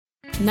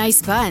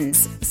Nice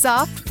buns,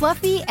 soft,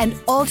 fluffy, and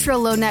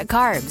ultra-low net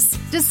carbs.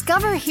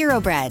 Discover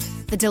Hero Bread,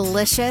 the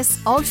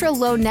delicious,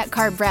 ultra-low net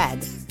carb bread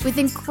with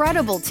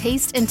incredible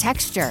taste and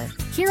texture.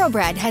 Hero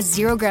Bread has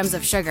 0 grams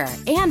of sugar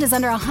and is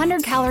under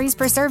 100 calories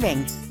per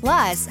serving.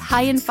 Plus,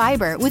 high in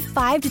fiber with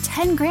 5 to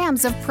 10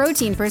 grams of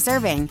protein per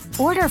serving.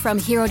 Order from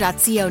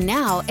hero.co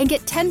now and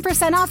get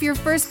 10% off your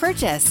first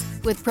purchase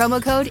with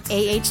promo code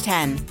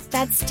AH10.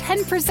 That's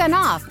 10%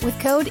 off with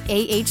code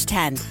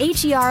AH10.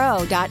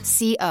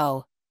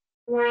 HERO.co.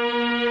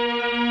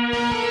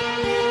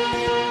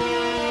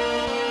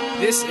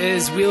 This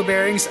is Wheel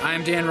Bearings.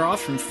 I'm Dan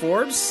Roth from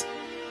Forbes.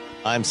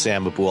 I'm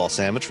Sam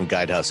Abu-Al-Samad from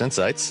Guidehouse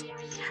Insights.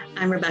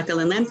 I'm Rebecca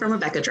Lindland from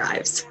Rebecca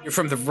Drives. You're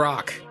from The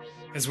Rock,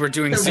 because we're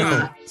doing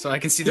Zoom, so I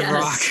can see The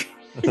Rock.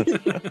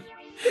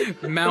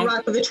 Mount, the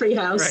Rock of the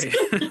Treehouse.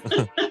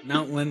 Right.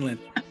 Mount Lindland.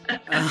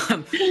 I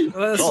like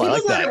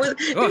that.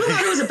 People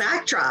thought it was a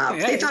backdrop.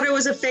 Yeah. They thought it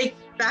was a fake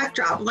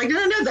backdrop. I'm like,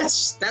 no,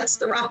 that's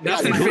The Rock.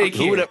 Nothing fake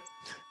here.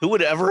 Who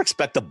would ever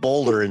expect a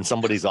boulder in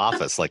somebody's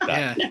office like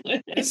that?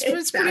 Yeah.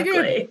 It's pretty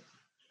good.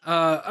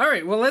 All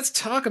right, well, let's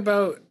talk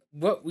about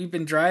what we've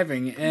been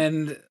driving,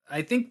 and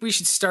I think we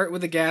should start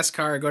with the gas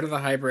car, go to the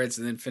hybrids,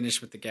 and then finish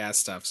with the gas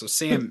stuff. So,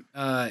 Sam,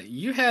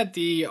 you had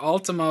the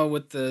Altima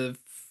with the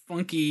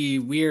funky,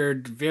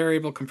 weird,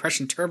 variable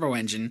compression turbo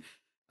engine.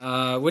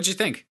 What'd you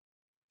think?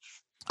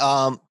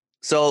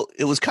 So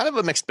it was kind of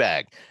a mixed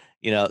bag.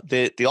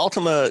 The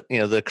Altima,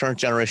 the current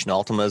generation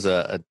Altima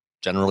is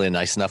generally a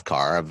nice enough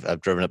car.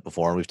 I've driven it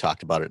before, and we've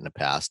talked about it in the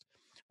past.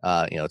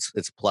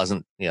 It's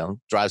pleasant.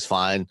 Drives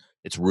fine.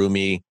 It's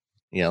roomy.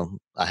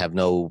 I have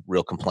no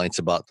real complaints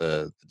about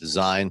the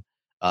design.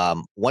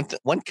 One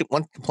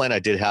complaint I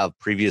did have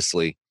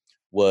previously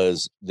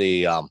was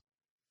the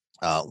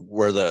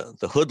where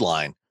the hood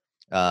line,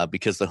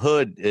 because the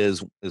hood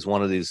is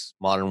one of these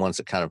modern ones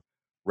that kind of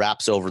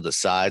wraps over the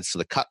sides, so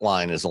the cut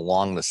line is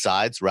along the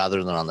sides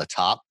rather than on the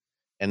top,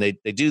 and they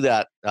do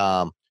that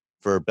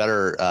for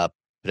better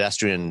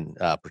pedestrian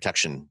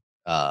protection,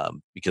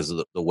 because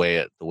of the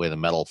way the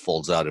metal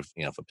folds out if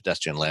a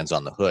pedestrian lands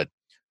on the hood.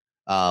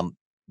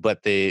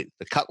 But the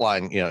cut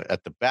line,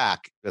 at the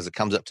back, as it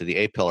comes up to the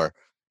A-pillar,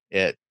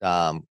 it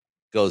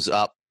goes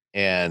up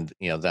and,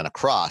 then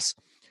across.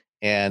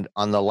 And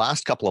on the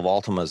last couple of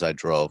Altimas I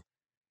drove,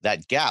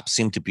 that gap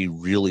seemed to be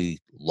really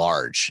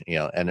large,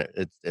 and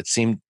it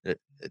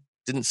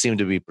didn't seem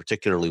to be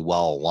particularly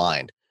well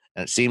aligned.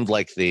 And it seemed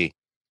like the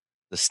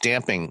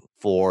stamping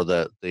for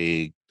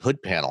the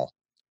hood panel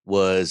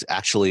was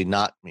actually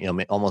not,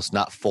 almost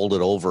not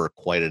folded over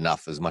quite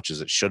enough as much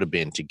as it should have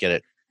been to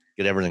get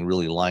everything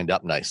really lined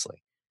up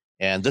nicely.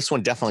 And this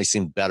one definitely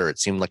seemed better. It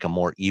seemed like a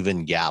more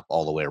even gap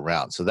all the way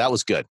around. So that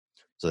was good.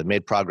 So they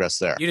made progress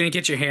there. You didn't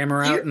get your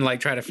hammer out and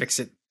try to fix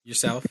it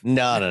yourself?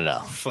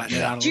 No. Flatten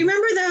it out. Do you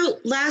remember though,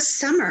 last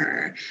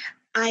summer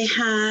I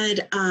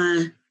had,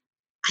 I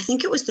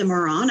think it was the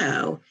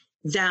Murano,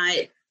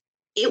 that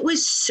it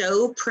was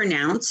so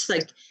pronounced,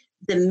 like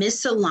the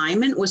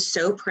misalignment was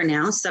so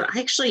pronounced that I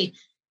actually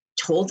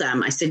told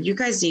them, I said, you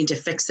guys need to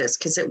fix this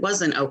because it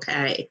wasn't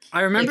okay.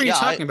 I remember you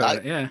talking about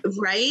it. Yeah.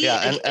 Right.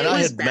 Yeah. And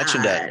I had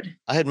mentioned that. bad.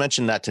 I had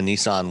mentioned that to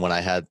Nissan when I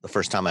had the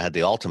first time I had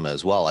the Altima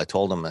as well. I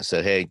told them, I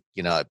said, hey,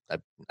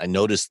 I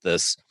noticed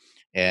this,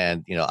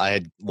 and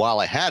while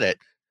I had it,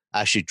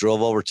 I actually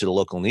drove over to the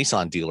local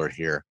Nissan dealer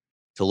here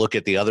to look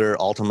at the other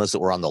Altimas that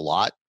were on the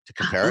lot to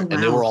compare it,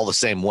 and they were all the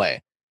same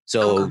way.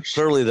 So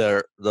clearly,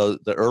 the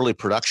early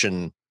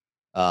production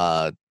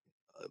of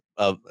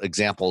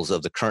examples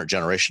of the current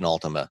generation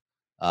Altima,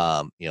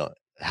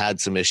 had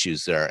some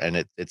issues there, and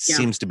it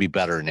seems to be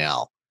better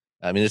now.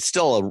 I mean, it's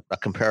still a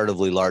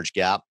comparatively large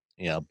gap,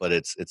 but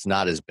it's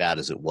not as bad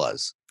as it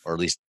was, or at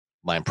least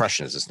my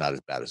impression is it's not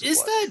as bad as it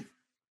was.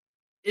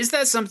 Is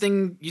that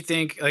something you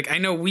think, I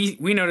know we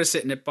notice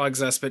it and it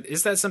bugs us, but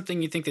is that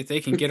something you think that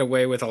they can get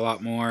away with a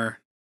lot more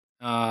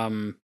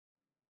than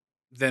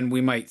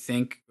we might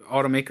think,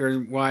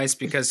 automaker wise,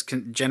 because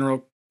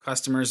general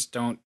customers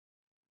don't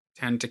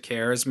tend to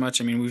care as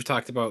much? I mean, we've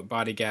talked about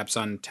body gaps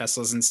on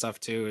Teslas and stuff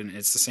too, and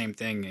it's the same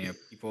thing.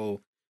 People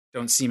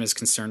don't seem as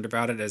concerned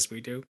about it as we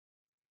do.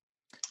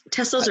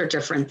 Teslas are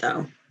different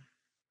though.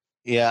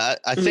 Yeah,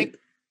 I think,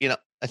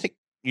 I think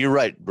you're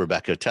right,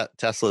 Rebecca.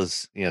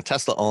 Tesla's,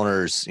 Tesla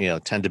owners,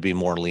 tend to be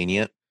more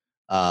lenient.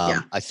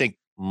 I think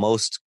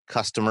most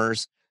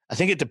customers, I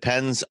think it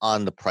depends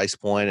on the price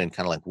point and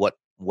kind of like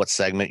what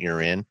segment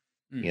you're in.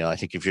 I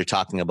think if you're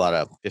talking about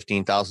a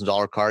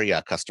 $15,000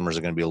 car, customers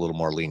are going to be a little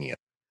more lenient.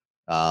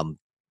 When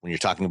you're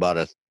talking about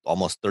a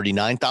almost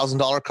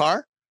 $39,000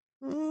 car,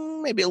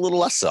 maybe a little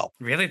less so.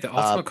 Really? The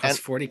Altima costs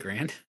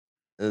 $40,000?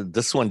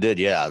 This one did,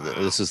 yeah. Wow.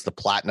 This is the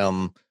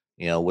Platinum,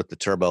 with the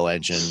turbo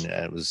engine.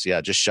 It was,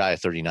 just shy of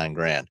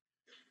 $39,000.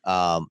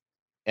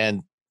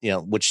 And,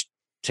 which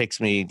takes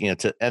me,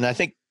 to, and I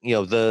think,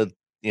 the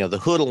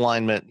hood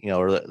alignment,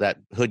 or that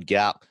hood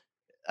gap,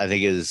 I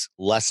think is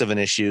less of an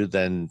issue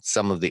than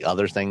some of the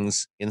other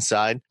things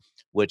inside,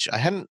 which I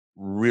hadn't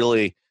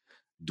really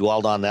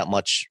dwelled on that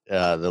much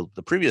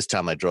the previous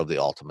time I drove the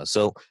Altima.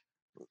 So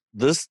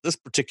this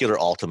particular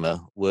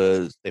Altima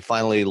they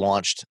finally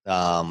launched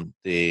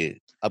the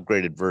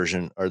upgraded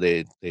version, or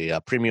the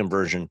premium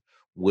version,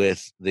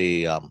 with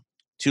the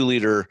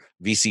 2-liter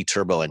VC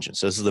turbo engine.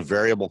 So this is the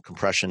variable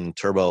compression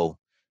turbo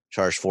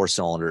charged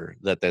 4-cylinder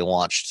that they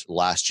launched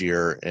last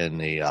year in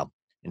the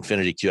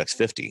Infiniti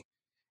QX50.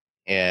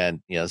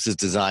 And this is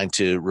designed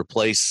to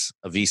replace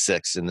a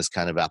V6 in this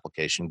kind of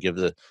application, give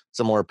the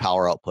similar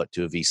power output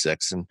to a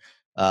V6. And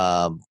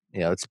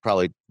it's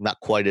probably not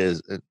quite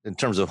as, in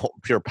terms of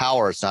pure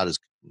power, it's not as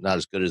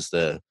good as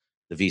the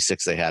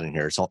V6 they had in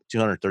here. It's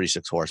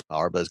 236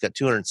 horsepower, but it's got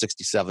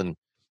 267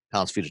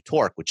 pounds-feet of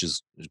torque, which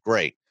is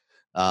great.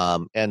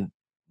 And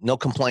no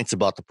complaints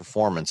about the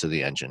performance of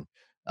the engine.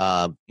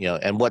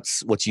 And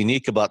what's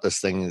unique about this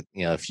thing,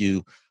 if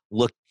you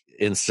look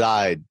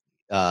inside,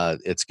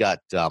 it's got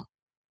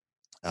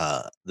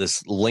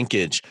this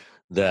linkage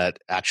that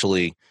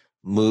actually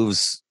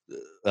moves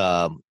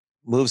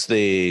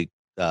the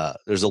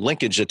there's a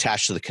linkage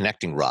attached to the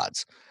connecting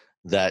rods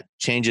that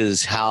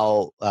changes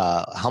how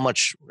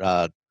much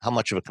of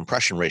a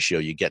compression ratio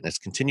you get, and it's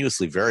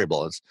continuously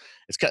variable.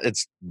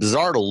 It's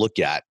bizarre to look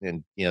at,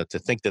 and to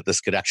think that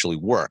this could actually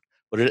work,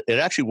 but it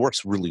actually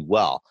works really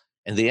well.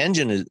 And the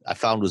engine I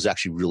found was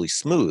actually really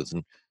smooth.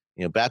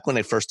 And back when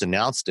they first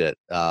announced it,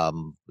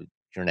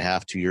 year and a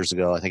half, 2 years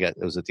ago, I think it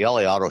was at the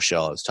LA Auto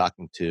Show. I was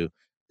talking to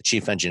the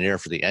chief engineer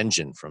for the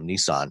engine from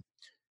Nissan,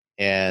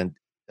 and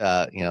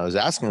I was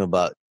asking him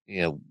about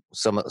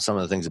some of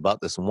the things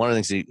about this. And one of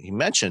the things he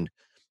mentioned,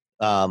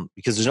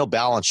 because there's no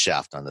balance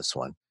shaft on this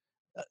one,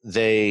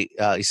 he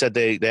said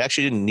they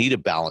actually didn't need a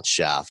balance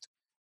shaft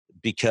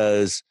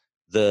because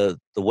the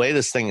way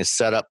this thing is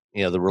set up,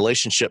 the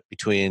relationship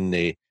between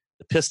the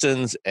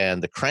pistons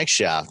and the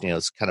crankshaft,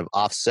 it's kind of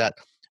offset,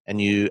 and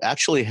you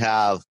actually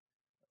have,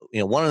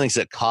 one of the things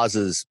that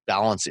causes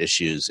balance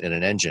issues in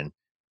an engine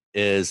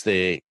is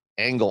the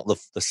angle,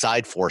 the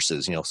side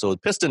forces. So the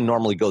piston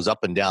normally goes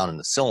up and down in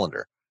the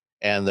cylinder,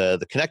 and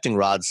the connecting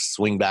rods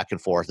swing back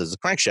and forth as the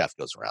crankshaft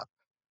goes around.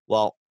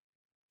 Well,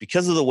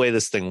 because of the way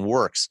this thing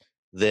works,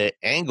 the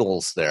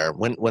angles there,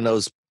 when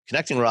those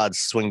connecting rods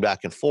swing back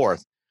and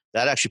forth,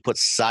 that actually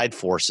puts side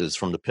forces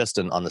from the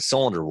piston on the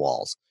cylinder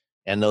walls,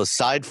 and those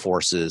side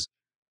forces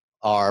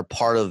are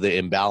part of the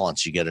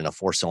imbalance you get in a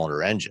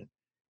 4-cylinder engine.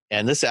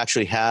 And this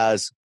actually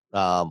has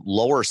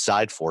lower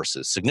side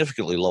forces,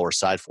 significantly lower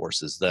side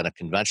forces than a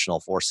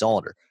conventional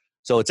 4-cylinder.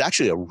 So it's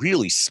actually a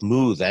really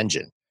smooth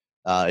engine.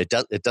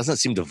 It doesn't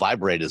seem to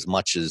vibrate as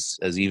much as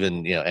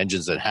even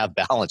engines that have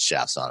balance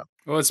shafts on them.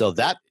 Well, so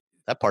that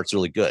part's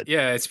really good.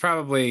 Yeah, it's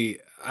probably,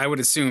 I would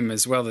assume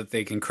as well, that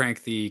they can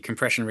crank the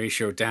compression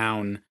ratio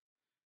down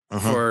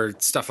for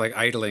stuff like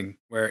idling,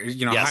 where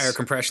higher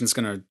compression is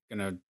gonna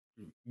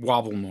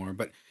wobble more,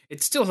 but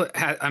it still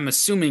I'm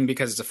assuming,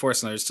 because it's a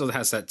 4-cylinder, it still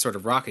has that sort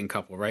of rocking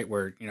couple, right?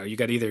 Where you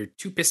got either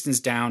 2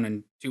 pistons down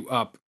and 2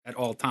 up at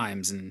all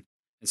times, and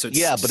so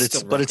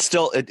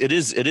it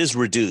is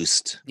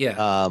reduced.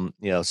 Yeah.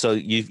 So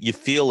you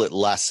feel it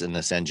less in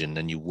this engine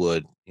than you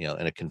would in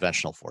a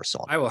conventional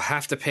 4-cylinder. I will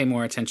have to pay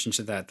more attention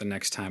to that the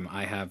next time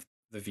I have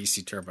the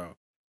VC turbo.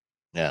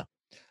 Yeah.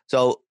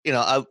 So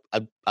I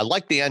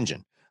like the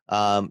engine.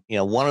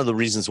 One of the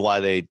reasons why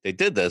they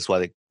did this, why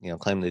they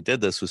claim they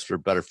did this, was for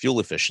better fuel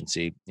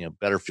efficiency.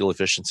 Better fuel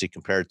efficiency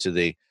compared to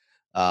the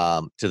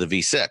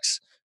V6.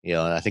 And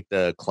I think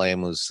the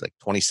claim was like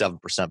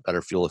 27%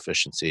 better fuel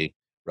efficiency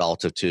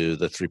relative to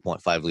the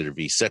 3.5 liter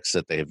V6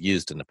 that they have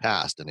used in the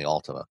past in the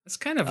Altima. That's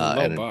kind of a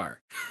low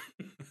bar.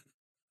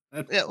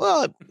 Yeah,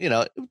 well,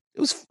 it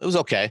was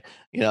okay.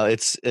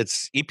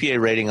 Its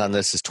EPA rating on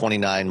this is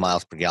 29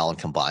 miles per gallon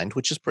combined,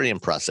 which is pretty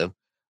impressive.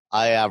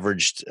 I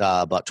averaged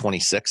about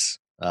 26,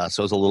 so I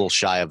was a little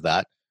shy of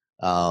that.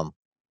 But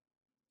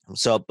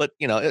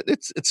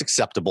it's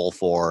acceptable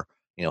for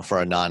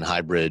a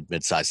non-hybrid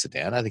midsize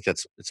sedan. I think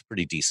it's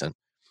pretty decent.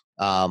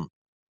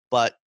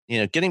 But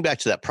getting back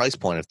to that price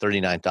point of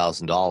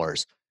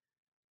 $39,000,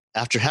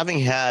 after having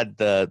had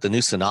the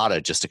new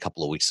Sonata just a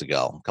couple of weeks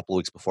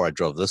before I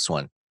drove this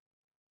one,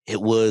 it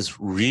was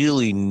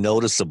really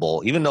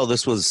noticeable. Even though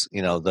this was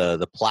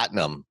the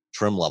platinum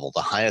trim level,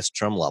 the highest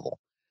trim level.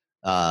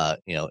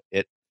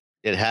 It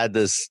had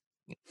this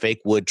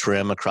fake wood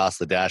trim across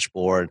the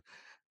dashboard.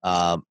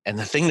 And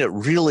the thing that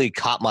really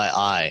caught my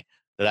eye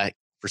that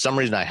for some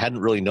reason I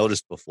hadn't really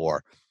noticed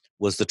before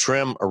was the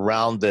trim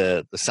around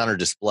the center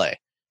display.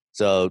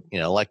 So,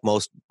 like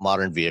most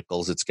modern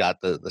vehicles, it's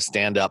got the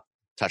stand-up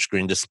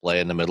touchscreen display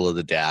in the middle of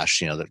the dash,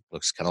 that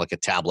looks kind of like a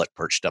tablet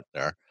perched up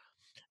there.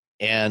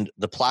 And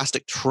the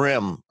plastic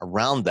trim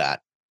around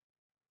that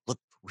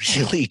looked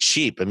really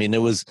cheap. I mean,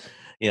 it was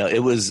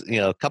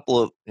a couple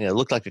of, it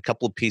looked like a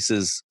couple of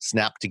pieces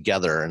snapped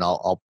together, and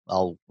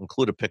I'll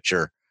include a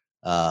picture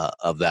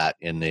of that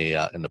in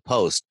the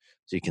post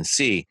so you can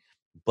see.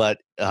 But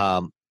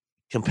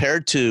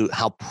compared to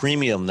how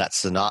premium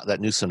that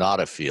new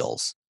Sonata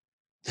feels,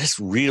 this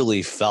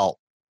really felt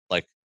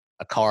like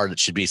a car that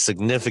should be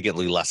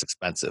significantly less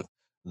expensive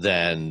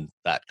than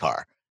that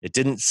car. It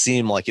didn't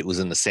seem like it was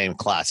in the same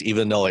class,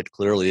 even though it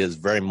clearly is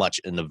very much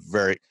in the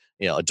very,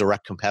 a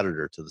direct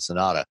competitor to the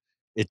Sonata,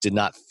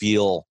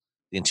 the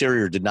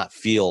interior did not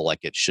feel like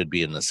it should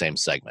be in the same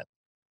segment.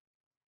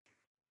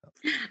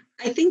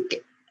 I think,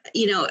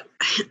 I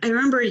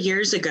remember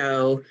years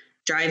ago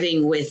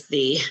driving with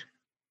the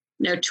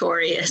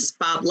notorious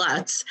Bob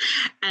Lutz,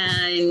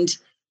 and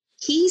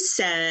he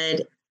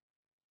said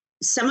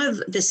some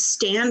of the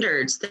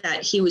standards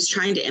that he was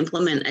trying to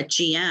implement at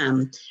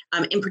GM,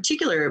 in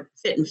particular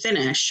fit and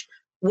finish,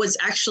 was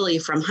actually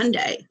from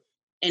Hyundai.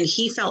 And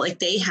he felt like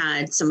they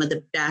had some of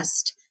the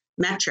best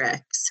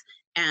metrics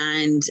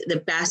and the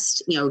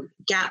best,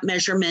 gap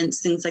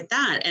measurements, things like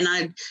that. And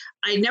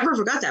I never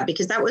forgot that,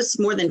 because that was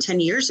more than 10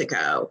 years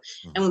ago.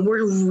 And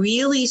we're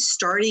really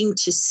starting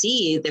to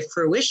see the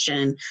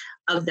fruition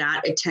of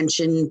that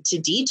attention to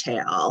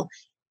detail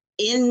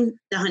in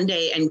the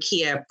Hyundai and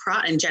Kia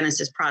and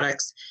Genesis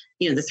products,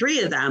 the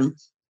three of them.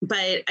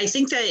 But I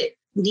think that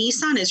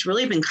Nissan has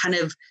really been kind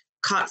of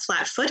caught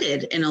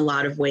flat-footed in a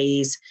lot of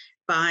ways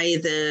by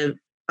the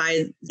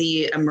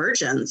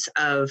emergence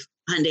of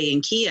Hyundai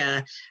and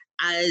Kia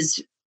as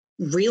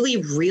really,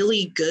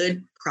 really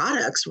good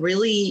products,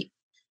 really,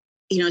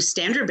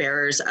 standard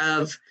bearers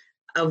of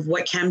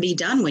what can be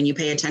done when you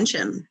pay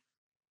attention.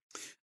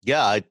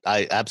 Yeah,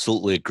 I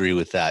absolutely agree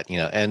with that.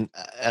 And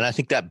I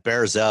think that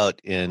bears out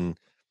in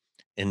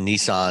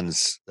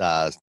Nissan's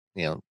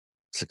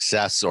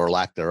success or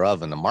lack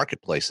thereof in the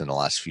marketplace in the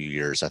last few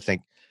years. I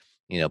think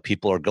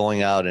people are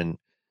going out and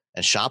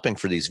shopping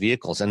for these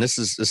vehicles, and this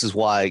is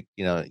why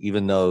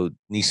even though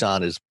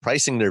Nissan is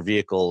pricing their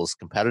vehicles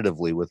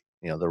competitively with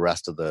the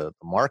rest of the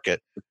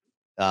market,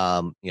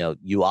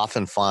 you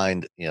often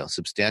find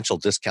substantial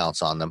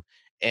discounts on them,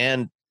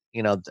 and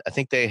I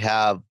think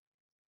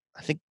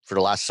for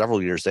the last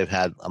several years they've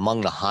had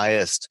among the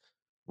highest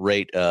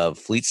rate of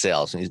fleet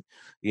sales. And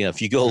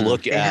if you go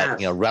look at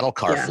rental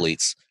car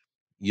fleets,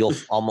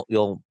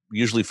 you'll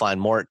usually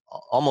find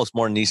almost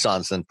more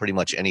Nissans than pretty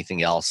much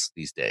anything else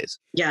these days.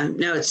 Yeah,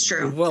 no, it's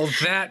true. Well,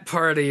 that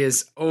party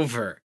is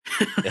over.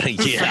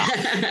 Yeah.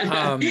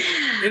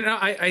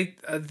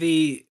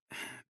 The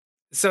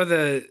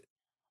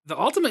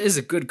Altima is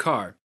a good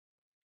car,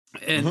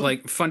 and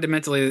like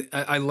fundamentally,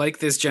 I like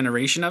this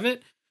generation of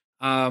it.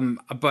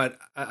 But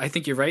I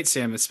think you're right,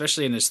 Sam,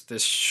 especially in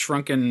this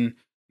shrunken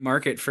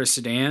market for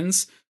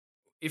sedans.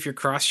 If you're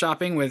cross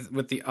shopping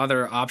with the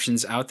other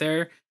options out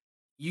there,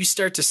 you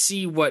start to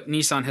see what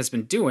Nissan has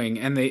been doing,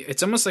 and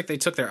it's almost like they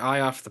took their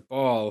eye off the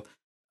ball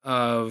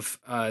of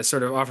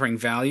sort of offering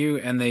value,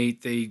 and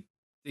they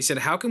said,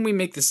 how can we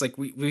make this, like,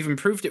 we've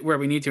improved it where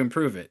we need to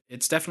improve it.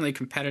 It's definitely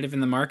competitive in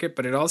the market,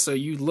 but it also,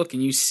 you look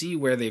and you see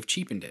where they've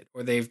cheapened it,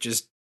 or they've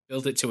just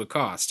built it to a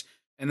cost.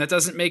 And that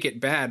doesn't make it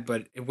bad,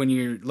 but when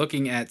you're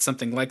looking at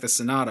something like the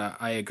Sonata,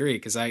 I agree,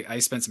 because I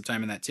spent some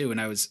time in that too, and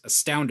I was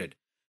astounded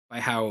by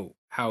how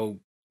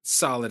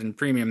solid and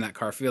premium that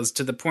car feels,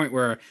 to the point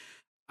where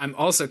I'm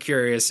also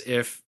curious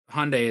if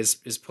Hyundai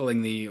is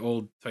pulling the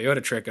old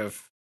Toyota trick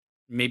of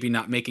maybe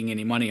not making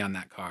any money on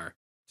that car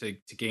to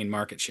gain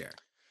market share.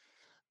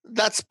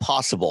 That's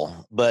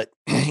possible, but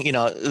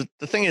the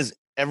thing is,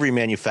 every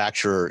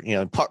manufacturer,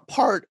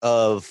 part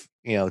of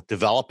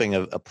developing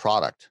a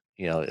product,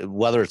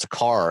 whether it's a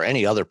car or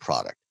any other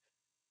product,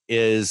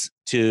 is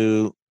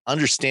to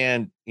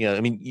understand.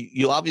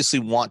 You obviously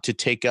want to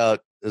take out,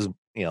 if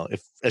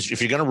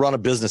you're going to run a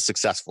business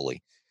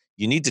successfully,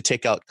 you need to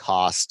take out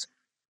cost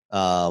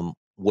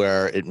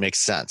where it makes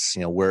sense.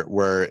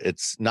 Where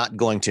it's not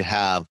going to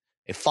have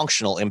a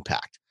functional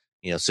impact.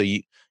 So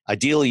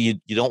ideally,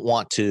 you don't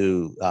want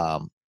to,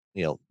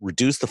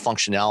 reduce the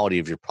functionality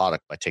of your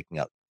product by taking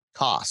out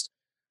cost.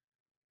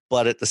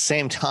 But at the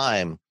same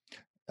time,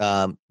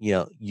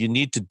 you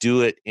need to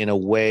do it in a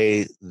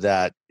way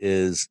that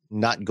is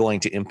not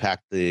going to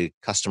impact the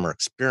customer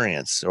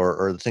experience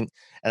or the thing.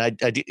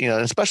 And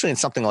especially in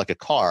something like a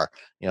car,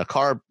 a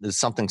car is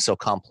something so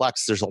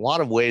complex. There's a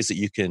lot of ways that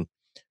you can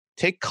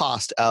take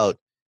cost out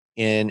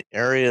in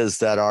areas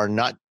that are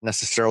not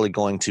necessarily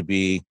going to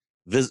be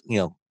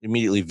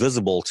immediately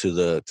visible to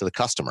the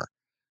customer.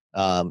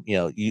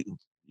 You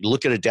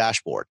look at a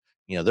dashboard.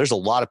 There's a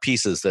lot of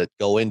pieces that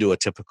go into a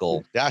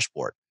typical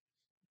dashboard.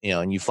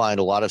 And you find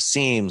a lot of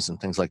seams and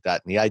things like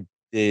that. And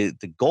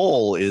the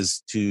goal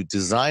is to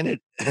design it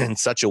in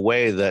such a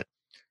way that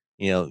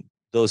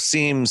those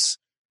seams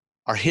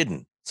are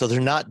hidden, so they're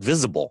not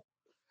visible.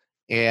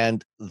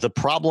 And the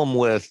problem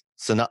with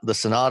the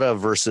Sonata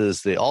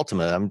versus the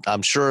Altima,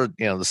 I'm sure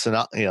the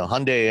Sonata,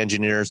 Hyundai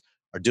engineers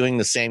are doing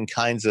the same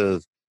kinds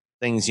of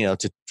things,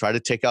 to try to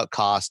take out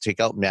cost, take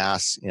out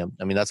mass.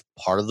 That's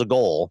part of the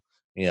goal.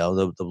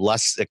 The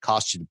less it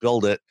costs you to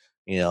build it,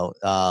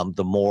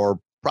 the more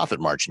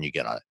profit margin you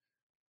get on it.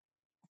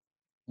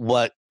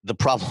 What the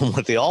problem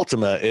with the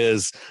Altima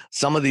is,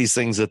 some of these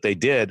things that they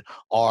did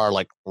are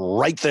like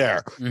right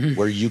there,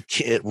 where you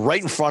can,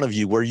 right in front of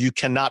you, where you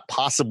cannot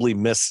possibly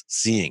miss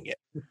seeing it.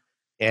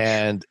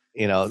 And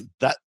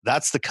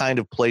that's the kind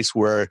of place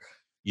where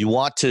you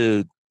want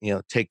to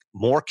take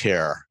more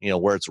care,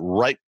 where it's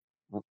right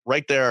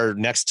there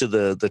next to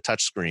the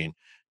touch screen.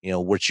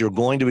 which you're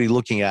going to be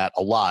looking at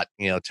a lot,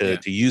 to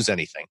use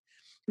anything.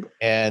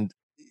 And,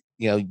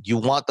 you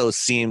want those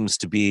seams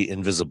to be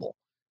invisible,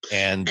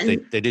 and they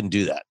didn't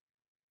do that.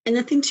 And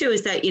the thing too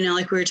is that,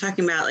 like we were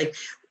talking about, like,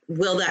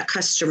 will that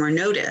customer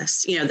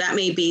notice? That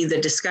may be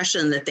the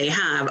discussion that they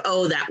have.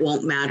 Oh, that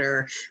won't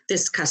matter.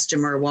 This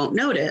customer won't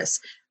notice.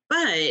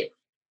 But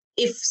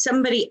if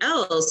somebody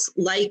else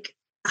like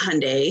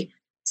Hyundai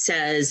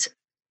says,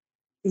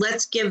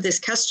 let's give this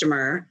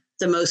customer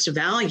the most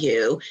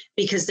value,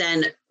 because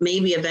then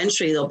maybe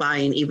eventually they'll buy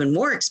an even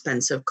more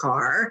expensive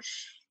car,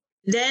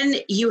 then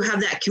you have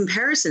that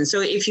comparison.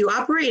 So if you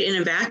operate in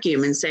a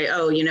vacuum and say,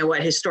 oh, you know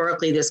what,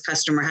 historically, this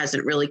customer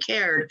hasn't really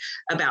cared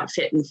about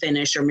fit and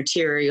finish or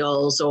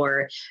materials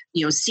or,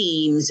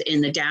 seams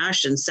in the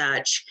dash and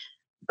such.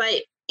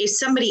 But if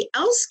somebody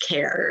else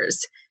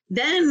cares,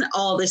 then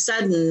all of a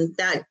sudden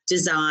that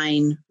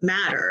design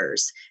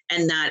matters,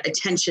 and that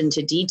attention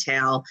to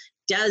detail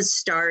does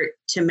start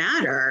to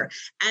matter,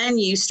 and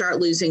you start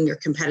losing your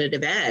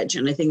competitive edge.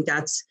 And I think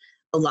that's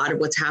a lot of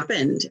what's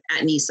happened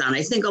at Nissan.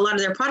 I think a lot of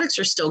their products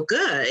are still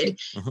good.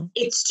 Mm-hmm.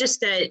 It's just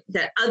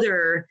that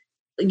other,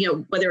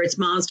 whether it's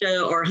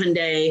Mazda or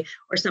Hyundai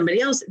or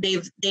somebody else,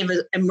 they've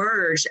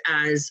emerged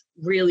as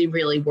really,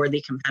 really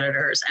worthy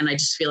competitors. And I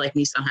just feel like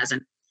Nissan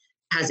hasn't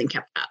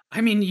kept up.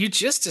 I mean, you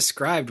just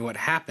described what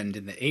happened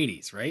in the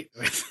 80s, right?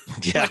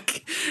 Yeah.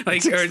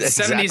 like or the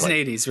 70s and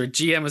 80s, where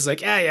GM was like,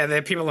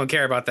 people don't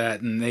care about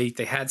that. And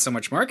they had so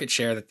much market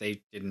share that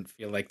they didn't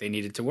feel like they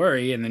needed to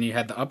worry. And then you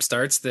had the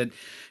upstarts that,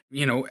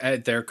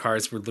 their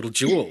cars were little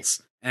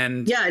jewels.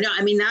 And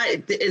I mean,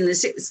 that in the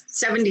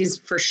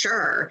 70s for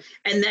sure.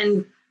 And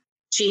then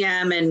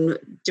GM and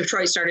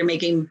Detroit started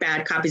making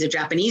bad copies of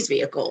Japanese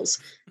vehicles.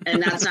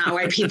 And that's not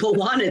why people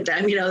wanted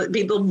them.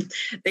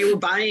 They were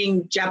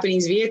buying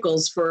Japanese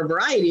vehicles for a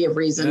variety of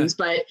reasons.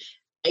 Yeah.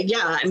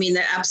 But I mean,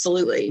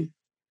 absolutely.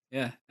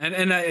 Yeah.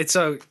 And it's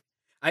so,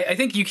 I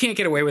think you can't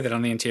get away with it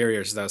on the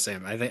interiors though,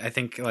 Sam. I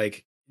think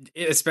like,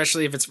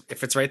 especially if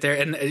it's right there.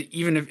 And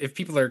even if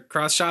people are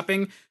cross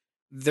shopping,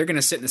 they're going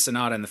to sit in the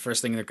Sonata, and the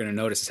first thing they're going to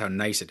notice is how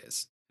nice it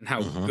is and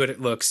how good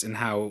it looks and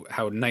how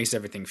nice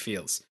everything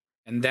feels.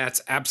 And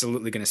that's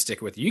absolutely going to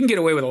stick with you. You can get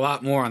away with a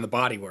lot more on the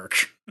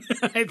bodywork,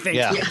 I think,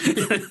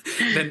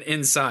 than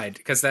inside,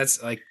 because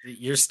that's like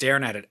you're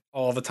staring at it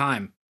all the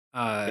time,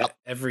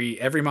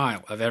 every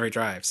mile of every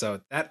drive.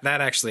 So that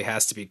actually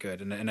has to be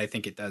good, and I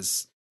think it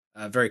does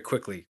very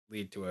quickly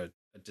lead to a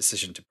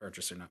decision to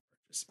purchase or not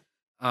purchase.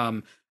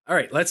 All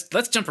right,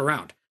 let's jump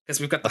around, because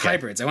we've got the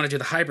hybrids. I want to do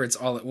the hybrids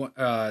all at once,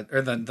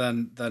 or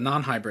the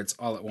non-hybrids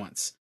all at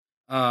once.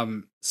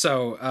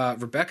 So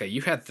Rebecca,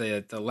 you had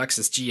the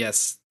Lexus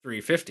GS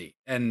 350,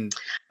 and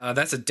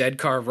that's a dead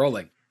car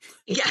rolling.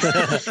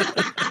 Yeah.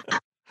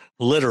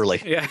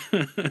 Literally. Yeah.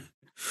 I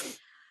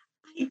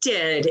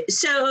did.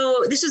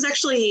 So this was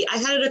actually, I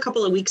had it a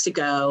couple of weeks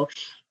ago,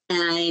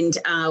 and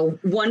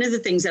one of the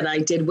things that I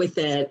did with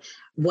it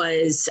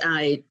was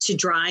to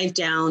drive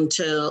down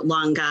to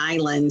Long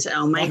Island.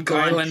 Oh my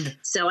God. Island.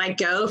 So I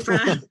go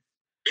from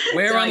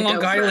where on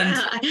Long Island?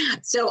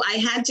 So I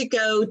had to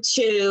go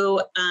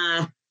to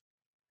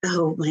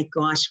oh my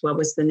gosh, what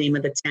was the name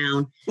of the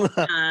town?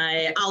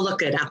 I'll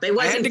look it up. It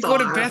wasn't I had to far.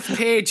 go to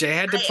Bethpage. I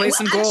had to play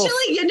some golf.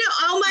 Actually,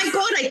 oh my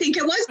God, I think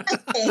it was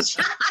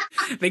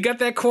Bethpage. They got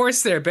that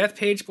course there,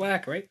 Bethpage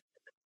Black, right?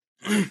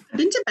 I've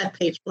been to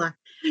Bethpage Black.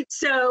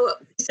 So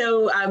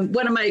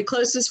one of my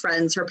closest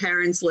friends, her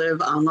parents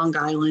live on Long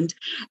Island,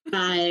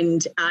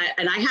 and I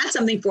had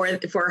something for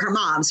her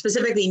mom,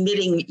 specifically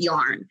knitting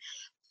yarn.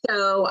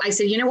 So I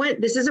said, you know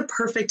what, this is a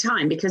perfect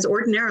time, because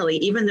ordinarily,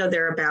 even though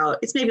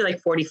it's maybe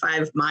like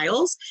 45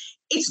 miles,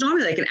 it's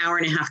normally like an hour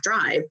and a half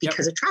drive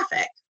because of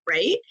traffic,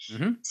 right?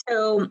 Mm-hmm.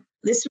 So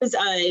this was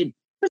the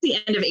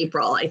end of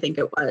April, I think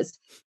it was.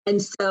 And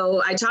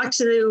so I talked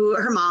to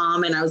her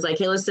mom, and I was like,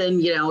 hey, listen,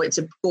 it's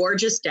a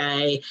gorgeous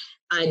day.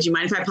 Do you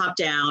mind if I pop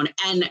down?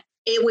 And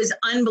it was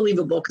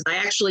unbelievable, because I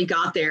actually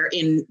got there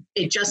in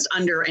just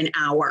under an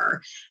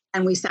hour.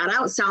 And we sat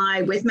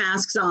outside with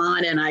masks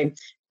on, and I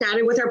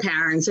chatted with her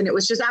parents, and it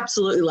was just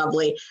absolutely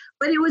lovely.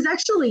 But it was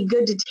actually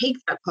good to take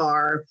that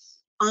car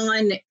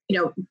on,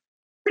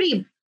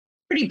 pretty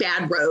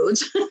bad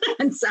roads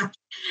and such.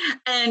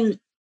 And,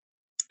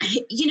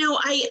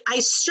 I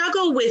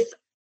struggle with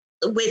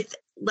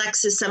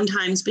Lexus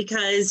sometimes,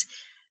 because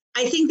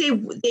I think they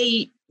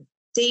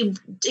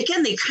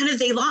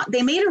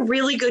made a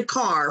really good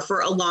car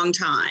for a long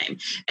time,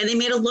 and they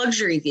made a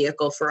luxury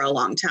vehicle for a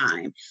long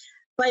time.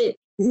 But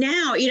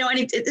now, and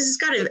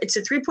it's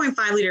a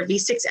 3.5 liter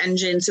V6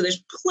 engine, so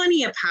there's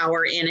plenty of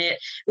power in it. It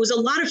was a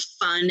lot of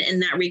fun in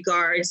that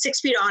regard.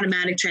 6-speed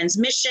automatic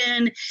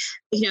transmission,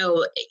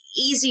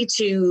 easy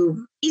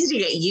to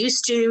get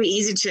used to,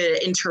 easy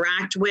to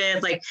interact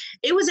with. Like,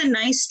 it was a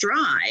nice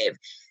drive,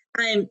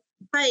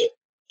 but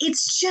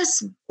it's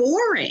just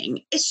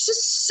boring. It's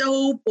just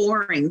so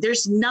boring.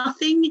 There's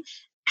nothing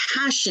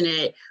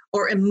passionate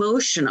or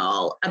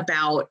emotional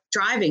about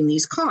driving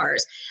these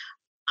cars.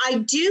 I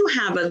do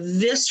have a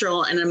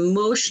visceral and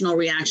emotional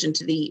reaction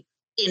to the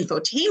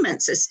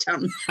infotainment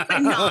system,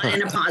 but not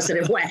in a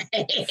positive way.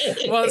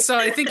 Well, so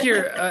I think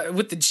you're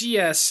with the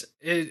GS.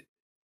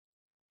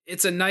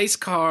 It's a nice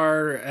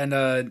car and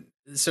a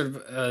sort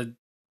of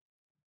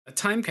a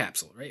time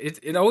capsule, right?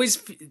 It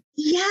always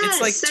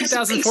yes, it's like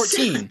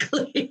 2014.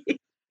 Exactly.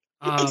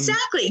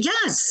 Exactly.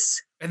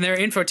 Yes. And their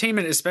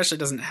infotainment especially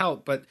doesn't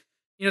help. But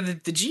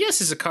the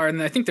GS is a car,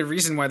 and I think the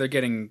reason why they're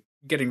getting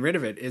rid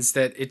of it is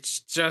that it's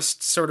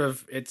just sort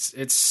of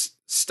it's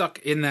stuck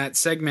in that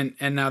segment.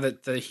 And now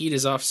that the heat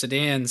is off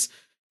sedans,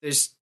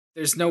 there's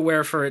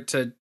nowhere for it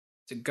to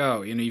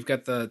go. You've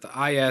got the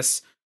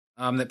IS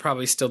that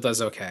probably still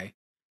does okay.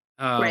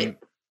 Right.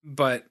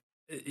 But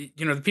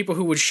the people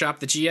who would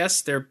shop the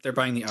GS, they're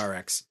buying the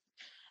RX.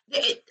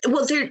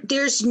 Well,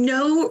 there's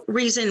no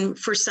reason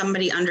for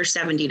somebody under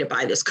 70 to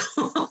buy this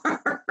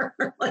car.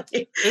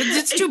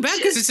 It's too bad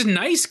because it's a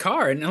nice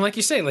car, and like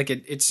you say, like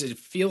it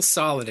feels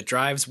solid, it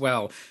drives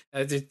well.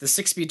 The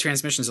 6-speed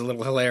transmission is a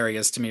little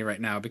hilarious to me right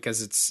now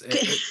because it's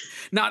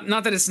not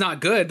that it's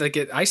not good. Like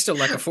I still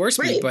like a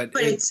 4-speed, right,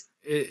 but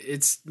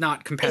it's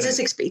not competitive. It's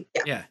a 6-speed.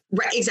 Yeah.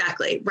 Right.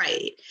 Exactly.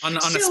 Right. On a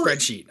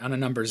spreadsheet, on a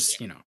numbers,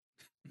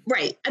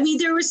 Right. I mean,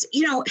 there was,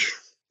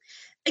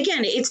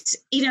 again, it's,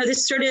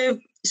 this sort of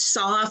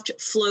soft,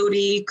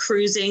 floaty,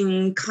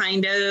 cruising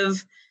kind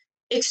of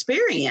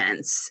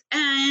experience.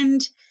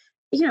 And,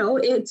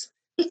 it's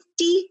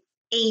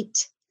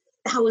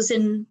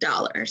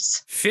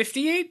 $58,000.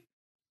 58?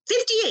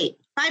 58.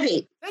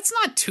 That's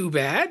not too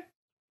bad.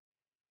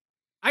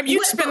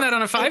 You'd spend that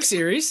on a 5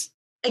 Series.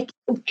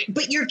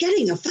 But you're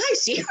getting a 5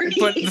 Series.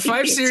 But the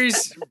 5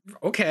 Series,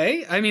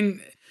 okay. I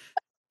mean,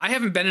 I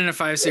haven't been in a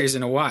 5 Series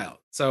in a while.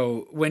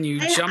 So when you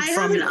jump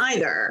from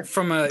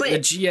a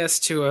GS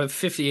to a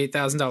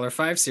 $58,000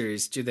 5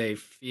 Series, do they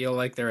feel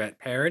like they're at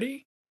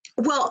parity?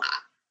 Well,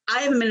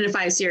 I haven't been in a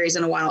 5 Series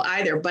in a while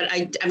either. But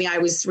I mean, I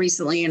was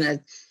recently in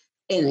an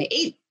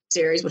 8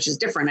 Series, which is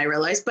different, I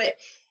realize. But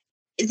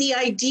the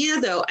idea,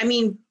 though, I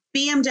mean,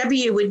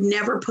 BMW would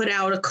never put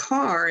out a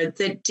car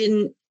that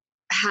didn't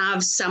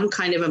have some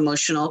kind of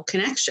emotional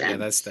connection. Yeah,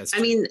 that's true. I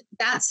mean,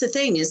 that's the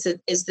thing is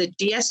the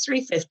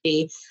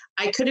GS350.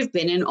 I could have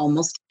been in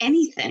almost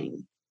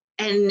anything.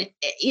 And,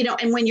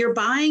 and when you're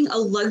buying a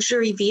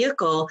luxury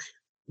vehicle,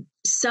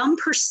 some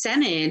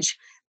percentage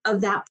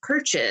of that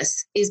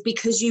purchase is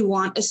because you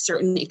want a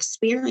certain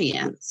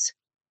experience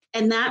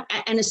and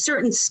a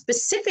certain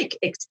specific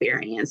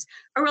experience,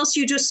 or else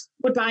you just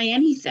would buy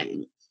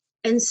anything.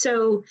 And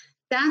so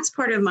that's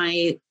part of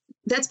my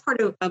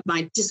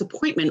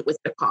disappointment with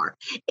the car.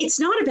 It's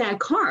not a bad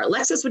car.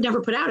 Lexus would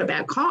never put out a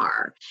bad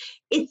car.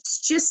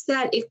 It's just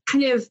that it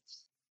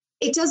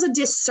does a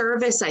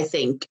disservice, I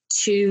think,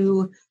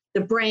 to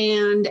the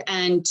brand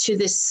and to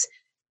this,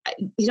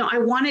 I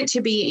want it to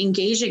be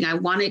engaging. I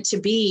want it to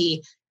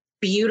be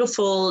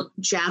beautiful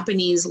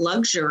Japanese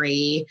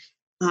luxury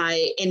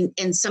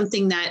and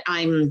something that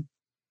when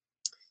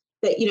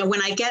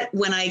I get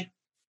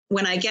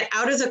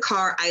out of the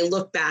car, I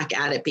look back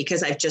at it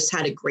because I've just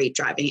had a great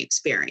driving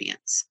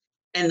experience.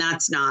 And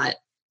that's not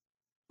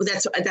what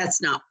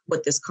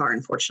this car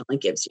unfortunately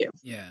gives you.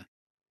 Yeah.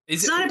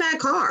 It's not a bad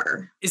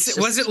car.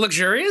 Was it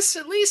luxurious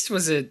at least?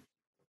 Was it?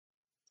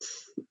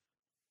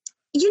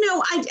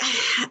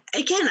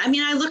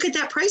 I look at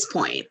that price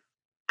point.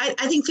 I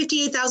think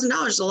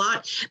 $58,000 is a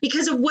lot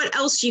because of what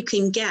else you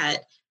can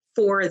get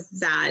for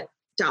that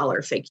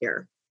dollar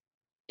figure.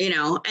 And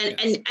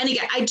again,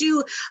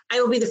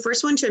 I will be the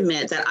first one to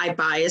admit that I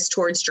bias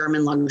towards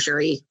German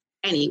luxury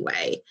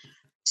anyway.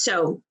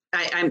 So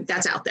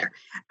that's out there.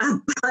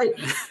 But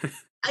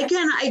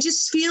again, I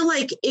just feel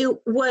like it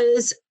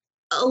was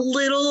a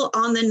little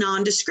on the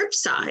nondescript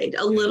side,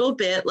 a little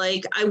bit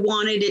like I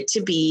wanted it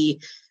to be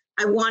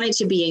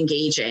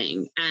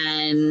engaging,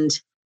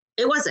 and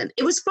it wasn't.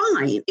 It was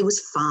fine.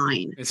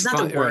 It's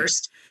not the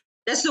worst. Right.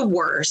 That's the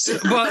worst.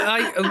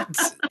 Well,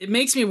 it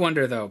makes me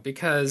wonder though,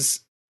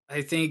 because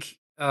I think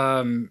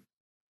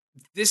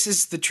this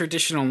is the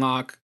traditional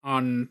knock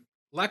on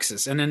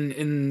Lexus, and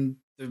in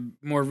the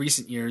more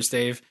recent years,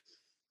 they've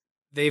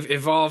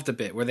evolved a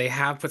bit, where they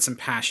have put some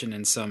passion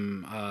and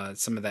some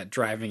of that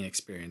driving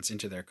experience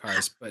into their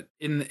cars. But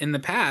in the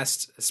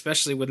past,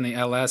 especially when the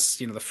LS,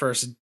 the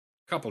first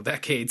couple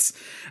decades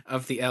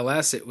of the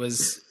LS, it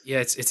was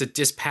it's a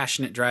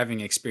dispassionate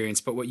driving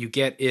experience. But what you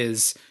get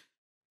is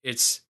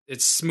it's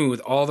smooth.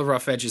 All the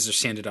rough edges are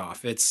sanded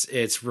off.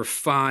 It's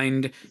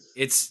refined.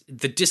 It's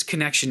the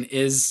disconnection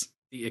is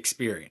the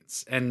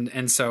experience.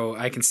 And so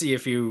I can see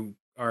if you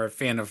are a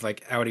fan of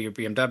like Audi or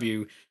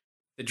BMW,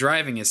 the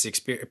driving is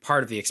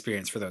part of the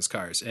experience for those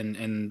cars.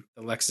 And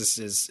the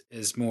Lexus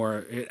is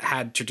more, it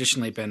had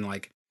traditionally been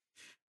like,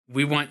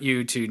 we want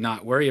you to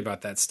not worry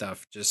about that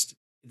stuff. Just,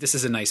 this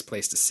is a nice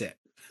place to sit.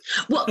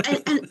 Well,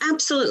 and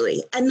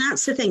absolutely. And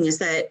that's the thing is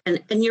that,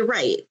 and you're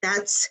right,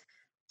 that's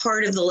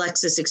part of the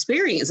Lexus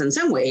experience in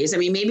some ways. I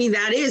mean, maybe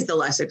that is the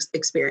Lexus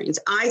experience.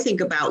 I think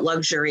about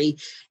luxury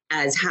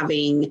as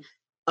having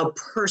a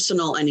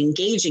personal and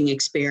engaging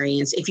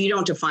experience. If you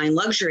don't define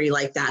luxury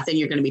like that, then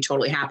you're going to be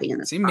totally happy in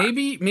this car.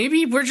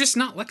 Maybe we're just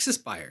not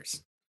Lexus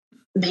buyers.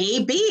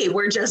 Maybe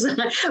we're just,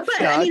 but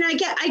Yeah. I mean, I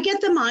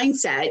get the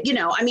mindset,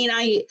 I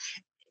mean,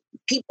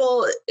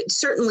 people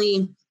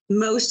certainly,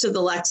 most of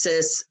the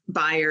Lexus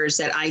buyers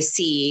that I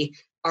see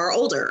are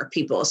older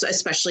people, so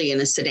especially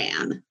in a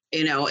sedan,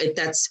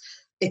 it's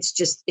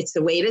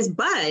the way it is,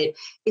 but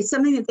it's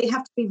something that they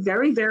have to be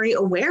very, very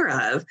aware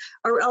of,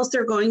 or else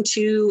they're going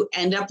to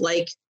end up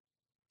like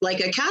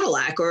a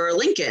Cadillac or a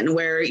Lincoln,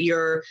 where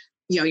your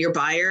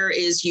buyer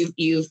is,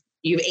 you've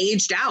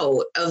aged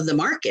out of the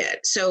market.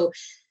 So,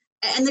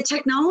 and the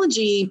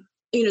technology,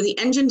 the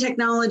engine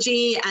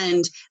technology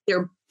and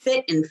their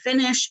fit and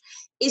finish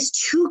is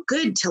too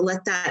good to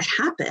let that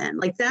happen.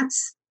 Like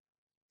that's,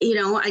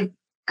 I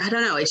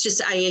don't know. It's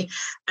just, I'd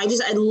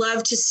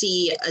love to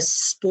see a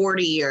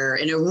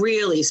sportier and a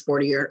really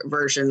sportier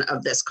version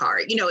of this car.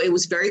 It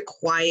was very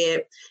quiet.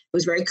 It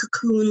was very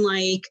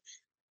cocoon-like.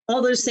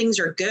 All those things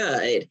are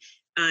good.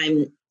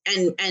 And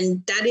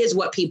that is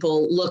what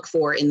people look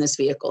for in this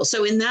vehicle.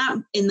 So in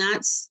that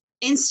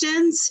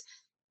instance,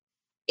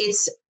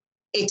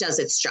 it does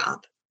its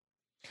job.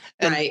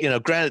 And,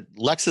 right. Granted,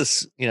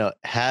 Lexus,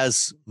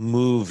 has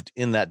moved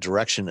in that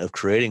direction of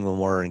creating a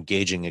more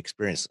engaging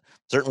experience.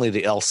 Certainly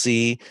the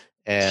LC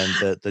and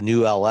the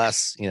new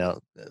LS,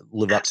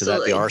 live up to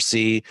that. The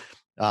RC,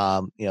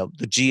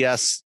 the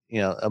GS,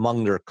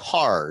 among their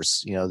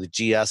cars, the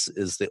GS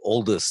is the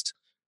oldest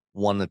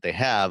one that they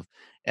have.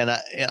 And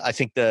I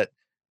think that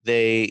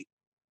I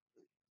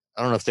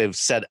don't know if they've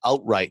said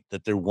outright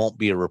that there won't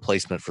be a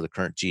replacement for the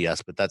current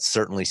GS, but that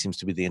certainly seems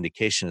to be the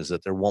indication, is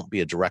that there won't be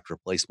a direct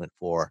replacement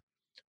for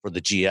the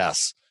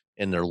GS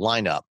in their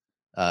lineup.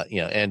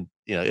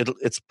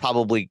 It's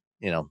probably,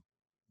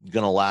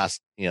 going to last,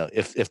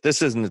 if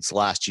this isn't its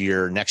last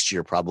year, next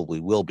year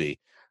probably will be.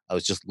 I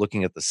was just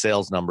looking at the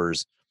sales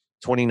numbers.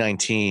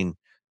 2019,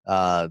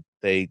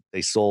 they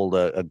sold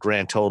a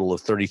grand total of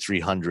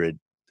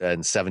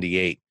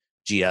 3,378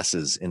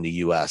 GSs in the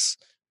US.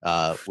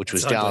 Which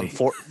was down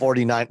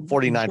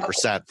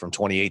 49% from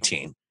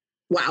 2018.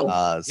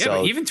 Wow. Yeah,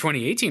 but even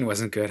 2018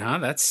 wasn't good, huh?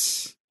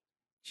 That's,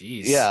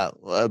 geez. Yeah,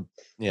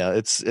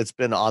 it's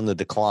been on the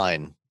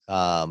decline.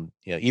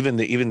 Even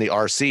the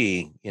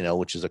RC,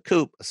 which is a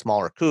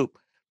smaller coupe,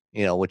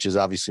 which is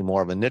obviously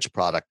more of a niche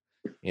product,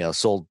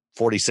 sold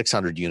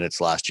 4,600 units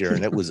last year,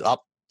 and it was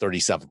up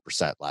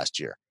 37%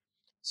 last year.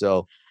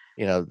 So,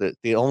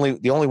 the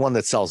only one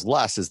that sells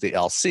less is the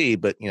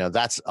LC, but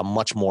that's a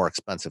much more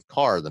expensive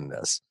car than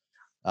this.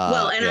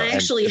 I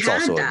actually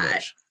had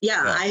that.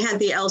 Yeah, I had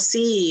the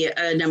LC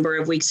a number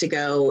of weeks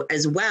ago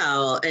as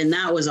well, and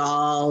that was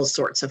all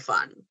sorts of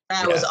fun.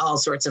 That was all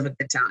sorts of a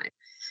good time.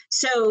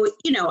 So,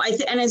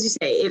 and as you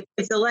say,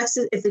 if the GS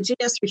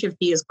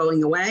 350 is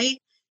going away,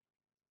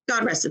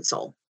 God rest its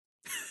soul.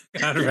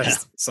 God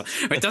rest its soul.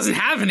 It doesn't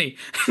have any.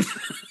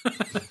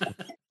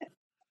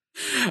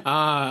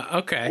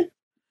 Okay.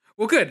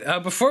 Well, good.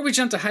 Before we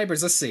jump to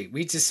hybrids, let's see.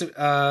 We just we did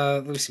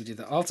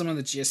the Altima,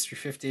 the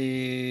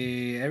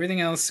GS350,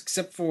 everything else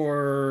except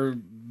for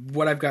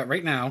what I've got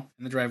right now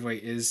in the driveway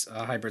is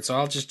a hybrid. So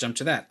I'll just jump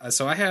to that.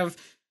 So I have,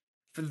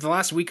 for the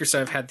last week or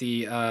so, I've had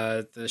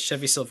the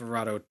Chevy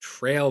Silverado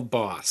Trail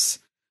Boss,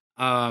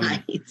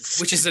 nice.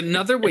 Which is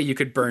another way you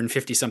could burn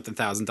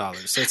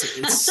 $50,000. So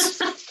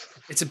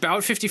it's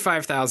about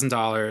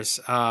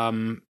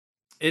 $55,000.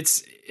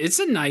 It's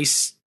a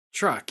nice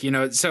truck,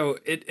 so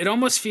it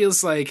almost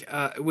feels like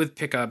with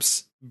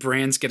pickups,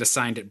 brands get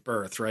assigned at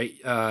birth, right?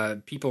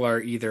 People are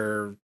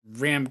either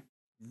Ram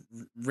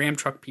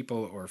truck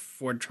people or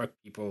Ford truck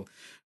people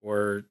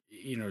or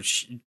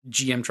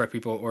GM truck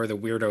people, or the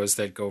weirdos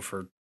that go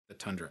for the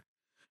Tundra.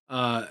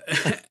 But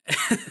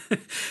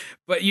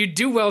you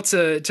do well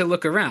to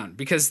look around,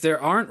 because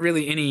there aren't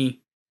really any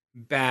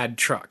bad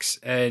trucks,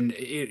 and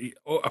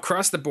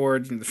across the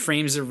board, the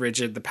frames are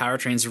rigid, the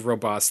powertrains are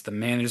robust, the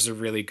manners are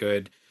really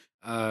good.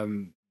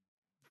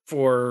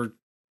 For,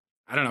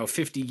 I don't know,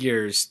 50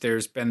 years,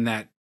 there's been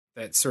that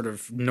sort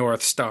of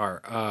North Star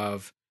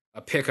of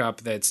a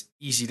pickup that's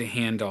easy to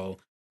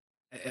handle,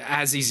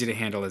 as easy to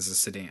handle as a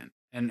sedan.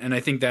 And I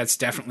think that's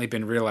definitely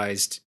been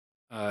realized,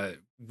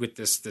 with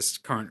this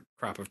current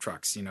crop of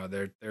trucks.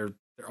 They're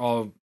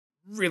all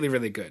really,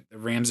 really good. The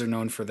Rams are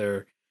known for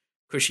their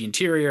cushy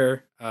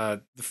interior.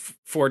 The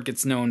Ford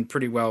gets known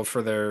pretty well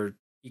for their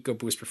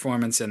EcoBoost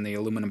performance, and the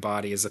aluminum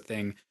body is a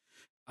thing.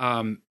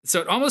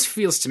 So it almost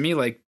feels to me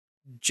like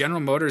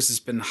General Motors has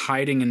been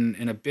hiding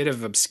in a bit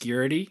of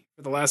obscurity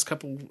for the last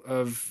couple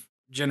of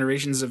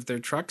generations of their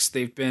trucks.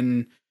 They've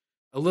been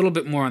a little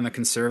bit more on the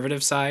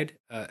conservative side,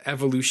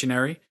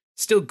 evolutionary,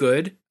 still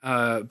good,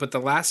 but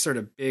the last sort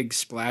of big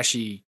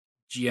splashy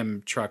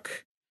GM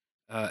truck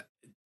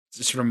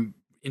just from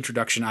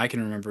introduction I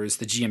can remember is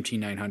the GMT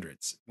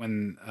 900s,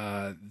 when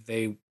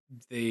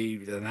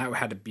that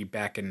had to be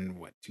back in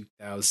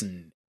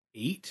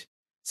 2008,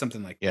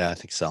 something like that. Yeah, I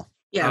think so.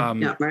 Yeah,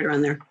 right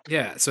around there.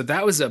 Yeah, so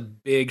that was a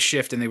big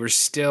shift, and they were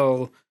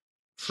still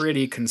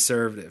pretty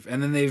conservative.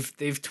 And then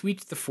they've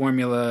tweaked the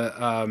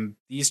formula.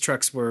 These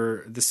trucks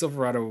the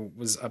Silverado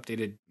was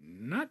updated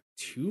not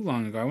too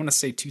long ago. I want to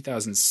say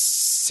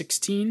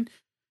 2016.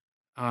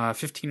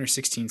 15 or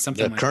 16,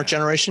 something The like current that.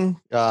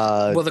 generation?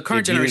 Well, the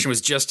current generation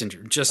was just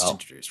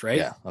introduced, right?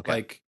 Yeah. Okay.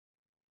 Like,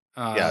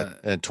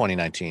 in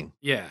 2019.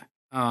 yeah.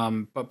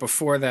 But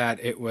before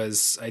that, it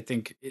was, I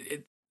think,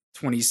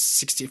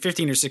 2016,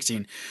 15 or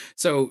 16.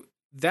 So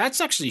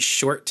that's actually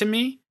short to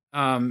me.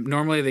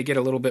 Normally they get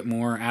a little bit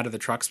more out of the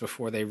trucks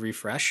before they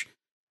refresh.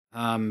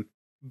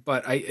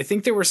 But I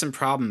think there were some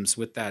problems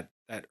with that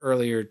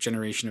earlier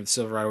generation of the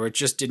Silverado where it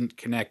just didn't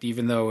connect,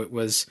 even though it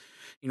was,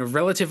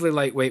 relatively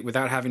lightweight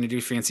without having to do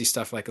fancy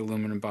stuff like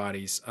aluminum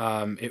bodies.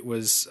 It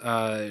was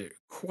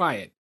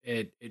quiet.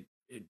 It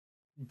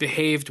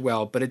behaved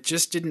well, but it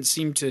just didn't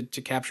seem to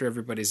capture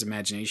everybody's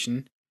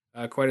imagination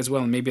quite as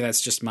well. And maybe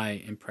that's just my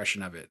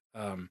impression of it.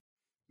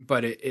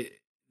 But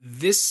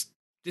this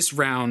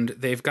round,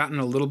 they've gotten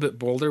a little bit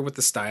bolder with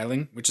the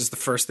styling, which is the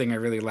first thing I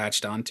really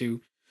latched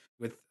onto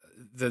with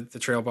the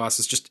Trail Boss.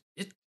 Is just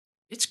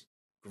it's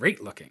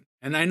great looking,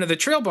 and I know the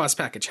Trail Boss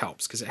package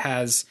helps because it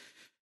has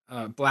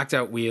blacked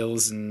out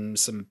wheels and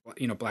some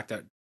blacked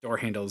out door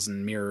handles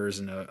and mirrors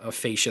and a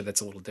fascia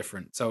that's a little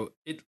different. So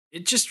it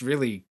just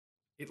really,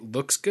 it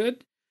looks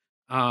good.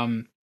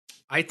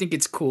 I think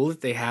it's cool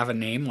that they have a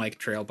name like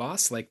Trail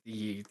Boss, like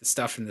the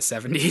stuff in the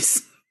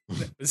 70s.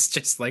 It was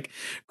just like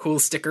cool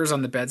stickers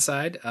on the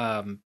bedside.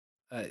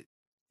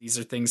 These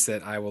are things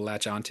that I will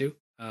latch onto.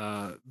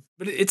 But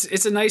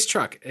it's a nice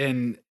truck,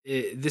 and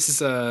this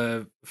is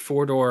a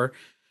 4-door.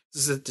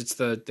 It's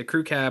the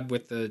crew cab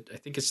with I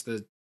think it's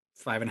the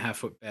 5.5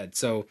 foot bed.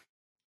 So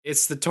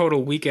it's the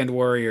total weekend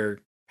warrior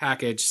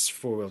package,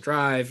 4-wheel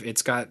drive.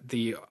 It's got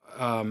the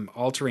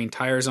all-terrain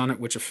tires on it,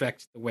 which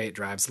affect the way it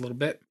drives a little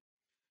bit.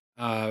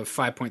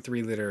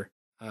 5.3 liter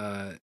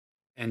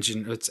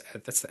engine.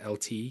 That's the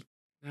LT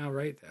now,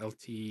 right? The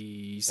LT.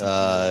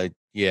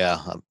 Yeah,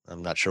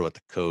 I'm not sure what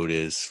the code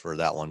is for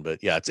that one,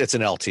 but yeah, it's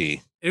an LT.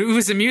 It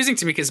was amusing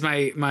to me because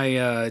my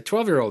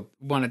 12-year-old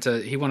wanted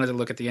to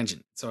look at the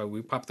engine, so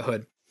we popped the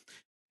hood,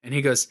 and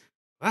he goes,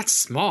 "That's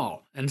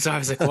small," and so I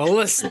was like, "Well,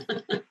 listen."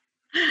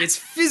 It's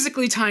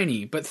physically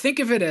tiny, but think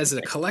of it as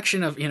a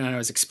collection of, I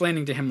was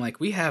explaining to him, like,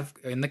 we have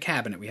in the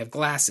cabinet, we have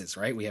glasses,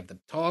 right? We have the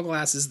tall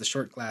glasses, the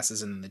short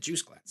glasses, and then the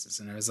juice glasses.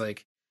 And I was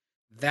like,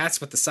 that's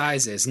what the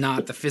size is,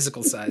 not the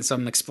physical size. So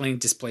I'm explaining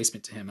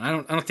displacement to him. And I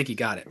don't think he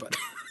got it, but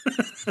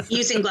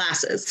using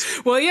glasses.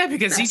 Well, yeah,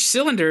 because each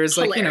cylinder is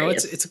like,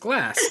 hilarious. it's a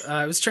glass.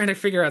 I was trying to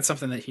figure out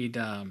something that he'd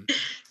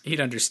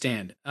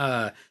understand.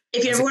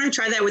 If you ever want to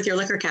try that with your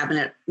liquor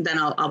cabinet, then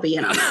I'll be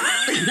in on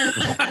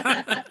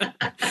it.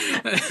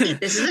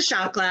 This is a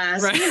shot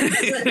glass. Right.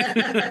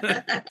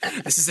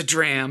 This is a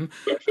dram.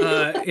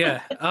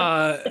 Yeah.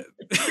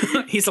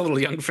 He's a little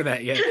young for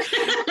that yet.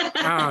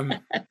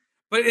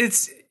 But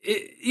it's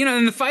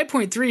and the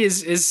 5.3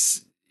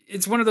 is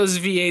it's one of those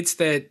V8s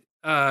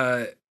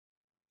that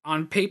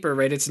on paper,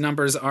 right, its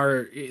numbers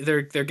are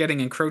they're getting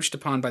encroached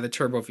upon by the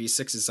turbo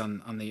V6s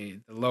on the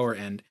lower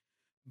end.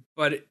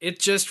 But it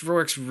just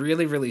works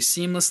really, really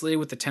seamlessly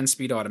with the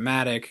 10-speed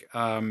automatic.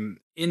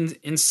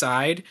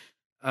 Inside,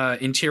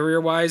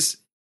 interior-wise,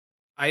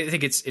 I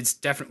think it's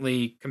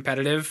definitely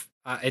competitive.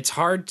 It's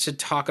hard to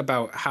talk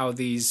about how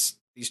these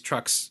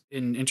trucks,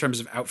 in terms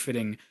of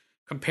outfitting,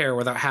 compare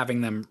without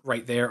having them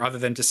right there, other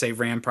than to say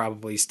Ram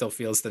probably still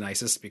feels the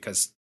nicest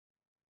because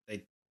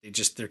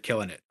they're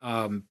killing it.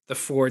 The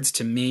Fords,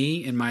 to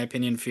me, in my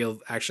opinion, feel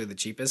actually the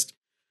cheapest.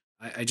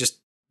 I just,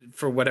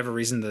 for whatever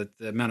reason, the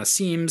amount of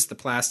seams, the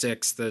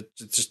plastics,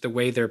 just the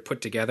way they're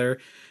put together,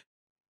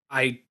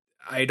 I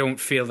don't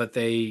feel that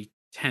they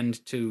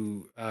tend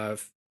to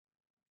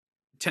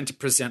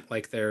present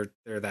like they're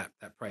that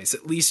price.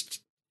 At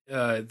least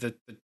the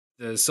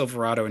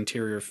Silverado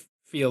interior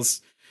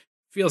feels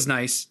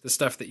nice. The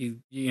stuff that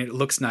it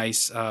looks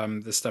nice.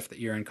 The stuff that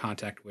you're in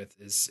contact with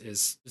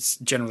is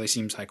generally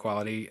seems high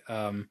quality.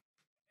 And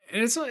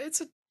it's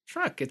a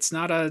truck. It's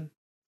not a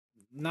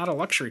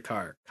luxury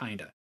car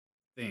kind of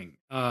thing.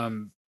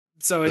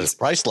 So it's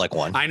priced like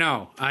one. I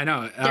know.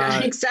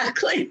 Yeah,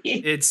 exactly.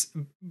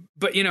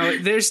 But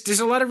there's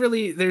a lot of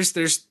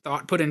there's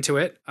thought put into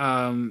it.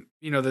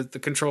 The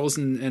controls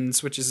and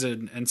switches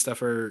and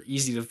stuff are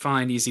easy to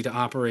find, easy to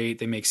operate.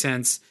 They make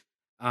sense.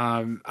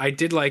 I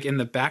did like in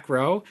the back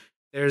row,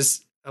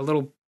 there's a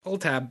little pull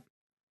tab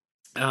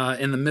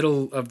in the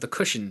middle of the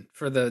cushion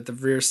for the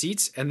rear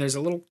seats, and there's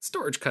a little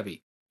storage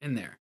cubby in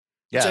there.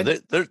 Yeah,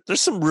 there's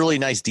some really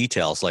nice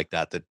details like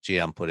that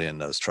GM put in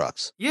those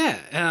trucks.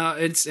 Yeah,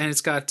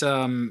 it's got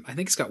I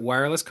think it's got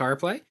wireless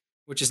CarPlay,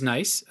 which is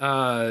nice.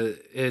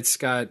 It's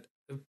got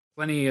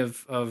plenty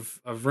of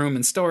room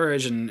and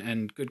storage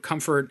and good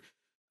comfort.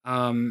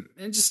 And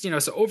just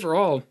so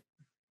overall,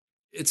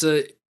 it's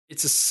a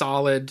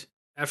solid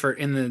effort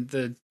in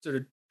the sort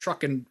of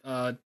truck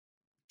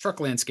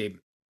landscape.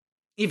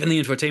 Even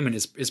the infotainment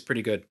is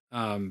pretty good.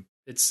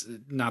 It's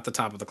not the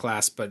top of the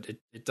class, but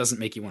it doesn't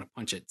make you want to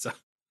punch it. So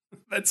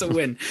that's a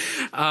win.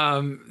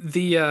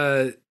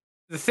 The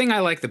thing I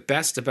like the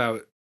best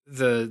about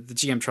the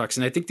GM trucks,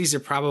 and I think these are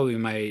probably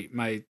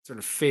my sort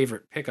of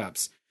favorite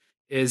pickups,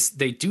 is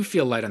they do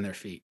feel light on their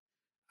feet.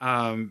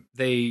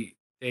 They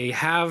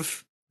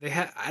have they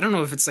have, I don't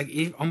know if it's like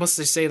almost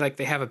to say like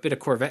they have a bit of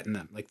Corvette in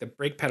them. Like the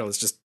brake pedal is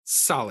just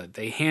solid.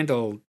 They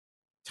handle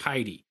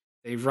tidy.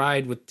 They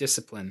ride with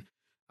discipline.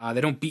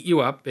 They don't beat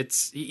you up.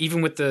 It's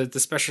even with the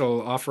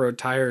special off-road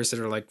tires that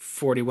are like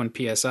 41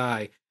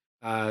 psi.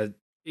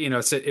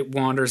 It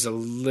wanders a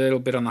little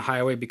bit on the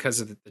highway because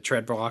of the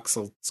tread blocks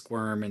will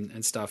squirm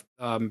and stuff.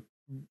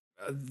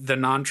 The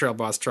non-Trail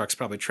Boss trucks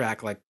probably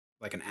track like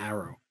an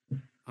arrow.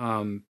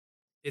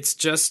 It's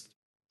just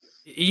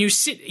you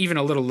sit even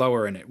a little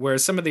lower in it,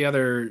 whereas some of the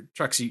other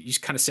trucks you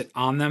kind of sit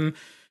on them.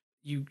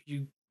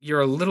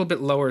 You're a little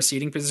bit lower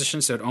seating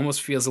position, so it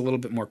almost feels a little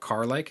bit more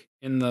car-like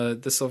in the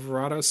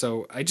Silverado.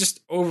 So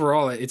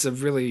overall, it's a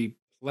really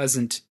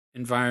pleasant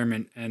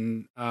environment,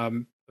 and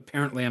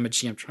apparently I'm a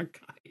GM truck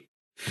guy.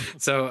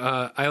 So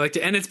I like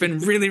to, and it's been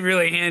really,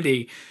 really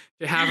handy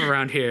to have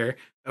around here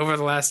over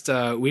the last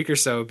week or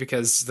so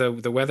because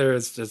the weather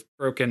is just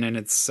broken and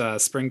it's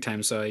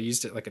springtime. So I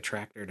used it like a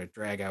tractor to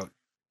drag out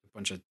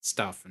bunch of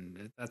stuff,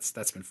 and that's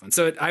been fun.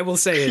 So I will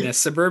say, in a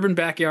suburban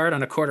backyard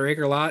on a 1/4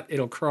 acre lot,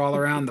 it'll crawl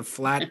around the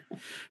flat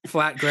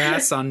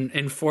grass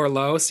in 4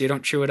 low, so you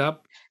don't chew it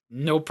up.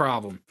 No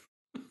problem.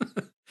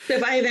 So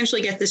if I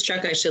eventually get this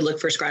truck, I should look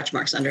for scratch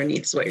marks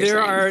underneath. Is what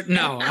you're saying?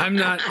 No, I'm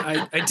not.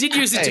 I did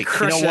use it to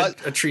crush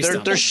a tree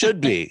stump. There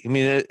should be. I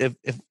mean,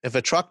 if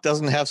a truck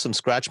doesn't have some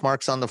scratch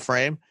marks on the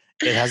frame,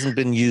 it hasn't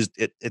been used.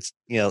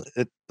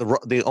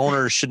 The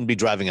owner shouldn't be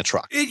driving a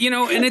truck.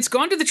 And it's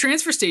gone to the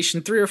transfer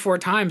station 3 or 4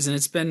 times, and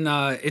it's been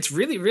it's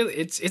really, really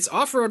its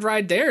off-road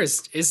ride there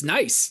is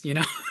nice.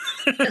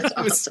 That's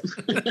awesome.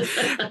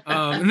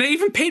 And they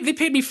paid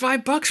me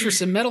 $5 for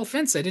some metal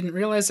fence. I didn't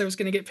realize I was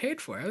going to get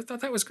paid for. I thought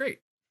that was great.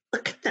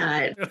 Look at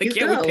that. Like, we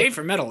paid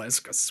for metal. It's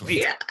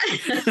sweet. Yeah.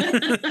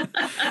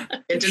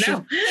 Good to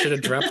know. Should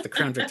have dropped the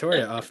Crown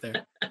Victoria off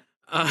there.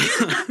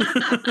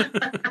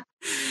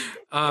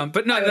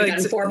 But no, like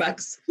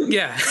 $4.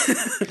 Yeah.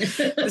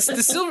 the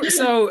silver.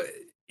 So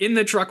in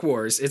the truck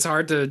wars, it's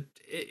hard to.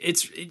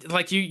 It's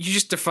like you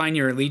just define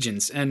your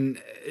allegiance,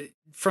 and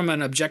from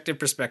an objective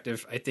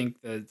perspective, I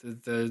think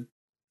the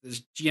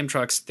GM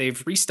trucks,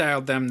 they've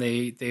restyled them.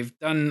 They've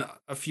done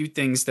a few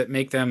things that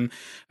make them,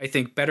 I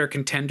think, better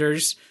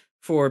contenders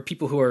for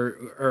people who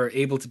are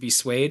able to be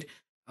swayed.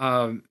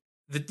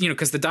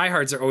 Because the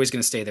diehards are always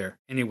going to stay there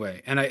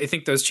anyway, and I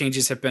think those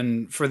changes have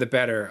been for the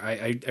better.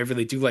 I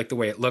really do like the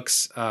way it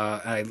looks.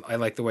 I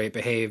like the way it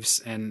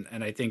behaves, and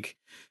I think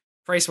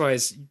price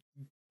wise,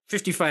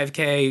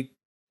 $55K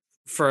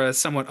for a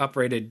somewhat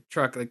uprated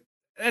truck, like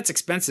that's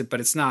expensive,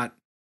 but it's not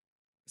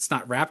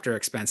Raptor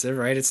expensive,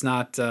 right? It's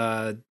not.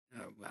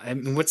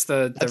 What's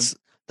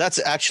that's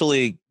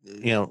actually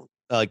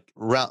like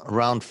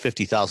around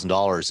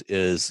 $50,000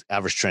 is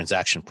average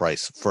transaction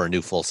price for a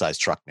new full size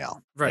truck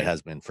now. Right, it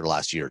has been for the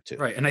last year or two.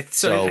 Right, and I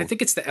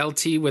think it's the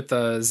LT with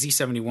the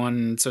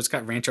Z71, so it's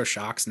got Rancho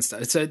shocks and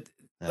stuff. It's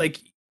like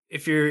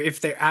if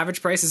the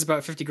average price is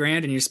about $50,000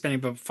 and you're spending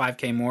about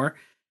 $5K more,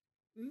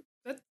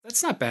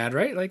 that's not bad,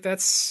 right? Like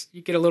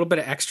you get a little bit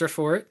of extra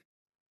for it.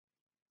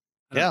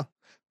 Yeah,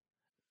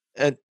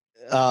 and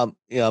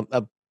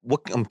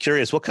I'm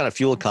curious, what kind of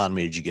fuel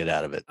economy did you get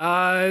out of it?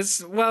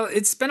 Well,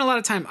 it spent a lot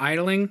of time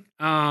idling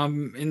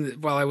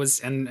while I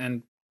was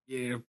and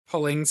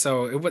pulling,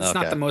 so it was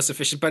not the most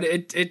efficient, but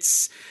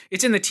it's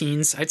in the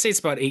teens. I'd say it's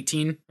about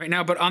 18 right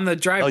now, but on the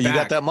drive back, you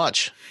got that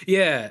much?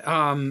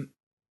 Yeah,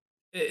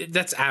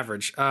 that's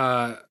average.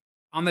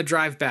 On the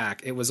drive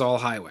back, it was all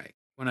highway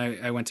when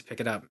I went to pick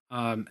it up,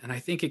 and I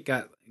think it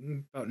got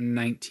about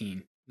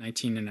 19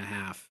 and a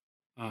half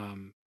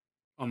on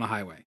the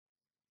highway.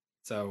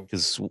 So,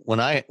 because when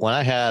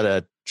I had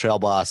a Trail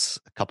Boss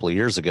a couple of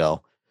years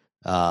ago,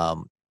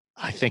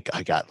 I think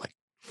I got like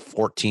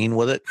 14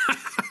 with it,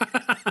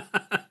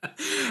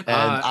 and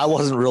I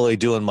wasn't really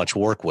doing much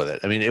work with it.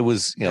 I mean, it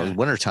was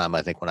wintertime,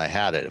 I think, when I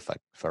had it, if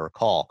I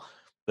recall,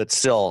 but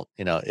still,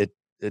 it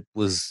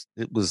was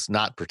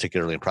not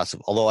particularly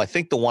impressive. Although I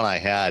think the one I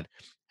had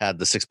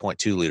the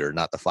 6.2 liter,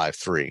 not the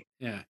 5.3.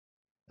 Yeah,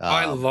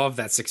 I love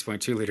that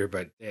 6.2 liter,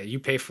 but yeah, you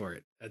pay for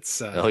it.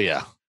 That's oh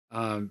yeah.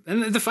 And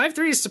the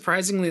 5.3 is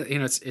surprisingly,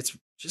 it's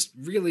just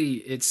really,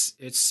 it's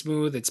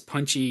smooth, it's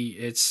punchy,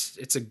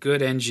 it's a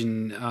good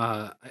engine.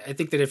 I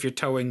think that if you're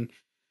towing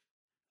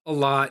a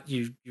lot,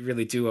 you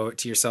really do owe it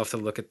to yourself to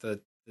look at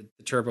the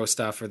turbo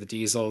stuff or the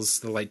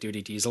diesels, the light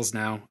duty diesels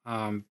now.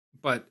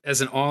 But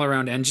as an all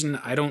around engine,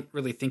 I don't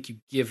really think you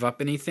give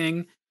up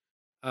anything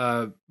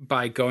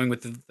by going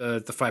with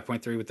the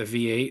 5.3 with the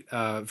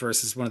V8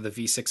 versus one of the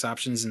V6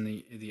 options in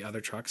the other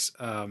trucks.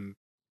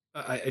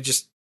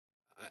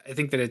 I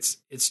think that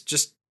it's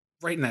just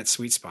right in that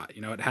sweet spot.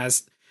 It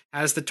has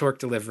the torque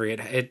delivery.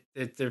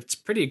 It's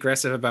pretty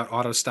aggressive about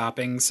auto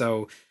stopping.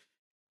 So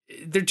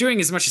they're doing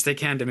as much as they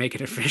can to make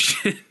it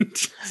efficient.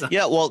 So.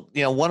 Yeah. Well,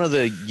 one of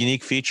the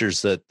unique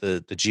features that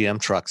the GM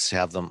trucks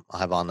have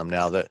on them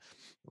now, that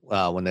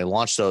when they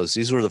launched those,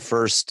 these were the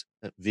first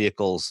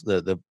vehicles,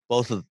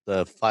 both of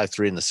the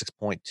 5.3 and the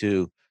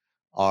 6.2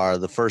 are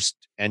the first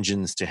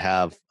engines to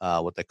have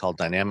what they call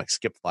dynamic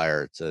skip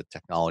fire. It's a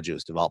technology that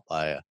was developed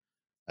by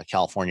a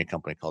California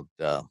company called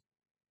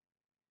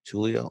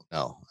Tulio?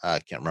 No, I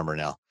can't remember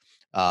now.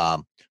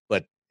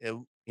 But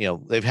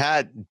they've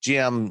had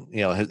GM,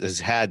 has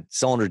had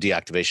cylinder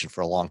deactivation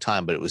for a long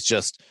time, but it was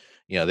just,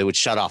 they would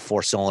shut off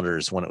 4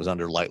 cylinders when it was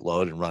under light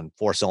load and run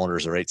 4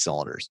 cylinders or 8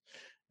 cylinders.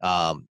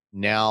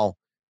 Now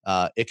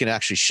it can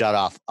actually shut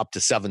off up to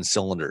 7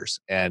 cylinders,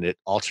 and it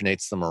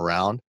alternates them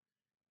around.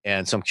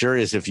 And so I'm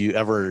curious if you're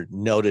ever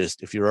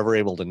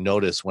able to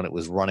notice when it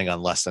was running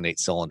on less than 8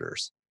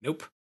 cylinders.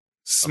 Nope.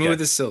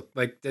 Smooth as silk.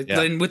 Like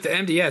then with the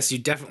MDS, you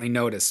definitely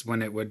notice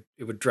when it would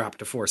drop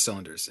to 4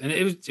 cylinders, and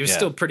it was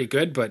still pretty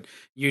good. But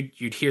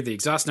you'd hear the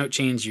exhaust note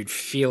change, you'd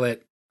feel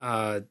it,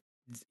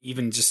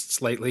 even just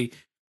slightly.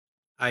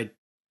 I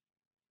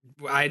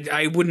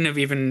wouldn't have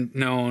even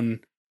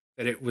known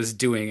that it was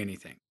doing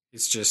anything.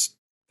 It's just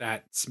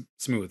that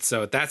smooth.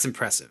 So that's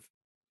impressive.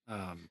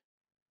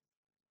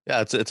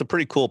 Yeah, it's a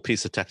pretty cool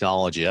piece of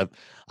technology.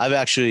 I've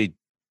actually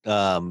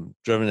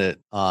driven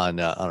it on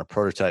a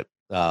prototype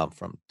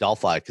from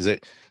Delphi, because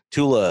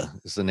Tula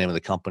is the name of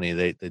the company.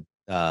 They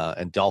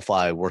and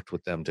Delphi worked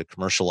with them to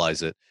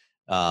commercialize it.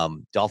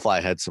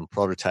 Delphi had some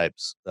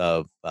prototypes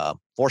of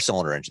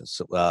 4-cylinder engines.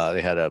 So,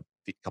 they had a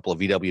couple of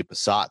VW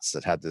Passats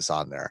that had this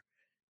on there,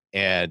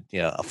 and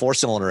a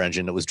 4-cylinder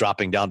engine that was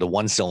dropping down to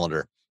 1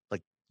 cylinder.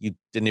 Like, you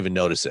didn't even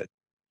notice it.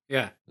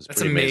 Yeah,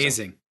 that's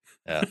amazing.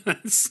 Yeah.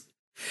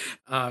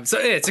 So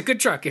it's a good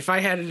truck. If I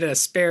had a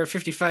spare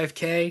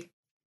 55K,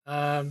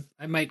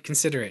 I might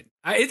consider it.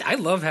 I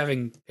love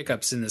having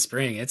pickups in the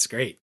spring. It's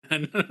great.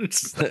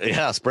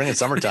 Yeah, spring and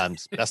summertime,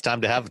 best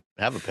time to have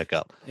a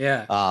pickup.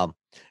 Yeah.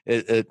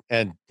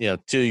 And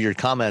to your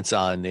comments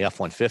on the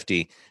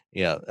F-150,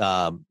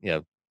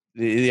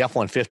 the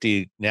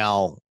F-150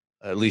 now,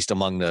 at least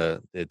among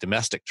the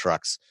domestic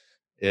trucks,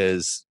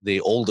 is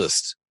the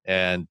oldest,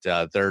 and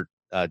they're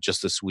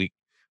just this week,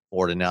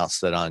 Ford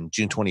announced that on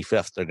June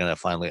 25th, they're going to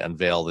finally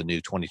unveil the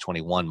new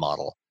 2021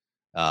 model,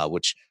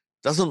 which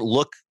doesn't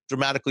look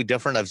dramatically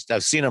different.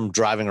 I've seen them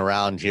driving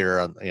around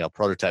here,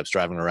 prototypes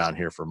driving around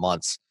here for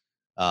months.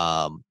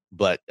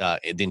 But the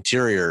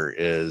interior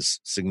is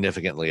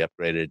significantly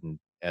upgraded,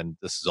 and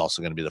this is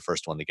also going to be the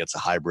first one that gets a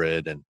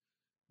hybrid and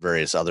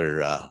various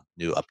other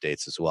new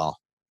updates as well.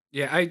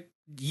 Yeah,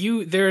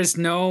 there's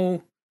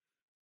no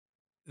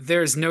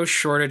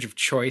shortage of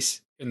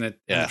choice in the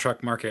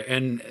truck market,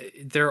 and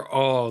they're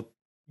all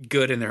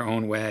good in their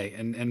own way.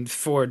 And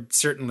Ford,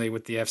 certainly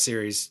with the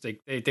F-Series,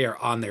 they are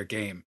on their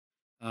game,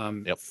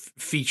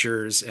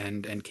 features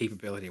and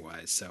capability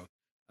wise. So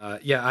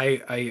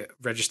I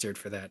registered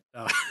for that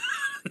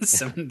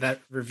that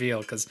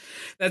reveal, because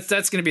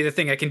that's going to be the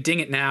thing. I can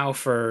ding it now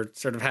for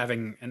sort of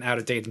having an out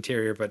of date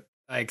interior, but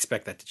I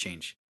expect that to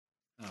change.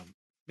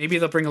 Maybe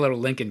they'll bring a little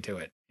Lincoln to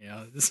it.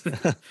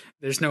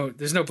 There's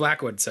no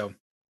Blackwood, so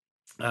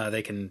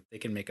they can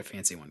make a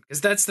fancy one, because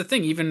that's the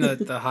thing. Even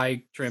the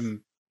high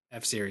trim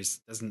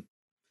F-Series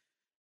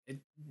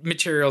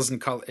materials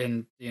and color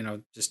and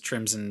just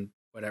trims and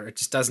whatever, it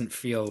just doesn't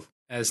feel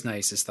as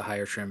nice as the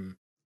higher trim,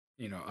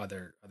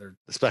 other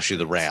especially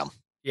the Ram.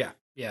 Yeah.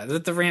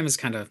 The Ram is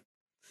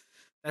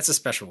that's a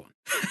special one.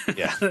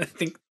 Yeah, I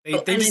think they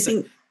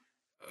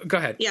go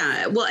ahead.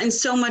 Yeah, well, and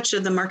so much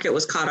of the market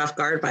was caught off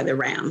guard by the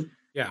Ram.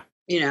 Yeah.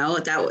 They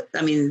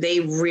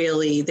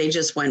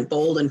just went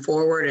bold and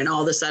forward, and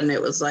all of a sudden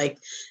it was like,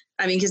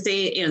 because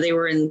they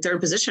were in third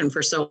position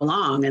for so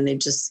long, and they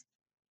just,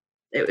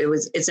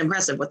 it's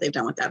impressive what they've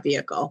done with that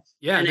vehicle.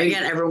 Yeah. And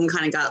again, everyone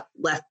kind of got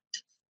left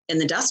in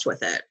the dust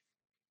with it.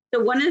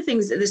 So one of the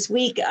things this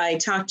week I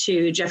talked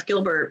to Jeff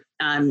Gilbert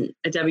at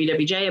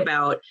WWJ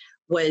about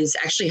was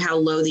actually how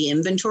low the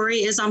inventory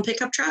is on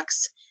pickup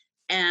trucks.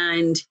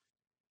 And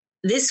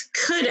this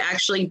could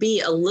actually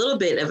be a little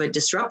bit of a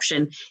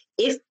disruption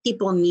if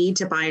people need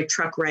to buy a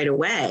truck right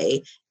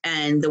away,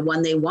 and the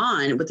one they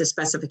want with the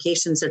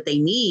specifications that they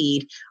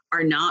need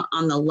are not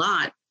on the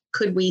lot.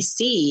 Could we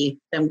see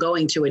them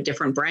going to a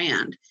different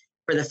brand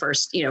for the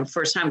first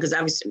time? Because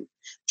obviously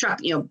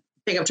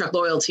pickup truck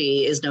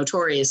loyalty is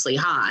notoriously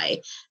high.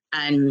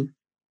 And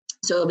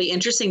so it'll be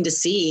interesting to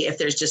see if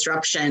there's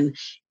disruption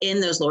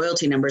in those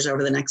loyalty numbers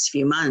over the next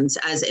few months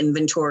as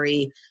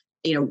inventory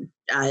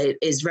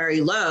is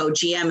very low.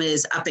 GM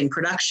is upping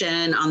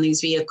production on these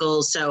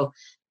vehicles. So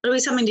it'll be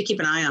something to keep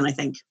an eye on, I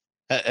think.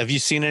 Have you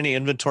seen any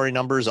inventory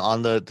numbers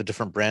on the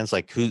different brands?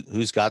 Like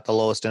who's got the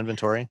lowest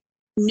inventory?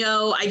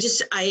 No, I've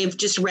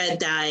just read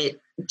that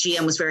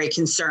GM was very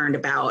concerned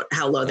about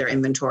how low their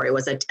inventory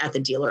was at the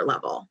dealer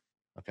level.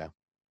 Okay.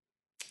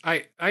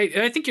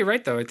 I think you're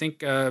right, though. I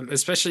think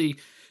especially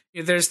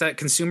there's that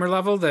consumer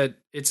level that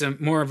it's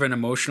more of an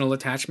emotional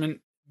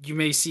attachment. You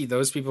may see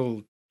those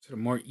people sort of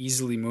more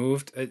easily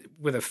moved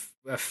with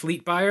a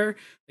fleet buyer.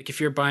 Like if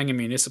you're buying a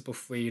municipal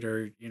fleet,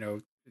 or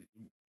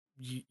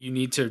you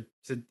need to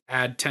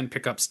add 10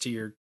 pickups to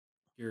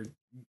your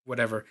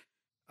whatever.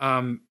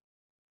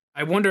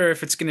 I wonder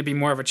if it's going to be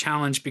more of a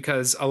challenge,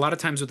 because a lot of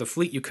times with a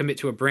fleet, you commit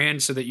to a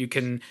brand so that you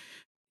can,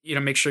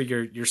 make sure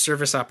your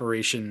service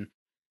operation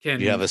can.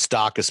 You have a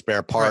stock of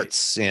spare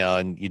parts, right.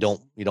 And you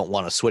don't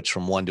want to switch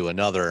from one to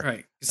another,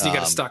 right? Because you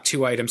got to stock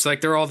 2 items, like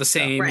they're all the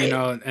same, right.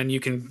 And you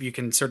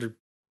can sort of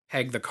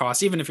peg the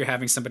cost, even if you're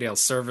having somebody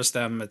else service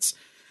them.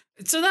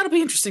 So that'll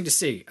be interesting to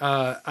see.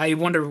 I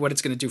wonder what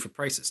it's going to do for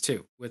prices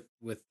too, with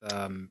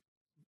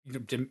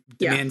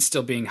demand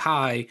still being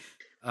high,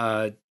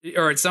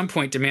 or at some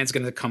point demand's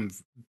going to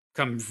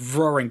come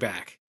roaring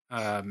back.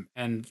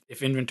 And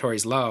if inventory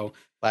is low,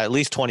 by at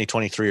least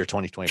 2023 or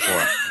 2024.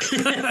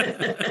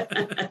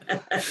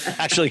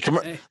 Actually,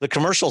 the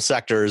commercial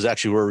sector is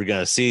actually where we're going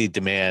to see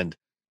demand,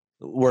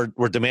 where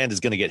demand is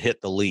going to get hit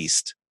the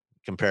least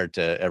compared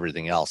to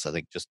everything else. I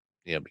think just,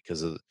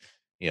 because of,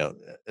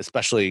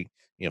 especially,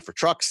 for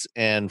trucks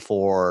and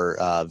for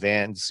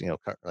vans,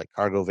 like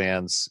cargo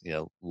vans,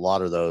 a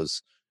lot of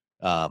those,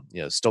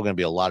 still going to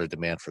be a lot of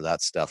demand for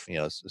that stuff,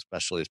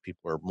 especially as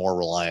people are more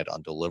reliant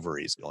on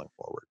deliveries going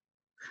forward.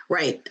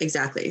 Right,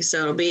 exactly. So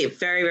it'll be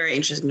very, very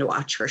interesting to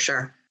watch for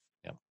sure.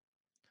 Yeah.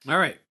 All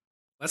right.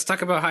 Let's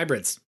talk about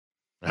hybrids.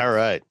 All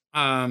right.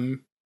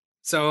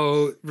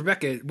 So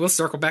Rebecca, we'll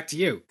circle back to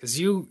you because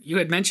you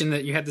had mentioned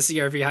that you had the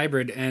CRV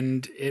hybrid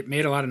and it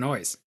made a lot of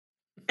noise.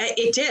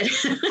 It did.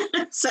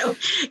 So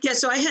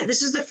I had,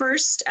 this is the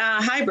first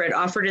hybrid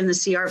offered in the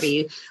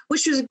CRV,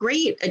 which was a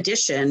great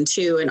addition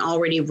to an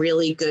already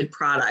really good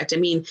product. I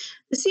mean,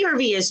 the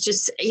CRV is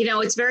just,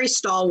 it's very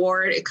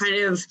stalwart.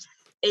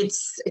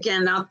 It's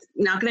again, not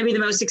going to be the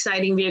most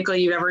exciting vehicle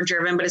you've ever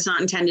driven, but it's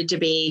not intended to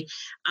be.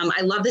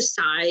 I love the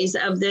size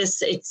of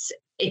this.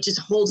 It just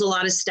holds a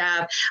lot of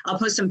stuff. I'll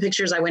post some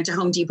pictures. I went to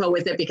Home Depot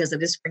with it because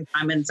it is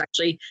springtime and it's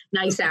actually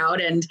nice out,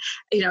 and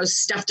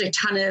stuffed a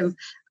ton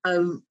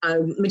of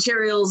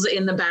materials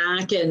in the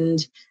back,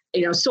 and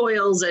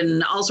soils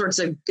and all sorts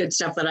of good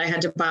stuff that I had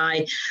to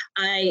buy.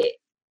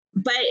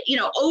 But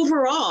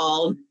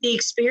overall the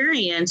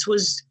experience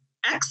was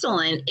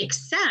excellent,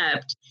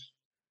 except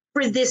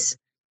for this.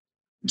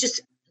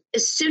 Just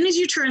as soon as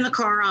you turn the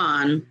car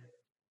on,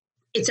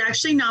 it's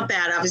actually not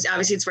bad.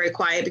 Obviously it's very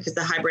quiet because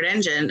the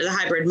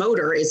hybrid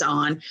motor is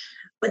on,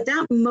 but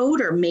that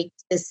motor makes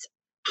this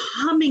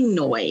humming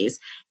noise,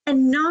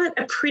 and not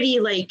a pretty,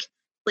 like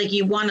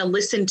you want to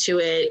listen to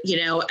it,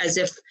 as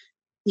if,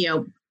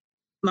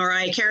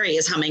 Mariah Carey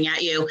is humming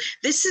at you.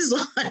 This is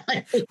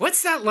like,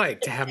 what's that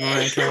like to have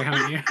Mariah Carey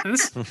humming at you?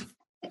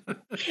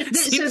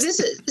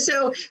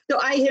 So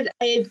I had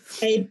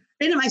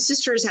been at my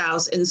sister's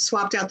house and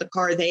swapped out the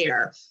car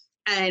there,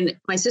 and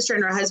my sister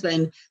and her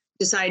husband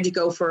decided to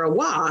go for a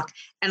walk,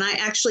 and I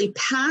actually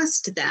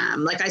passed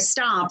them. Like I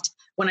stopped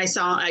when I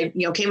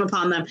came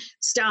upon them,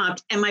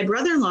 stopped, and my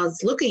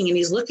brother-in-law's looking, and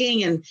he's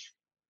looking, and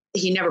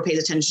he never pays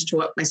attention to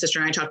what my sister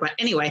and I talk about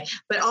anyway.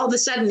 But all of a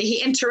sudden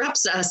he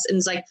interrupts us and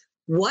is like,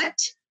 "What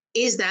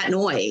is that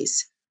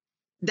noise?"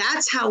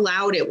 That's how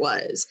loud it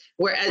was.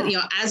 Whereas,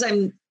 as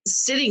I'm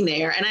sitting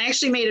there, and I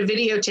actually made a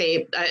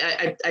videotape.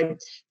 I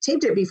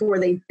taped it before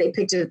they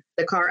picked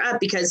the car up,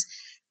 because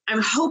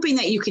I'm hoping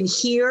that you can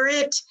hear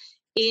it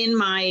in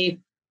my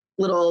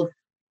little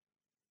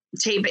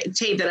tape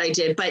that I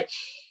did. But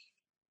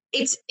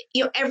it's,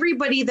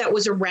 everybody that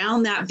was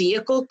around that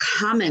vehicle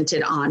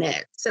commented on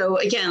it. So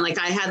again, like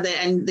I had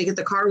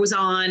the car was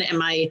on, and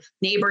my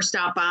neighbor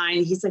stopped by,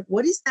 and he's like,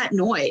 "What is that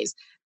noise?"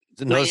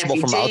 Is it noticeable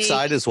from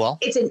outside as well?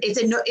 It's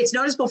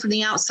noticeable from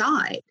the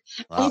outside.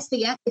 Wow. It's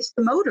the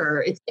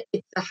motor. It's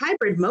the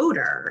hybrid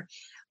motor,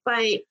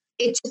 but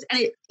it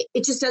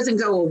just doesn't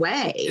go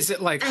away. Is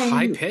it like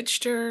high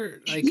pitched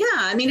or like? Yeah,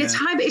 I mean it's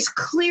high. It's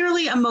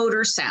clearly a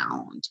motor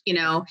sound,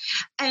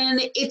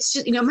 and it's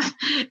just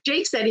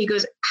Jake said, he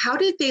goes, "How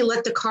did they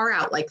let the car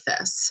out like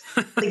this?"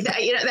 Like that,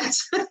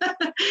 that's.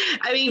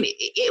 I mean,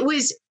 it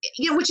was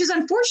which is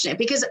unfortunate,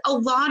 because a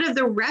lot of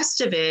the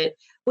rest of it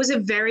was a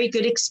very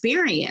good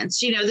experience.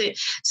 The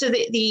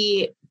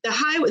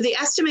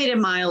estimated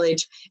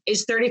mileage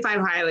is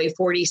 35 highway,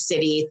 40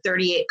 city,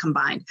 38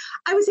 combined.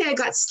 I would say I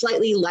got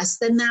slightly less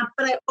than that,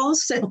 but I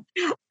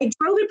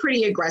drove it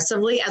pretty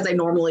aggressively, as I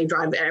normally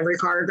drive every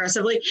car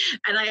aggressively.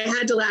 And I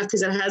had to laugh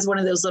because it has one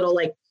of those little,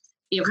 like,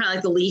 kind of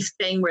like the leaf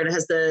thing where it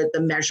has the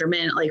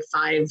measurement, like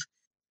five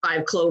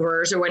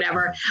clovers or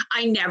whatever.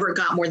 I never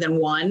got more than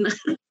one.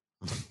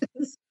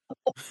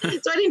 So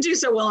I didn't do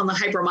so well on the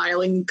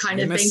hypermiling kind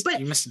of thing. But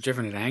you must have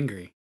driven it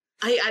angry.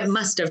 I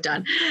must have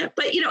done.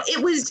 But,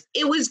 it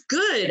was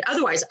good.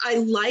 Otherwise, I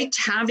liked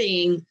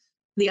having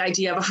the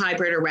idea of a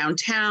hybrid around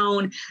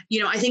town.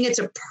 I think it's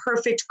a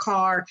perfect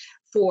car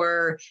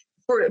for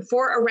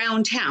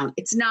around town.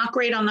 It's not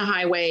great on the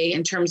highway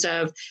in terms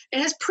of, it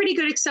has pretty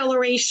good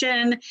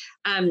acceleration.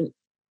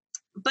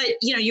 But,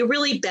 you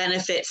really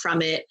benefit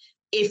from it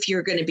if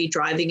you're going to be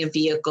driving a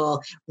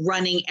vehicle,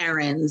 running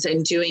errands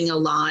and doing a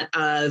lot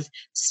of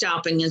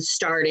stopping and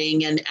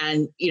starting and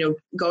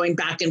going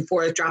back and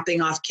forth,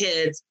 dropping off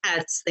kids,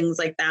 pets, things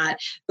like that,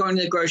 going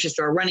to the grocery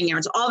store, running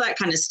errands, all that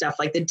kind of stuff,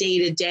 like the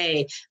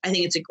day-to-day. I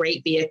think it's a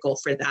great vehicle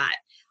for that.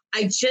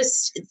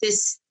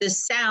 The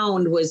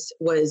sound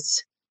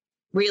was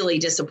really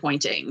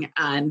disappointing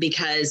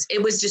because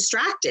it was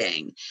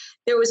distracting.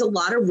 There was a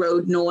lot of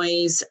road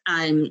noise.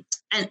 And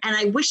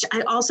I wish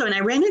I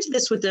ran into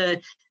this with the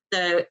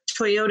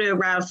Toyota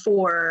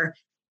RAV4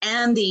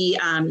 and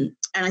and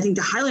I think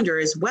the Highlander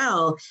as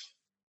well.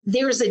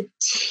 there's a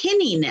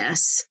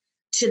tinniness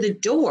to the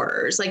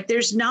doors. Like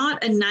there's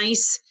not a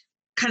nice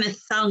kind of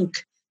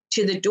thunk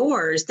to the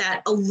doors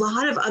that a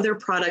lot of other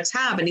products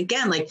have. And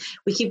again, like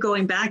we keep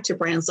going back to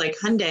brands like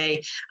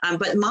Hyundai,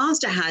 but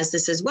Mazda has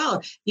this as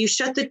well. You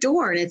shut the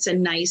door and it's a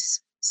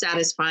nice,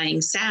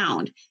 satisfying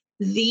sound.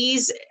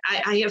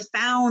 I have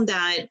found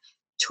that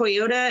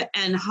Toyota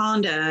and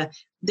Honda,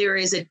 there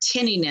is a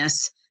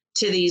tinniness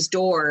to these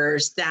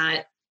doors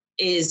that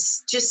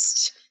is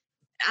just,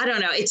 I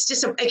don't know. It's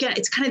just, again,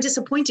 it's kind of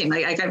disappointing.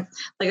 Like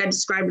I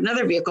described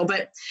another vehicle,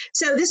 but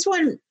so this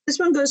one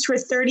goes for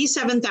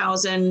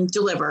 37,000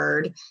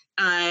 delivered.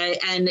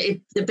 And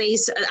the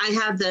base, I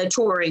have the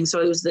Touring.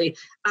 So it was the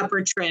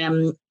upper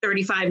trim,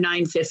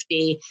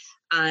 35,950,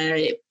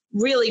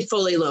 really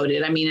fully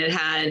loaded. I mean, it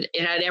had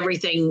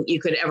everything you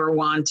could ever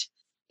want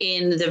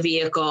in the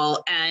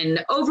vehicle.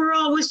 And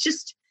overall was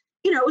just,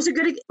 it was a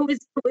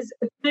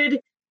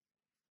good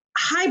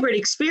hybrid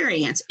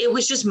experience. It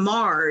was just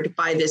marred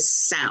by this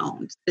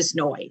sound, this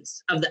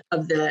noise of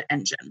the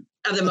engine,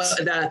 of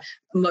the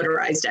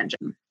motorized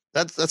engine.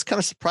 That's kind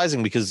of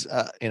surprising because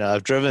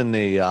I've driven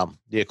the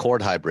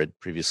Accord hybrid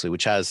previously,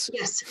 which has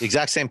the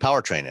exact same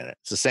powertrain in it.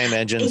 It's the same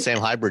engine, same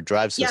hybrid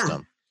drive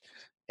system,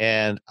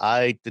 and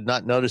I did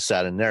not notice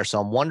that in there. So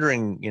I'm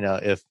wondering,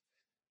 if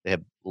they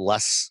have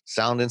less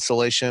sound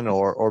insulation,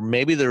 or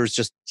maybe there was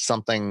just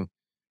something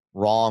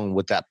wrong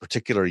with that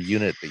particular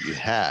unit that you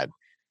had.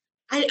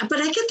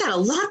 But I get that a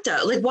lot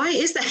though. Like, why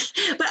is that?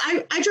 But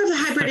I drove the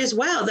hybrid as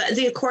well,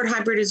 the Accord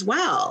hybrid as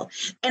well.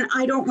 And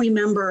I don't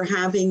remember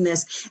having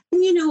this.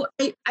 And,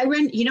 I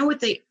ran,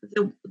 what the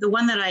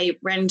one that I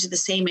ran into the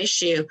same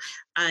issue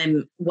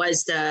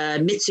was the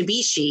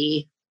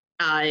Mitsubishi,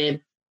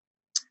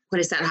 what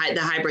is that?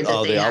 The hybrid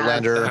that they have.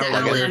 Outlander. The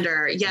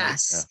Outlander,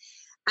 yes.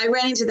 Yeah. I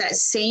ran into that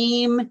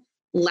same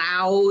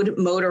loud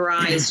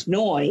motorized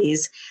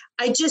noise.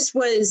 I just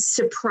was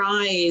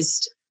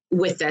surprised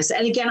with this.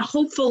 And again,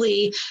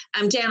 hopefully,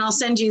 Dan, I'll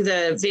send you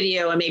the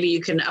video and maybe you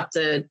can up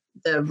the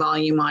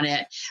volume on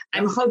it.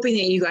 I'm hoping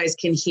that you guys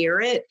can hear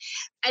it.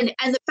 And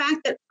the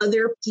fact that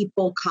other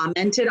people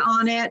commented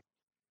on it,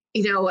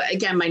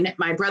 again,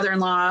 my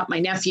brother-in-law, my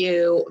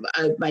nephew,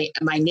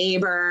 my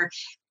neighbor,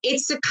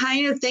 it's the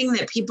kind of thing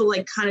that people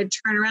like kind of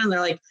turn around. They're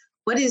like,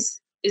 what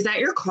is that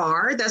your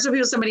car? That's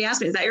what somebody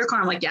asked me. Is that your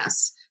car? I'm like,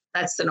 yes,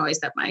 that's the noise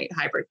that my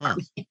hybrid car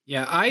makes.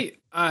 Yeah.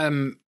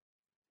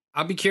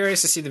 I'll be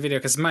curious to see the video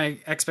because my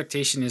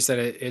expectation is that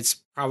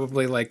it's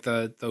probably like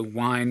the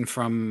whine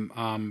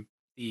from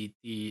the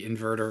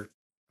inverter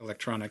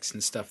electronics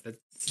and stuff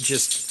that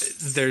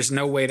just there's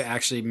no way to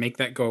actually make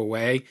that go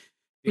away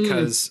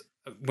because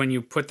when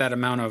you put that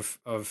amount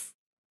of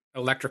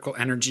electrical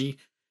energy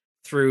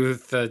through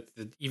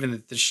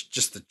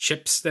just the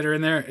chips that are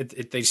in there,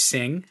 they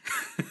sing,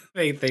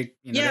 they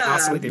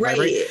oscillate, they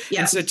vibrate,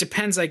 and so it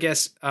depends, I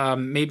guess,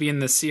 maybe in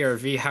the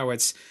CRV how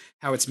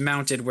it's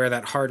mounted, where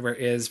that hardware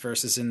is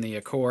versus in the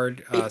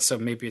Accord. So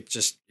maybe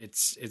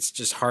it's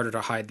just harder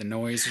to hide the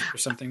noise or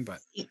something.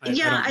 But I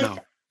don't know.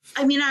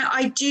 I mean,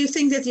 I do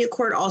think that the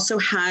Accord also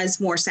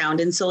has more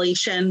sound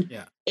insulation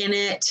in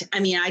it. I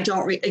mean, I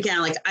don't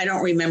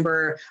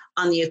remember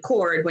on the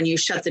Accord when you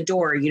shut the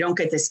door, you don't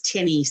get this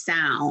tinny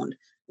sound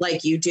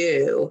like you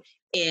do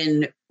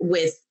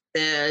with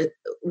the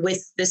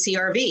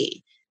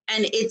CRV,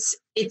 and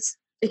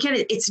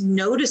it's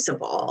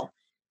noticeable.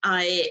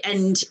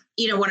 When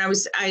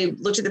I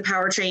looked at the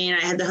powertrain,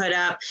 I had the hood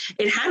up.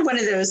 It had one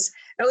of those.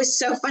 It was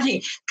so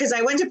funny because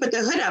I went to put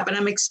the hood up and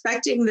I'm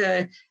expecting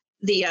the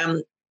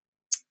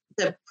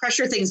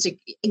pressure things to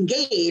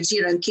engage,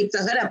 and keep the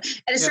hood up,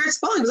 and it starts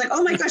falling. I was like,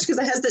 oh my gosh, because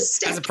it has this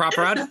stick. Has a prop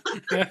rod.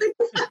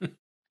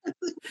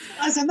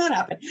 As that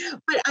happened,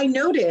 but I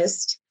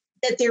noticed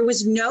that there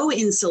was no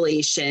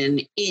insulation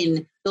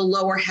in the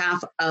lower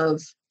half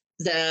of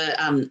the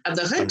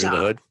hood top. The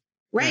hood.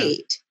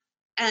 Right.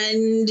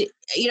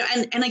 Yeah.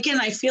 And, and again,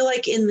 I feel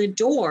like in the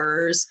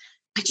doors,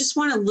 I just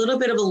want a little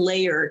bit of a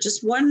layer,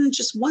 just one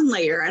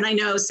layer. And I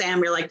know,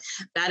 Sam, you're like,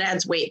 that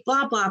adds weight,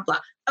 blah, blah, blah.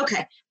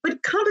 Okay.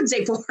 But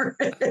compensate for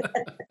it.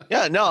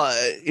 Yeah, no,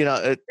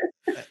 it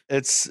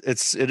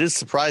is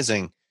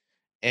surprising.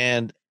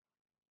 And,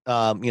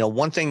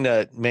 one thing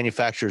that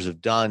manufacturers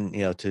have done,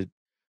 to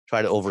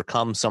try to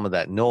overcome some of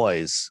that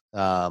noise,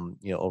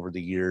 over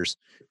the years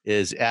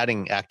is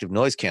adding active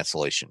noise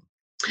cancellation.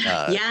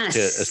 Yes.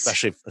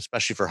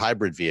 Especially for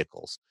hybrid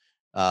vehicles,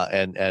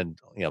 and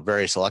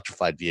various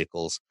electrified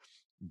vehicles,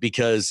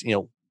 because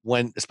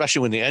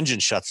especially when the engine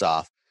shuts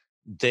off,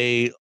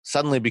 they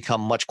suddenly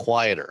become much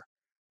quieter.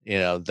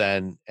 One of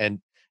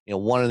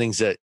the things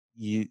that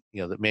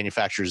that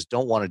manufacturers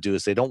don't want to do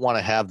is they don't want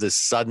to have this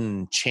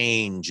sudden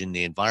change in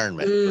the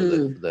environment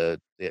for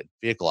the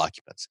vehicle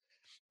occupants,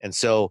 and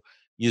so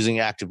using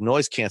active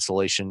noise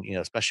cancellation,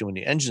 especially when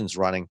the engine's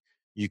running,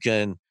 you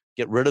can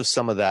get rid of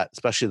some of that,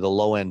 especially the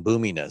low end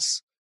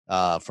boominess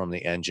from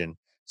the engine,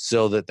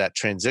 so that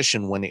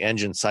transition when the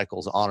engine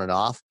cycles on and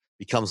off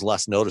becomes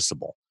less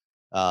noticeable.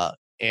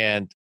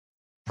 And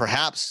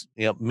perhaps,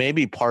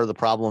 maybe part of the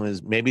problem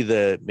is maybe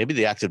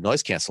the active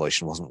noise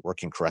cancellation wasn't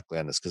working correctly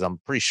on this, because I'm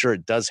pretty sure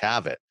it does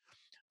have it.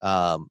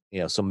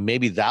 So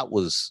maybe that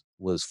was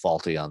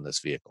faulty on this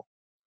vehicle.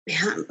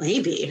 Yeah,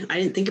 maybe. I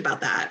didn't think about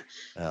that.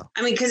 Yeah.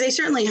 I mean, because they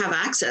certainly have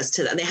access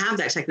to that. They have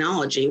that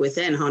technology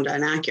within Honda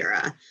and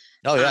Acura.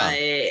 Oh yeah,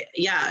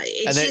 yeah.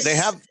 And they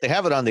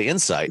have it on the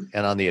Insight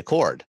and on the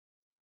Accord.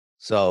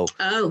 So.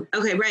 Oh,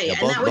 okay, right,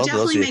 and that would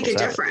definitely make a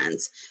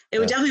difference. It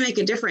would definitely make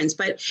a difference.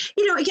 But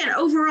again,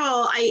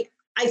 overall, I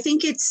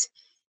think is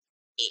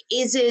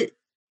it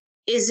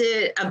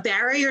a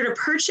barrier to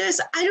purchase?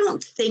 I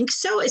don't think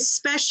so.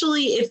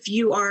 Especially if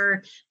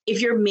your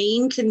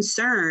main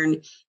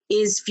concern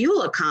is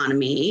fuel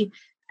economy.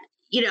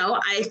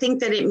 I think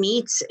that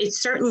it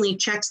certainly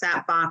checks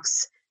that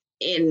box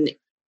in,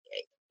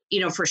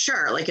 for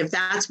sure. Like if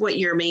that's what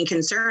your main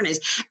concern is,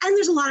 and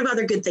there's a lot of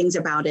other good things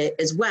about it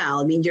as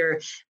well. I mean,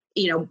 you're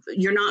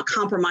not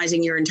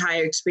compromising your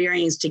entire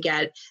experience to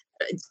get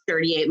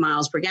 38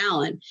 miles per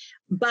gallon.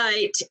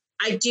 But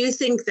I do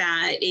think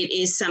that it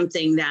is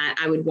something that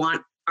I would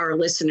want our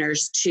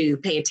listeners to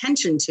pay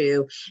attention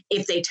to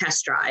if they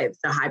test drive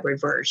the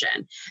hybrid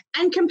version,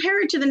 and compare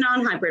it to the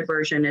non-hybrid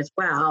version as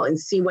well, and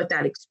see what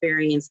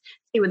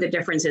the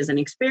difference is in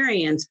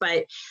experience.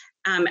 But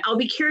I'll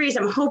be curious.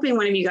 I'm hoping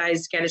one of you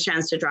guys get a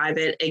chance to drive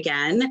it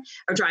again,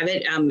 or drive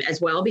it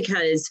as well,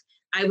 because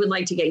I would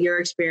like to get your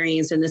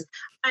experience in this.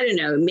 I don't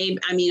know. Maybe,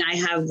 I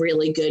have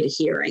really good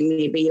hearing.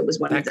 Maybe it was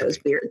one of those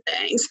weird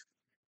things.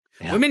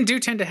 Yeah. Women do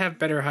tend to have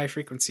better high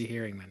frequency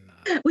hearing than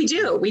we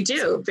do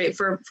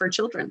for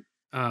children.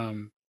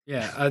 I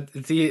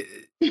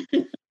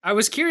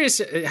was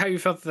curious how you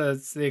felt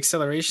the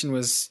acceleration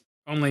was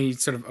only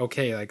sort of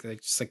okay, like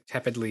just like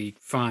tepidly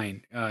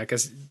fine,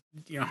 because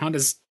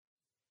Honda's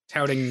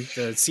touting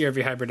the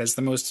CR-V hybrid as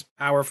the most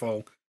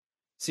powerful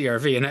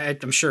CR-V, and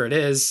I'm sure it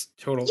is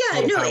total.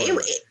 Yeah, no, it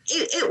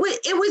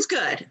was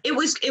good. It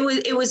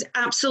was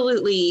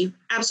absolutely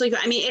good.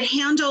 I mean, it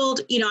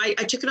handled. I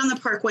took it on the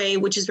Parkway,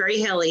 which is very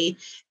hilly,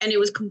 and it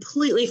was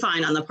completely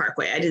fine on the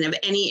Parkway. I didn't have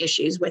any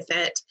issues with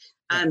it.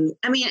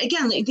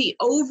 Again, the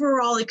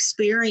overall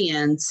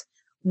experience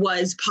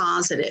was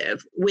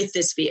positive with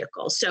this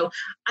vehicle, so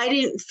I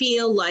didn't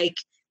feel like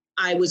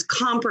I was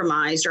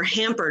compromised or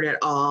hampered at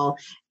all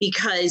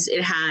because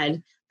it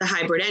had the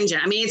hybrid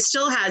engine. I mean, it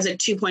still has a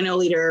 2.0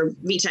 liter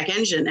VTEC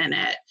engine in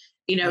it,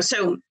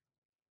 so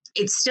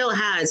it still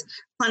has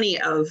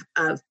plenty of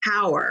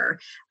power.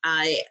 So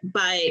I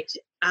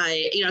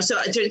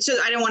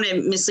don't want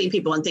to mislead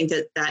people and think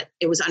that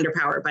it was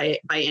underpowered by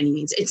any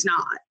means. It's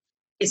not.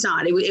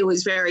 It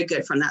was very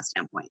good from that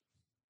standpoint.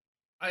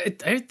 I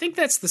think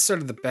that's the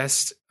sort of the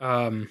best.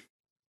 I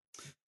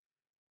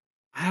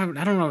don't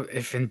know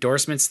if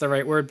endorsement's the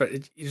right word, but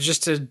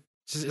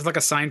it's like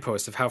a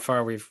signpost of how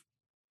far we've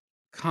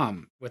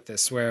come with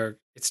this, where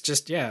it's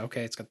just,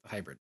 it's got the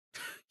hybrid.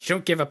 You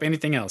don't give up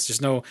anything else. There's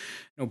no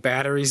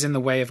batteries in the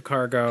way of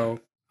cargo.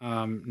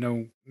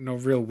 No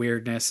real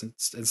weirdness and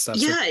stuff.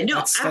 Yeah, so no,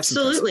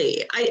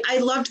 absolutely. I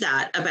loved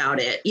that about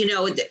it.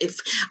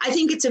 I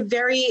think it's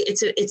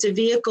a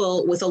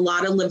vehicle with a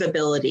lot of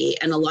livability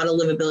and a lot of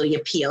livability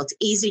appeal. It's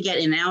easy to get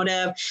in and out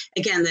of.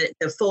 Again,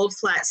 the fold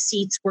flat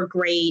seats were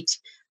great.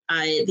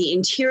 The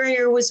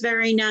interior was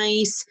very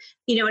nice.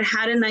 It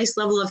had a nice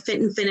level of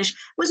fit and finish. It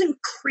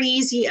wasn't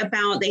crazy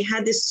they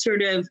had this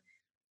sort of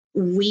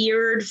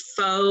weird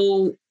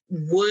faux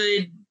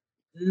wood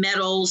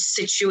metal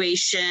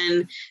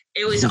situation.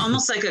 It was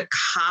almost like a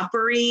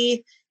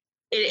coppery,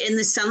 in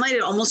the sunlight,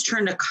 it almost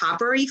turned a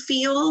coppery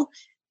feel.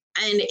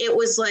 And it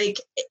was like,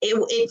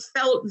 it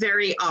felt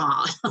very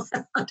odd.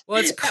 Well,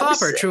 it's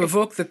copper to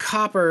evoke the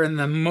copper in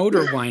the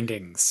motor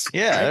windings.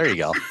 Yeah, there you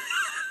go.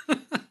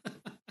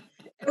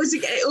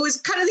 It was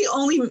kind of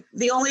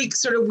the only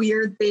sort of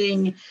weird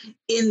thing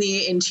in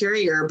the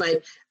interior,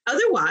 but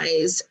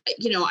otherwise,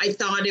 I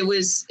thought it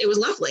was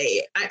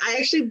lovely. I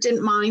actually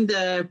didn't mind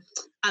the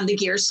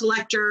gear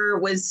selector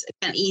was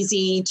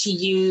easy to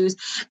use.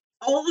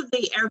 All of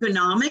the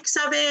ergonomics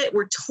of it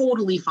were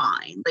totally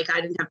fine. Like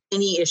I didn't have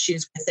any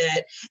issues with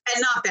it,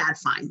 and not bad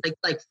fine.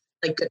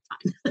 Like good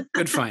fine.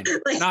 Good fine.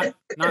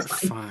 Not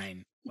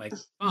fine. Like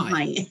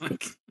fine.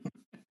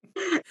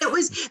 It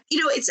was,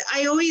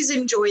 I always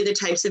enjoy the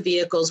types of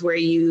vehicles where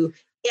you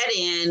get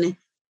in.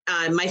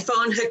 My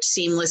phone hooked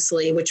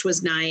seamlessly, which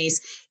was nice.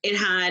 It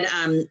had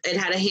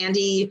a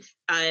handy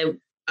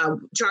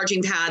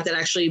charging pad that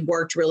actually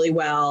worked really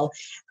well.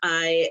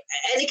 And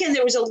again,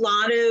 there was a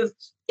lot of.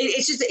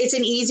 It's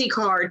an easy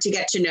car to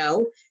get to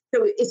know,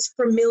 so it's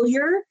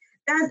familiar.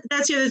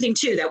 That's the other thing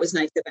too that was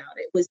nice about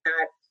it, was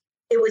that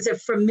it was a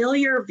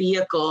familiar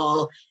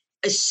vehicle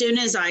as soon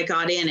as I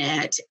got in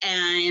it,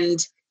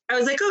 and I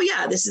was like, oh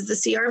yeah, this is the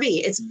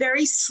CR-V. It's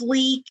very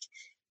sleek.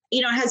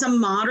 It has a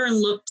modern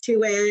look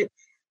to it.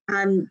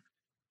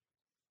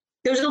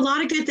 There's a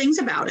lot of good things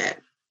about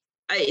it.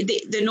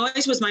 The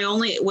noise was my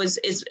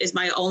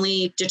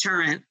only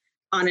deterrent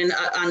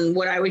on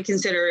what I would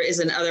consider is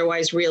an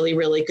otherwise really,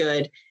 really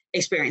good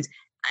experience.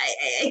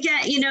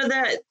 again,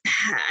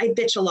 I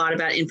bitch a lot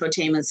about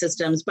infotainment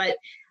systems, but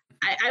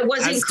I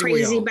wasn't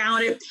crazy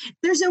about it.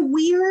 There's a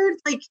weird,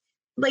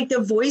 like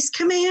the voice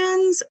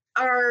commands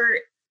are,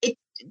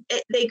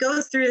 they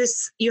go through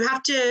this, you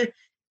have to,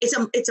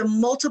 it's a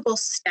multiple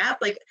step.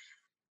 Like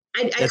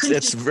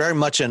it's very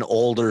much an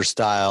older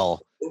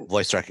style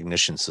voice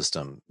recognition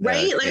system.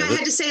 Right. Like I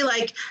had to say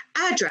like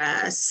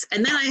address,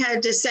 and then I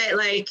had to say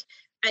like,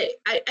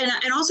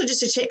 and also just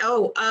to say,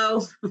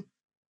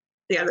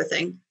 the other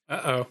thing.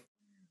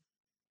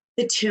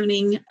 The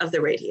tuning of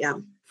the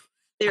radio.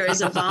 There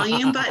is a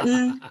volume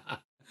button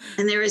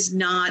and there is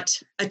not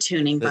a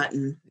tuning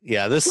button.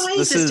 Yeah, this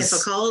is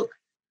difficult.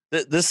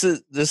 This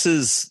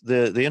is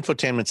the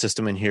infotainment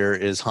system in here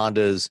is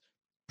Honda's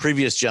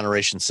previous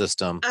generation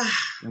system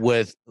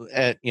with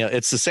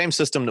it's the same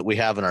system that we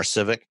have in our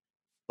Civic,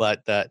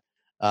 but that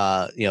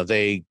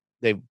they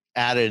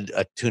added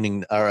a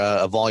tuning or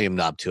a volume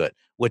knob to it,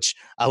 which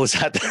I was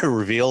at the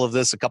reveal of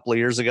this a couple of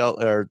years ago,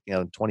 or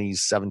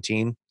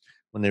 2017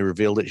 when they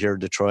revealed it here in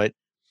Detroit,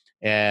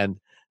 and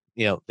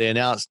they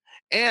announced,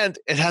 and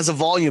it has a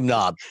volume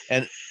knob,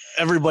 and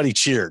everybody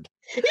cheered,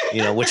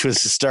 which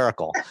was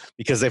hysterical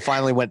because they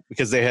finally went,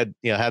 because they had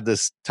had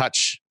this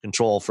touch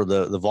control for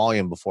the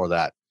volume before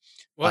that.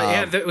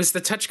 Well, it was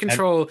the touch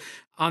control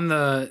on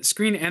the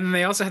screen, and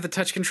they also had the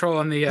touch control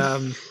on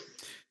the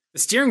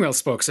steering wheel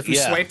spokes. If you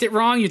swiped it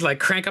wrong, you'd like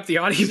crank up the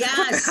audio.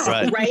 Yes,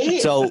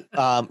 right. So,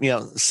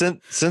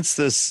 since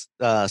this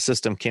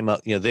system came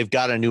out, they've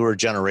got a newer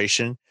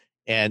generation,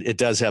 and it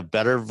does have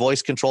better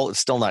voice control. It's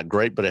still not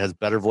great, but it has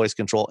better voice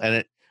control,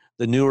 and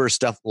the newer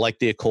stuff like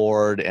the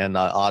Accord and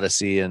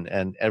Odyssey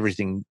and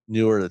everything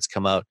newer that's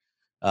come out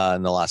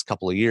in the last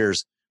couple of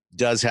years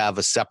does have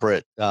a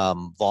separate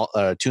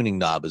tuning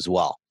knob as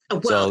well.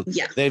 Well, so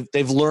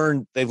they've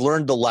learned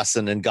the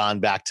lesson and gone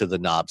back to the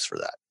knobs for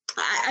that.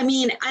 I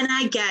mean, and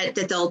I get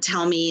that they'll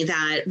tell me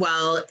that,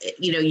 well,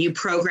 you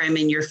program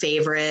in your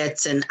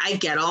favorites, and I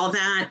get all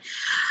that,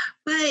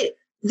 but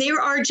there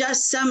are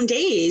just some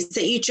days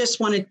that you just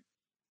want to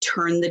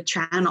turn the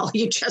channel.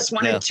 You just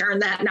want to turn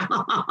that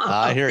knob.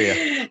 I hear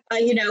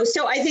you.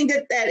 So I think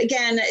that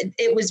again,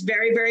 it was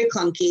very, very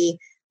clunky.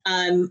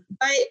 But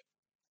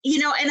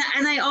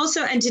and I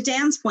also, and to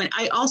Dan's point,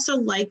 I also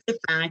like the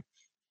fact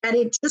that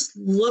it just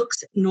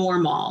looks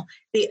normal.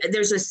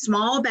 There's a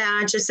small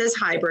badge that says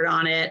hybrid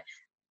on it.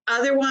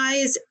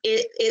 Otherwise,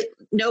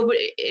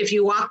 nobody, if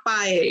you walk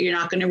by it, you're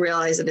not going to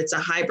realize that it's a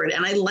hybrid.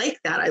 And I like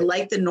that. I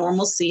like the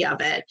normalcy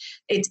of it.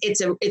 It's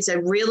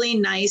a really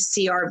nice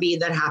CRV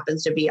that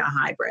happens to be a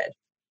hybrid.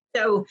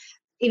 So,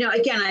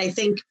 again, I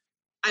think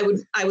I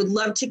would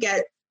love to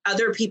get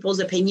other people's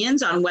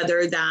opinions on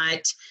whether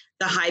that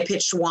the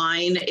high-pitched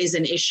whine is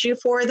an issue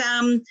for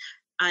them.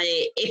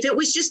 If it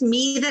was just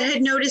me that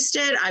had noticed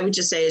it, I would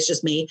just say it's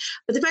just me.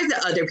 But the fact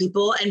that other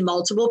people and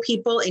multiple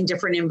people in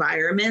different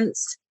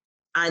environments,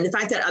 the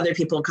fact that other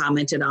people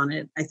commented on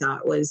it, I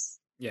thought was,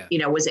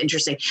 was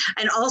interesting.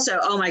 And also,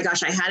 oh my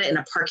gosh, I had it in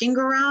a parking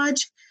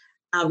garage.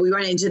 We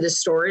went into the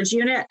storage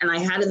unit and I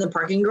had it in the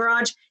parking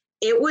garage.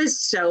 It was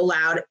so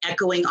loud,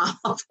 echoing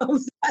off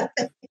of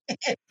that.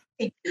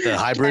 The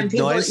hybrid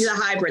noise? The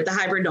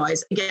hybrid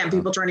noise. Again,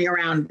 people turning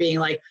around being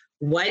like,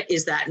 what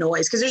is that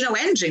noise? Because there's no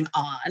engine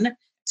on.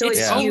 So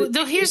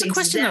here's a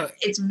question though.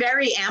 It's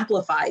very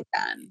amplified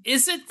then.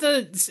 Is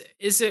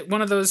it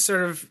one of those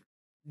sort of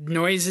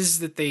noises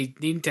that they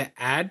need to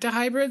add to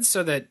hybrids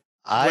so that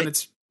when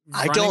it's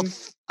running?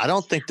 I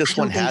don't think this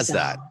one has so.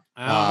 That.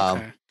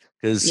 Okay.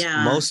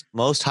 Because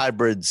most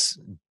hybrids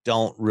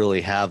don't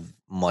really have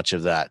much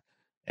of that.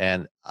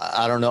 And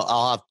I don't know.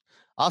 I'll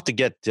have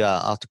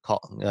to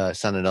call,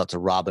 send a note to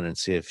Robin and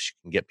see if she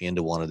can get me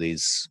into one of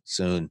these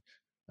soon,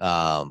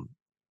 to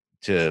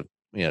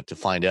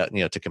find out,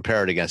 to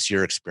compare it against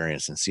your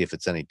experience and see if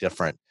it's any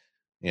different,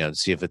 to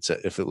see if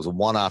it was a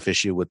one-off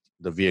issue with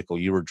the vehicle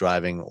you were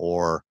driving,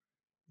 or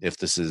if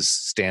this is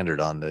standard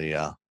on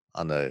the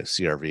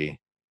CRV.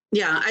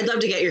 Yeah, I'd love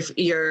to get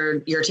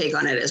your take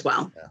on it as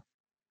well. Yeah.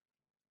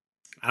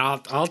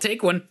 I'll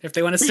take one if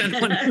they want to send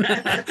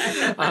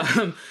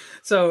one.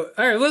 So,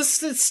 all right, let's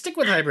stick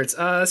with hybrids.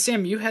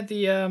 Sam, you had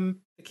the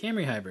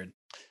Camry hybrid.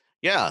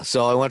 Yeah,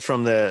 so I went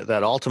from that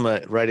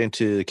Altima right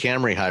into the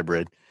Camry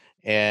hybrid,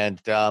 and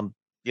it's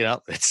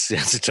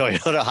a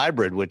Toyota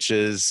hybrid, which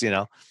is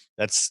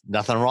that's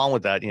nothing wrong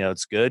with that.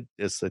 It's good.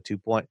 It's the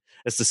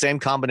It's the same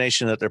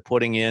combination that they're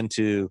putting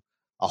into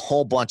a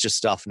whole bunch of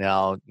stuff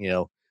now.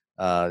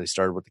 They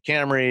started with the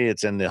Camry.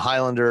 It's in the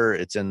Highlander.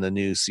 It's in the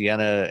new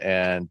Sienna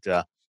and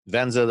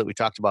Venza that we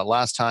talked about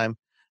last time.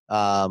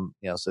 So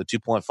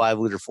 2.5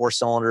 liter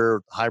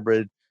 4-cylinder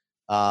hybrid.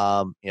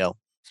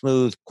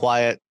 Smooth,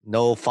 quiet,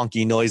 no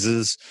funky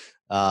noises.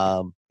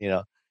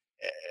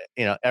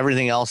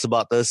 Everything else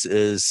about this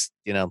is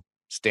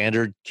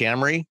standard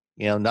Camry.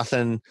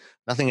 Nothing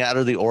out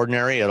of the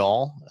ordinary at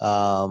all.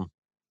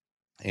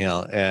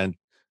 And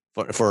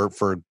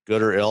for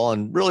good or ill,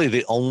 and really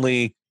the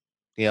only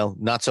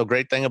not so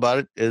great thing about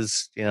it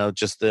is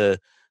just the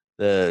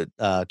Toyota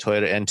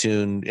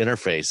Entune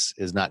interface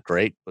is not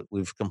great, but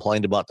we've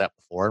complained about that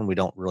before, and we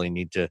don't really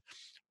need to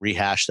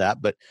rehash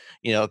that. But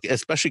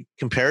especially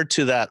compared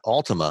to that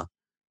Altima,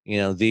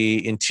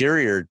 the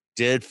interior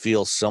did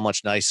feel so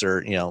much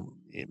nicer.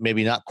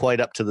 Maybe not quite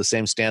up to the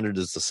same standard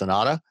as the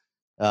Sonata,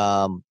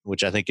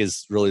 which I think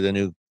is really the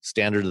new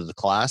standard of the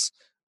class,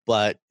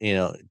 but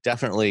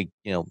definitely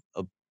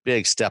a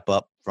big step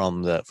up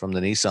from the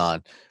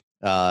Nissan.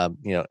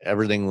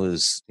 Everything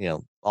was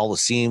all the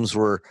seams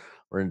were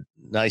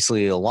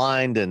nicely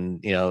aligned,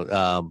 and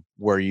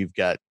where you've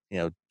got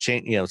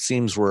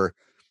seams were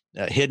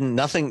hidden,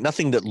 nothing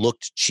that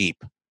looked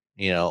cheap,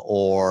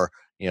 or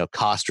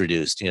cost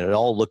reduced. It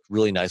all looked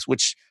really nice,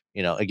 which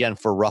again,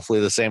 for roughly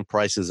the same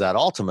price as that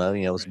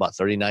Altima, it was about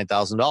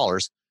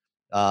 $39,000.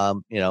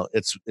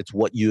 It's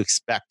what you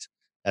expect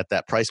at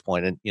that price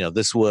point, and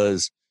this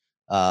was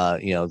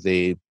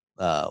the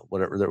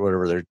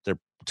whatever their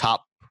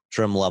top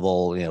trim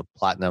level,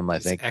 platinum, I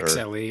think,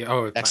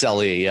 XLE.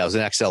 XLE. Yeah, it was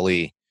an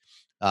XLE.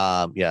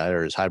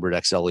 There's hybrid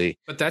XLE.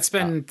 But that's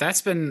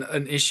been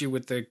an issue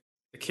with the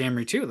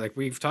Camry too. Like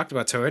we've talked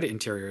about Toyota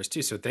interiors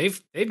too, so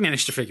they've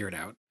managed to figure it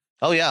out.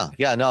 Oh yeah.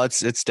 No,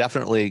 it's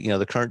definitely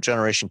the current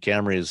generation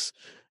Camry is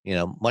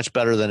much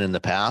better than in the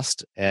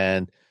past,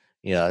 and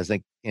I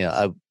think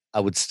I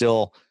would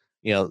still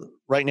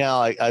right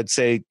now I'd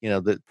say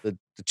the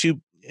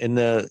two in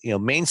the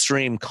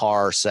mainstream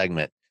car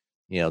segment,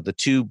 the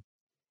two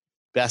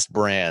best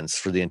brands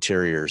for the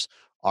interiors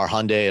are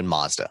Hyundai and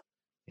Mazda.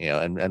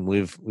 And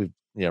we've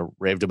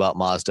raved about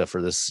Mazda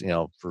for this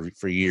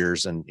for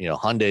years, and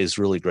Hyundai is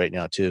really great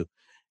now too,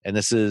 and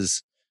this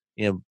is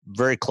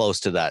very close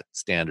to that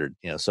standard.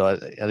 So I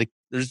think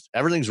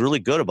everything's really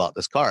good about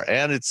this car,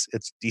 and it's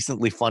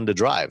decently fun to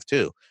drive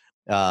too.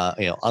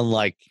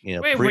 Unlike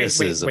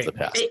Priuses of the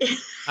past.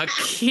 A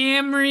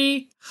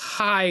Camry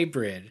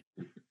hybrid,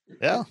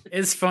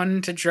 is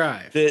fun to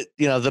drive. The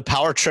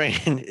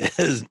powertrain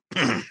is,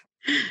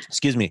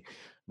 excuse me,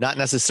 not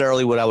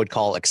necessarily what I would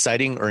call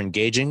exciting or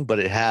engaging, but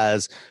it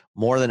has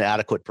more than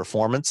adequate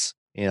performance,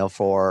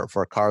 for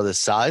a car this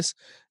size,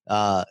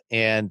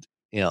 and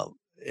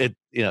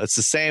it's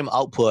the same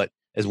output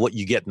as what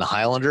you get in the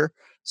Highlander.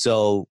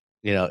 So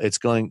it's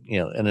going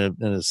in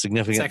a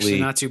significantly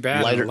not too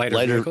bad,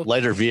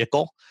 lighter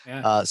vehicle.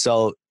 Yeah.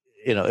 So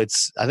I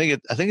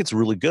think it's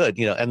really good.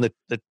 And the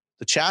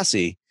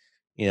chassis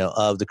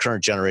of the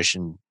current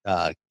generation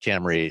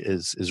Camry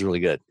is really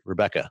good.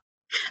 Rebecca,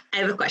 I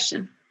have a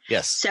question.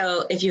 Yes.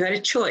 So if you had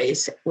a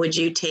choice, would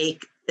you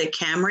take the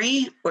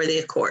Camry or the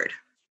Accord?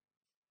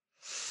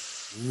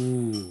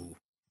 Ooh.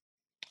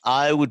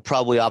 I would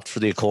probably opt for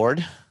the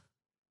Accord.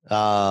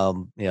 I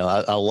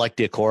like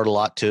the Accord a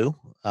lot too.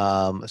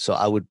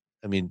 So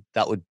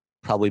that would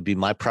probably be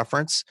my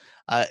preference.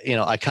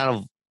 I kind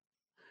of,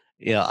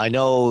 I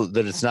know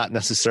that it's not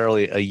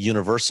necessarily a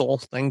universal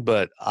thing,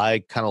 but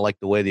I kind of like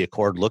the way the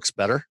Accord looks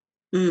better.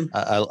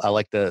 I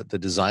like the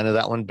design of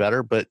that one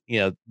better, but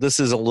this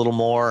is a little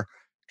more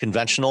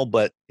conventional,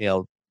 but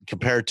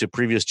compared to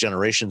previous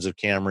generations of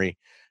Camry,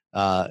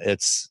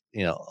 it's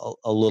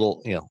a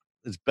little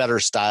it's better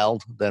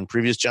styled than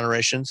previous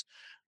generations.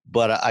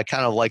 But I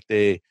kind of like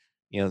the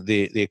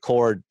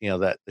Accord,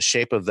 that the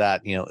shape of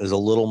that is a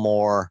little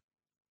more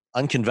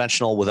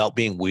unconventional without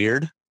being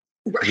weird,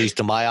 right, at least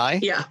to my eye.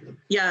 Yeah.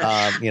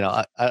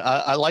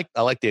 I like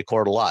the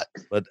Accord a lot,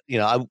 but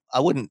I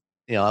wouldn't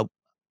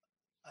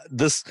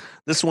this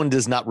one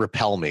does not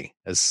repel me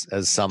as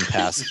some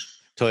past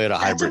Toyota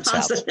hybrids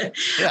have.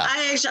 Yeah.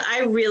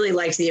 I really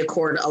liked the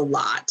Accord a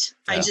lot.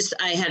 Yeah.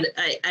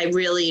 I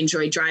really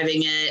enjoyed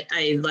driving it.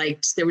 I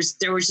liked, there was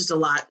just a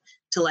lot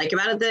to like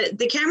about it.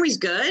 The Camry's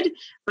good,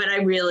 but I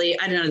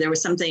don't know, there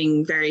was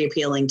something very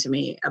appealing to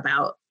me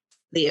about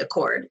the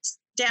Accord.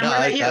 Dan, what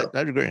about you?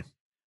 I'd agree.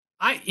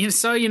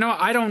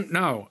 I don't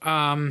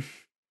know.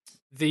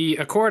 The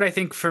Accord, I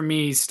think for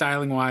me,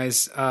 styling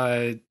wise,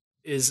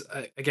 is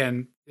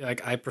again,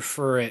 like I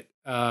prefer it.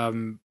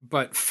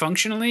 But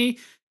functionally,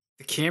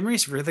 the Camry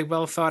is really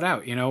well thought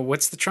out.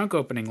 What's the trunk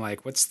opening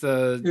like? What's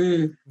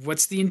the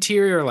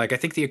interior like? I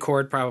think the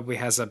Accord probably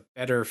has a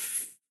better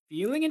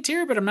feeling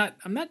interior, but I'm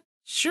not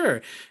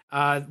sure.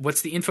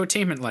 What's the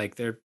infotainment like?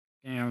 They're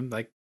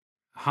like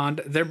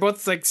Honda. They're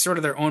both like sort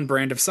of their own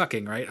brand of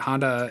sucking, right?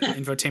 Honda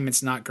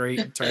infotainment's not great.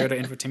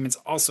 Toyota infotainment's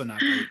also not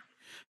great.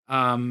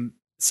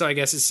 So I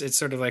guess it's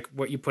sort of like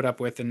what you put up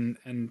with,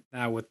 and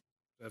now with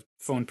the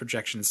phone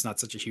projection, it's not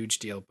such a huge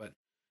deal. But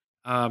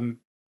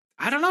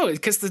I don't know,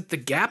 because the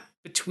gap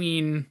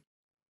between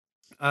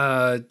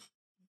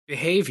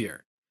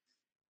behavior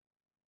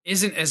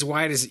isn't as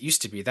wide as it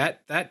used to be. That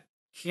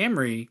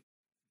Camry,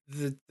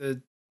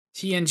 the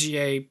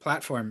TNGA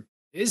platform,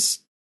 is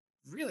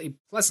really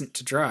pleasant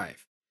to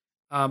drive.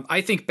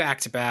 I think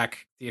back to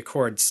back, the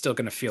Accord's still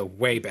going to feel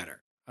way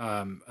better.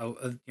 A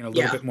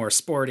little bit more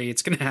sporty.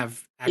 It's going to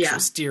have actual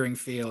steering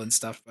feel and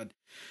stuff. But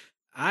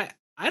I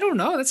don't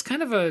know. That's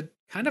kind of a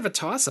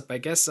toss up. I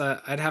guess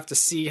I'd have to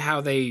see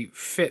how they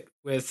fit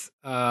with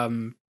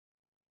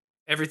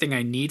everything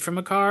I need from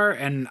a car,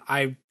 and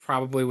I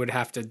probably would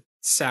have to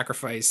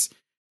sacrifice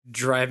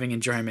driving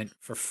enjoyment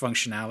for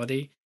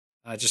functionality,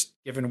 just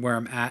given where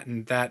I'm at,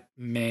 and that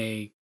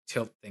may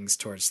tilt things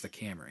towards the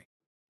Camry.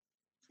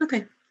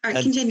 Okay. All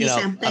right, continue,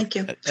 Sam. Thank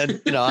you.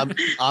 And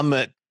I'm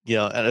at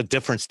at a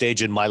different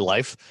stage in my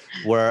life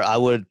where I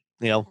would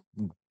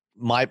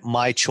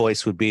my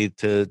choice would be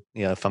to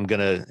if I'm going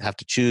to have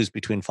to choose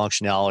between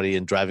functionality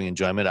and driving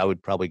enjoyment, I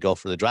would probably go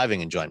for the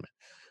driving enjoyment.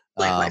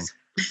 Likewise.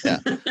 Yeah,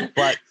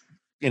 but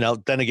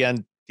then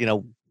again,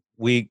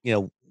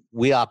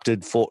 we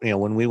opted for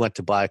when we went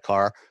to buy a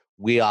car,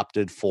 we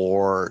opted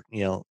for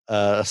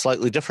a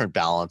slightly different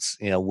balance,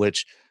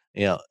 which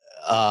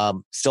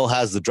still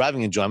has the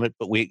driving enjoyment,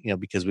 but we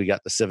because we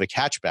got the Civic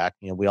hatchback,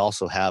 we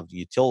also have the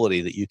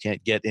utility that you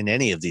can't get in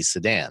any of these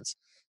sedans.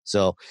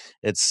 So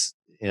it's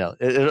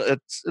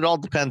it all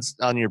depends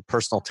on your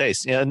personal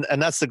taste, and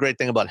that's the great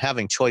thing about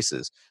having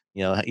choices.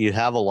 You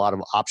have a lot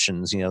of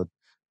options.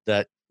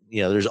 That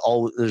there's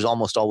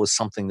almost always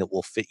something that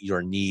will fit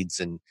your needs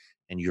and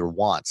your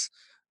wants.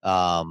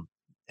 And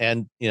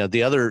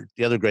the other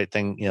great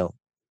thing,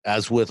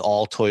 as with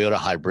all Toyota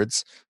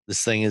hybrids,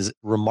 this thing is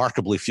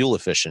remarkably fuel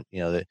efficient.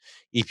 The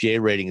EPA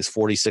rating is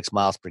 46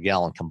 miles per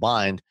gallon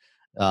combined,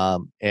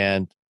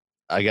 and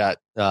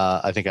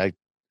I think I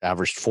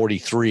averaged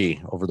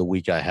 43 over the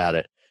week I had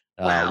it.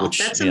 Wow, which,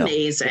 that's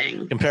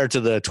amazing compared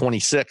to the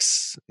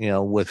 26,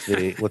 with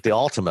the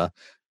Altima,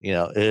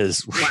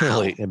 is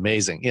really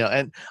amazing.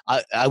 And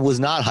I was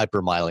not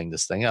hypermiling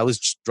this thing. I was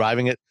just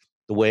driving it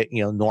the way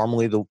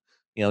normally,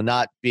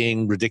 not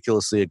being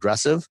ridiculously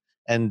aggressive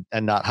and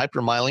not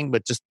hypermiling,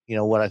 but just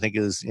what I think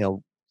is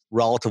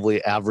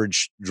relatively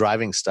average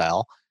driving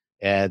style,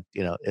 and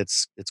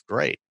it's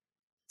great.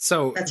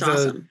 So that's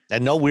awesome.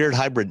 And no weird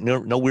hybrid,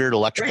 no weird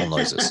electrical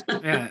noises.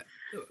 Yeah,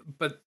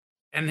 but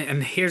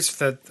and here's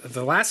the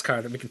last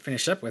car that we can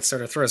finish up with.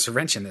 Sort of throws a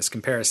wrench in this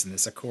comparison,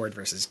 this Accord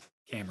versus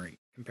Camry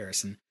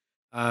comparison,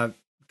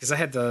 because I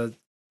had the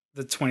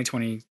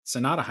 2020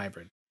 Sonata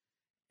hybrid,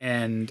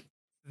 and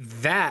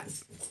that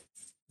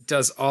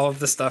does all of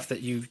the stuff that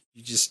you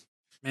just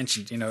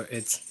mentioned.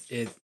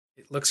 It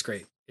looks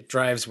great. It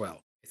drives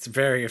well. It's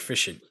very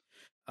efficient.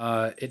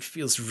 It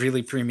feels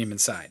really premium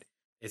inside.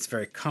 It's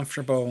very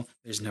comfortable.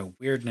 There's no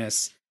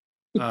weirdness.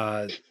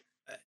 And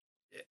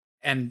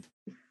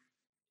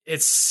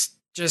it's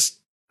just,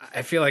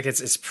 I feel like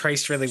it's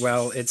priced really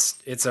well.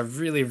 It's a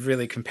really,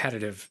 really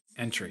competitive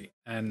entry.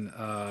 And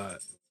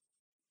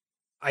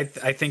I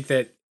think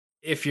that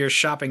if you're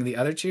shopping the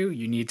other two,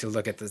 you need to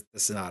look at the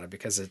Sonata,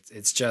 because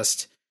it's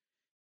just,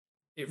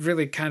 it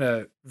really kind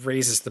of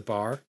raises the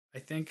bar, I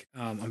think.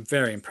 I'm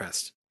very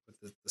impressed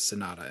with the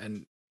Sonata,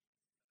 and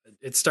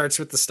it starts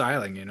with the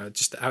styling,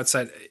 just the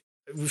outside.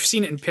 We've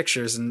seen it in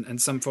pictures,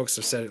 and some folks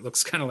have said it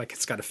looks kind of like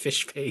it's got a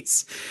fish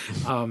face.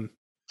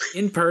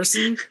 In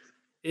person,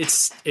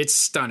 it's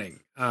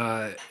stunning.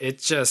 It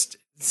just,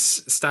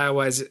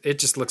 style-wise, it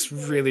just looks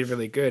really,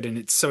 really good. And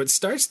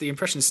the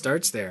impression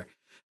starts there.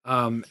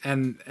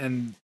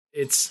 And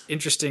it's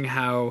interesting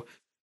how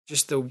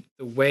just the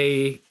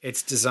way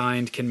it's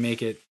designed can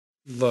make it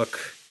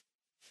look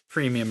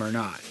premium or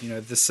not.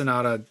 The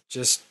Sonata,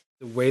 just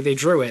the way they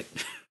drew it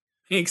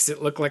makes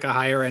it look like a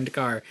higher end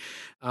car.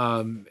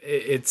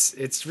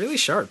 It's really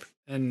sharp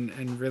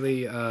and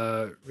really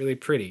really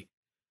pretty.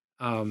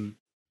 And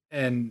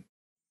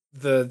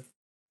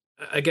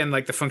again,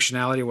 like the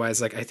functionality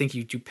wise, like I think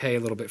you do pay a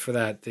little bit for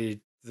that. The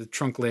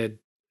trunk lid,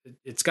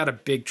 it's got a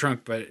big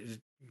trunk, but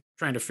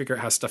trying to figure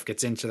out how stuff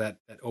gets into that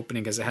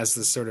opening, because it has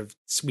this sort of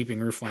sweeping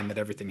roofline that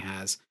everything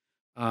has.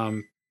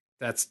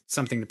 That's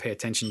something to pay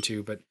attention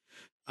to. But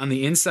on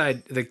the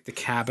inside, the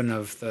cabin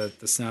of the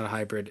Sonata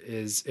hybrid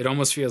it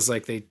almost feels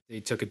like they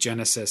took a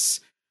Genesis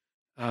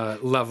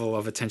level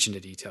of attention to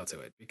detail to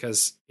it,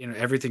 because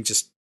everything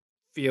just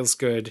feels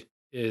good,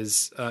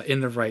 is in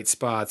the right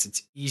spots.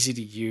 It's easy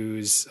to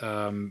use.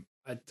 Hyundai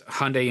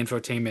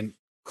infotainment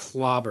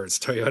clobbers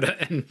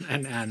Toyota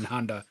and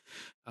Honda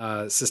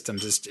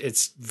systems.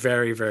 It's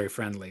very, very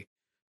friendly.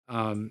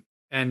 And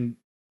the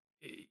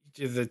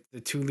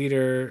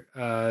 2-liter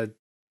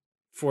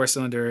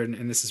 4-cylinder,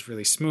 and this is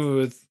really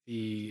smooth.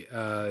 The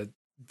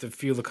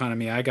fuel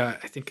economy I got,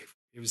 I think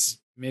it was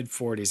mid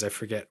 40s. I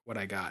forget what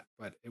I got,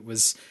 but it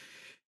was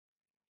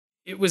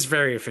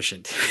very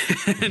efficient.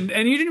 and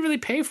you didn't really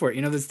pay for it.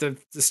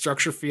 The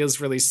structure feels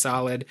really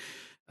solid.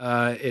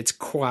 It's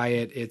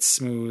quiet. It's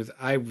smooth.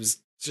 I was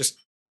just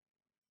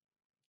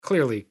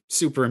clearly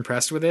super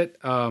impressed with it.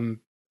 And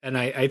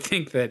I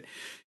think that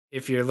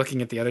if you're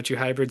looking at the other two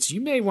hybrids,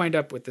 you may wind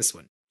up with this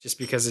one, just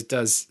because it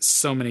does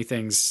so many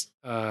things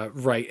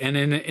right, and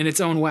in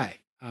its own way.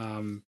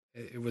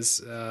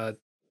 It's a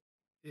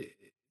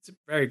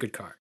very good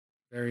car.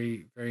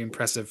 Very, very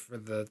impressive for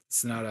the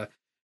Sonata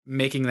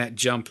making that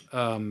jump.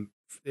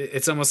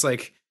 It's almost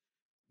like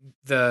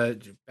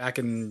back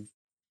in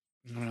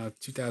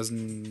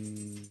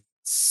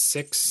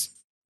 2006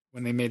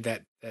 when they made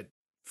that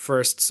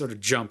first sort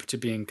of jump to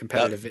being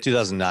competitive.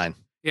 2009.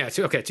 Yeah.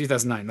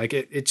 2009. Like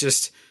it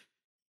just,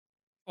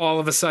 all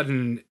of a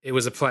sudden it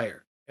was a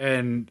player,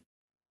 and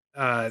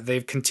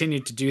they've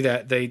continued to do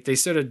that. They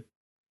sort of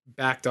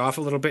backed off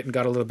a little bit and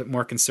got a little bit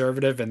more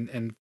conservative,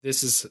 and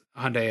this is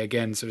Hyundai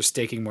again, sort of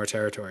staking more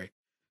territory.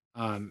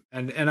 And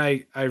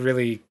I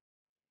really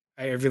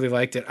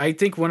liked it. I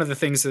think one of the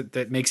things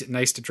that makes it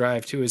nice to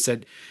drive too is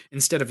that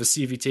instead of a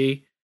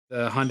CVT,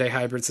 the Hyundai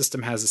hybrid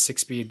system has a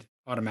 6-speed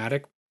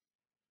automatic,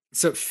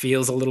 so it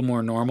feels a little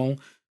more normal,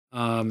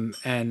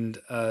 and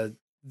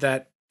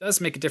that does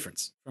make a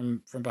difference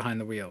from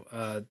behind the wheel.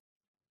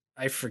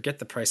 I forget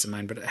the price of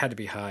mine, but it had to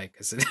be high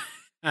because it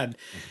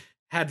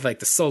had like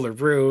the solar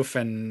roof,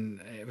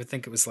 and I would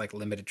think it was like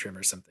limited trim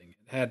or something.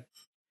 It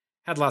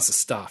had lots of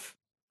stuff.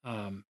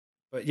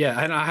 But yeah,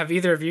 I don't know, have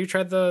either of you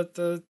tried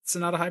the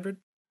Sonata Hybrid?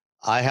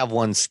 I have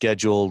one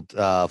scheduled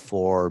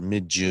for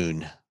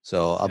mid-June,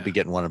 so I'll be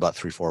getting one in about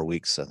 3-4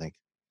 weeks, I think.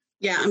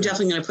 Yeah, I'm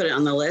definitely going to put it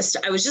on the list.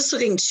 I was just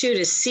looking too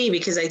to see,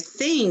 because I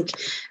think,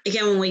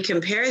 again, when we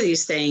compare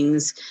these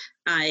things,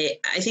 I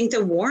think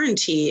the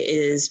warranty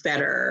is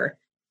better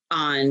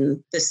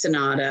on the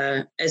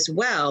Sonata as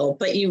well,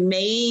 but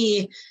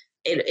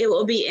it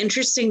will be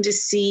interesting to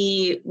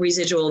see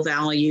residual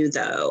value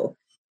though.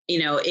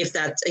 If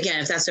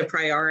that's a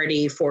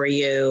priority for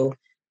you,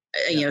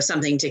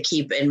 something to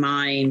keep in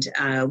mind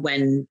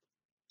when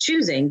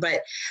choosing.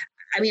 But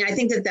I mean, I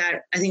think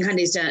I think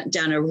Hyundai's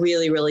done a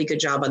really, really good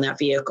job on that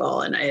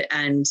vehicle,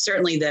 and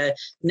certainly the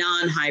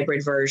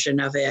non-hybrid version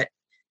of it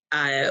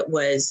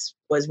was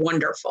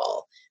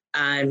wonderful.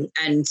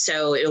 And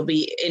so it'll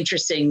be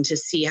interesting to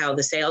see how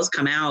the sales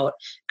come out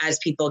as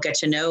people get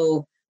to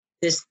know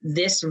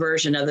this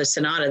version of the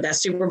Sonata. That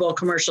Super Bowl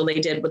commercial they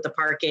did with the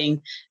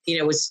parking,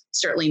 was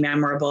certainly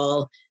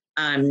memorable.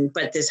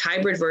 But this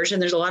hybrid version,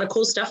 there's a lot of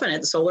cool stuff in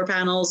it, the solar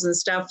panels and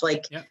stuff.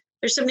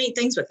 There's some neat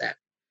things with that.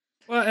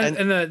 Well,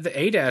 and the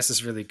ADAS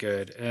is really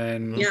good,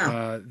 and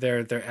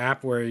their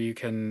app where you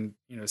can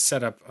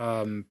set up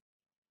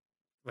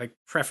like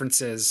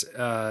preferences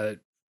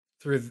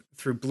through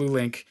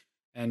BlueLink,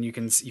 and you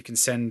can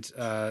send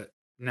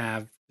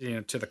nav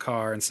to the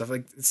car and stuff.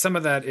 Like some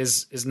of that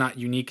is not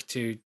unique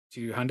to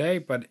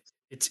Hyundai, but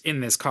it's in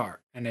this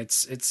car, and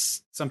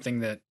it's something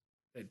that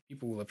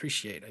people will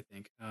appreciate, I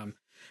think.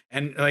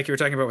 And like you were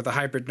talking about with the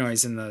hybrid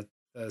noise in the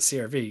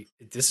CR-V,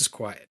 this is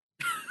quiet.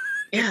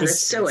 Yeah, that's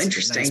so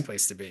interesting. A nice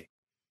place to be.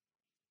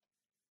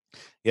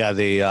 Yeah,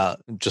 they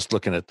just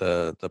looking at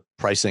the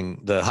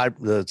pricing,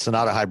 the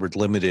Sonata Hybrid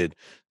Limited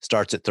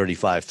starts at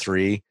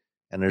 $35,300,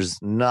 and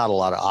there's not a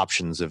lot of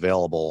options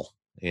available.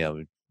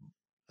 I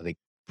think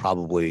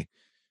probably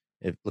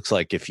it looks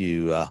like if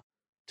you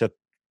took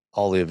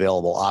all the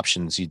available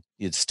options,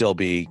 you'd still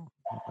be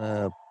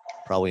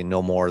probably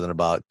no more than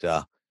about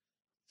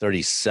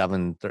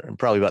 37,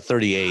 probably about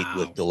 38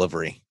 with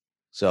delivery.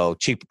 So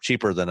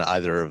cheaper than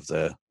either of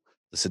the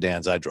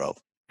sedans I drove.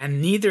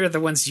 And neither of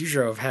the ones you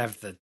drove have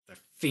the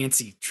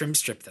fancy trim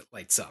strip that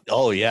lights up.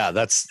 Oh yeah,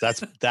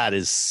 that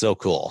is so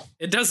cool.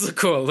 It does look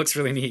cool. It looks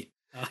really neat.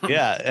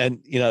 Yeah,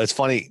 and it's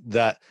funny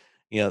that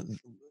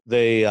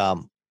they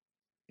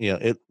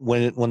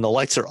when the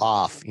lights are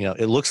off,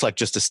 it looks like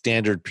just a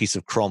standard piece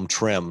of chrome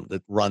trim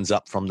that runs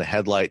up from the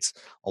headlights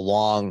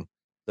along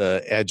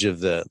the edge of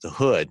the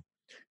hood.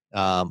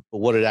 But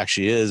what it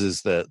actually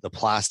is the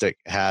plastic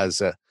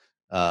has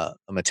a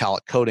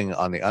metallic coating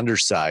on the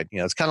underside.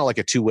 It's kind of like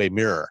a two-way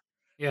mirror.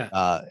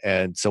 Yeah.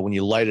 And so when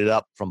you light it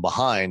up from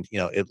behind,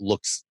 it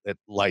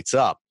lights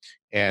up.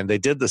 And they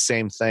did the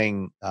same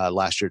thing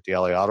last year at the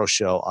LA Auto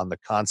Show on the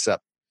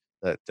concept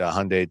that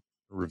Hyundai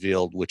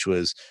revealed, which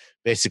was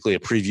basically a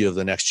preview of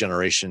the next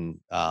generation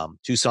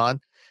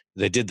Tucson.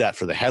 They did that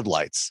for the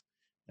headlights.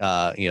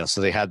 So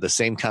they had the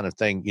same kind of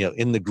thing.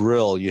 In the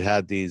grille, you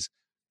had this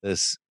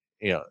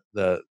kind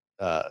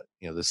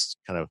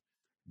of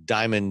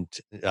diamond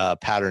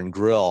pattern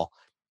grille,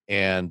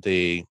 and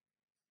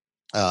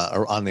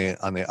on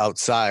the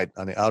outside,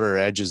 on the outer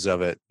edges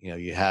of it,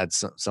 you had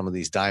some of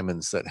these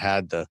diamonds that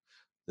had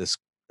this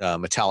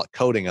metallic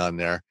coating on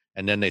there,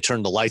 and then they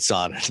turned the lights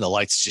on, and the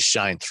lights just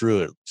shine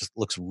through it. It just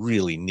looks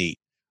really neat.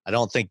 I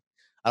don't think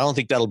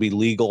that'll be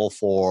legal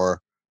for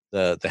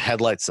the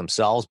headlights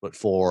themselves, but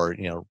for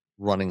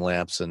running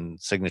lamps and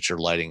signature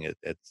lighting,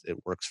 it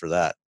works for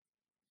that.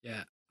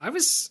 Yeah, I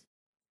was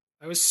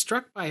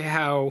struck by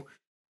how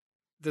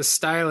the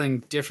styling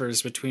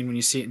differs between when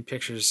you see it in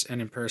pictures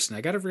and in person. I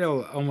got a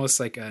real,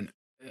 almost like a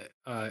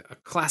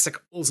classic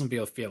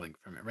Oldsmobile feeling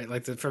from it, right?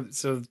 Like the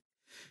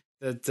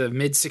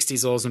mid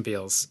 '60s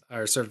Oldsmobiles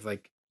are sort of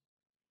like,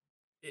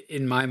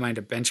 in my mind,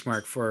 a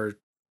benchmark for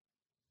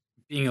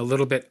being a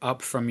little bit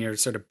up from your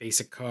sort of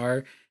basic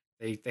car.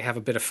 They have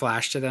a bit of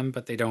flash to them,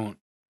 but they don't.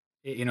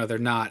 They're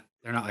not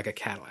like a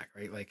Cadillac,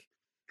 right? Like,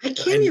 I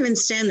can't even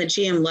stand the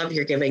GM love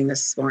you're giving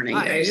this morning.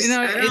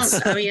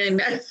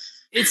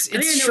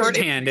 It's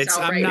shorthand.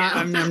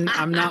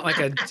 I'm not like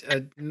a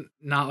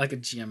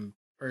GM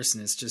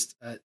person. It's just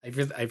I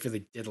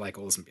really did like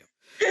Oldsmobile,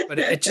 but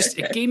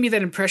it gave me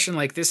that impression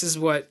like this is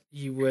what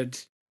you would.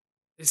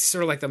 It's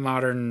sort of like the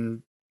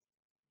modern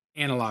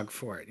analog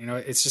for it.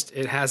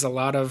 It has a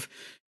lot of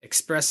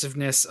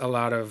expressiveness, a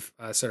lot of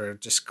sort of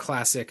just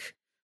classic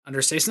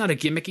understatement. It's not a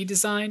gimmicky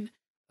design,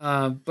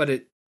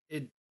 but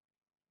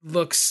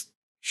looks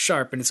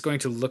sharp, and it's going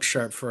to look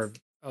sharp for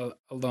a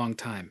long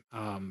time.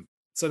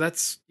 So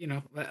that's,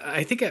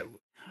 I think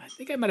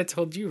I might have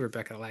told you,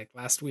 Rebecca, like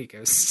last week. It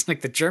was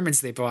like the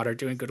Germans they bought are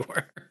doing good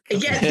work.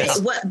 Yeah,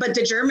 but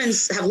the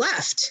Germans have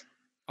left.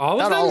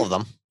 Not all of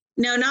them.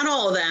 No, not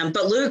all of them.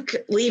 But Luke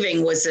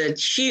leaving was a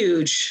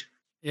huge.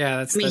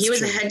 Yeah, he was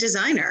true. A head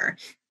designer.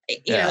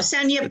 You know,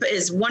 Sanyip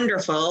is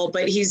wonderful,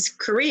 but he's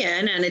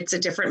Korean and it's a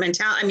different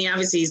mentality. I mean,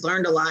 obviously he's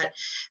learned a lot.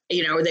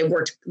 You know,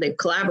 they've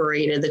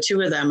collaborated, the two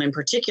of them in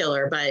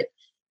particular, but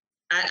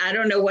I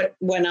don't know what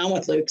went on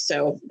with Luke,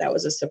 so that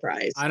was a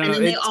surprise. I don't know.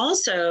 And then they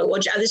also,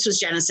 this was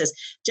Genesis.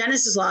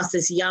 Genesis lost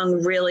this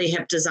young, really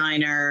hip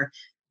designer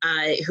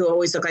who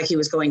always looked like he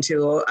was going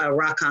to a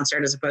rock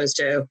concert as opposed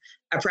to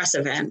a press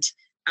event.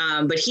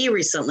 But he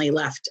recently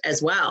left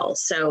as well.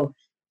 So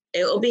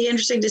it will be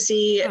interesting to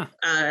see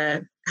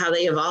how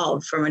they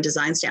evolve from a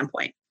design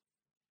standpoint.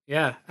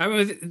 Yeah, I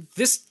mean,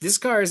 this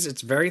car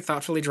it's very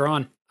thoughtfully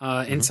drawn,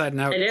 inside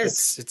and out. It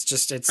is.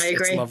 It's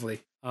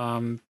lovely.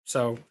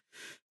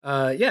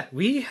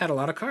 We had a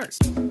lot of cars.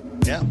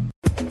 Yeah.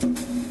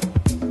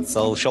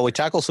 So shall we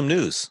tackle some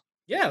news?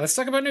 Yeah, let's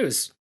talk about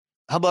news.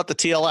 How about the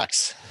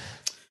TLX?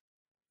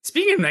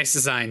 Speaking of nice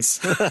designs.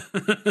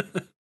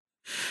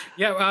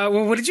 Yeah.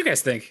 Well, what did you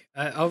guys think?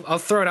 I'll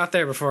throw it out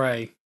there before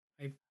I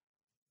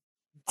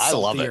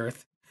love it.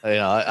 Earth. You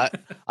know,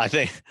 I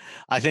think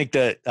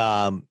that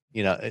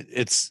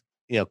it's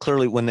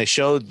clearly when they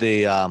showed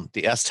the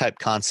S-Type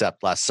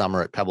concept last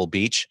summer at Pebble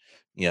Beach,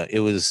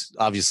 it was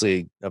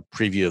obviously a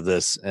preview of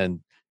this, and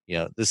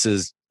this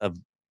is a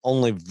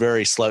only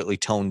very slightly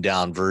toned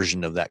down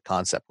version of that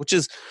concept, which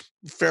is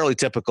fairly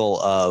typical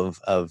of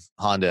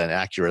Honda and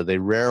Acura. They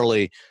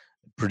rarely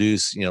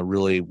produce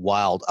really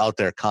wild out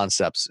there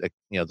concepts.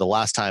 The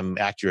last time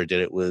Acura did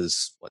it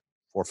was 4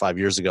 or 5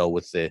 years ago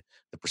with the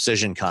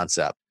Precision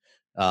concept,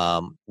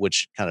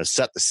 which kind of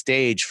set the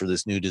stage for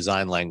this new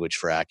design language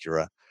for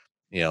Acura.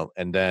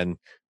 And then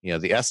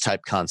the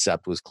S-Type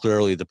concept was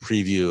clearly the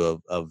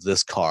preview of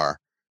this car.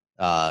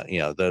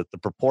 The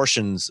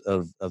proportions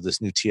of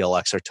this new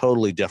TLX are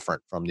totally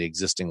different from the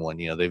existing one.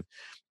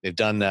 They've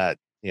done that,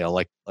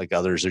 like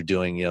others are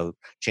doing,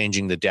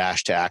 changing the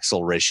dash to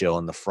axle ratio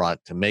in the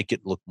front to make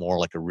it look more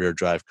like a rear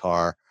drive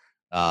car.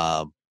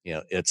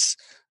 It's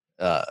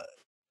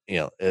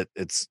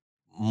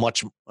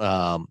much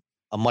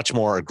a much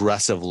more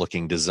aggressive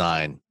looking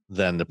design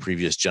than the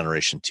previous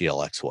generation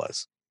TLX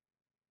was.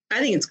 I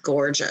think it's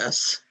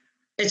gorgeous.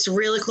 It's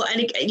really cool.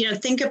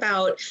 And, think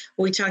about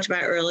what we talked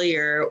about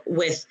earlier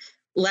with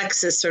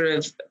Lexus sort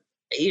of,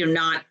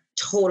 not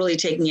totally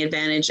taking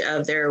advantage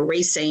of their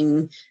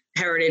racing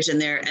heritage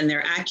and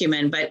their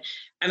acumen. But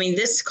I mean,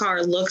 this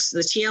car looks, the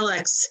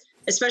TLX,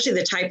 especially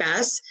the Type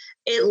S,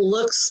 it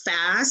looks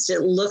fast.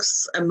 It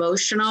looks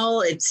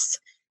emotional. I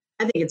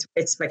think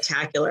it's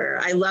spectacular.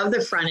 I love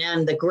the front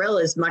end. The grille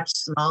is much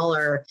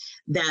smaller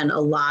than a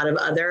lot of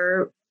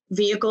other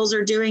vehicles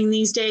are doing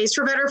these days,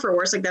 for better or for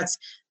worse. Like that's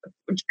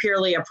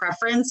purely a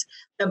preference.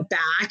 The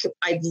back,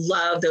 I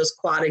love those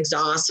quad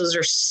exhausts. Those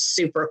are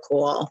super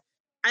cool.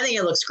 I think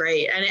it looks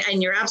great.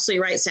 And you're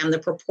absolutely right, Sam. The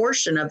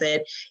proportion of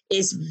it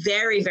is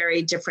very,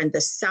 very different.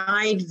 The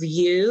side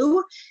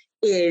view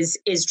is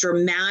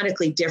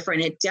dramatically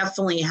different. It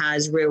definitely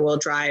has rear wheel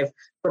drive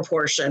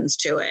proportions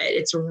to it.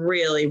 It's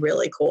really,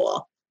 really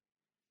cool.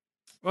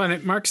 Well, and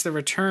it marks the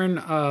return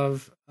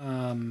of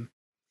the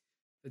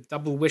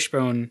double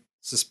wishbone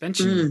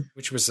suspension,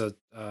 which was a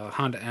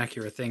Honda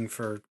Acura thing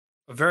for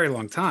a very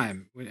long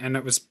time, and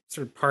it was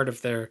sort of part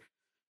of their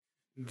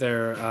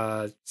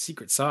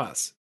secret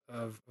sauce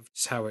of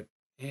just how it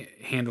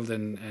handled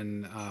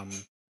and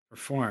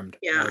performed.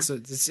 Yeah. So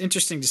it's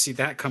interesting to see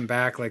that come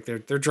back. Like they're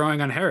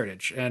drawing on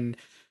heritage, and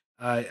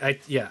I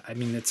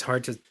mean it's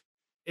hard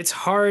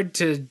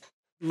to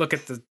look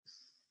at the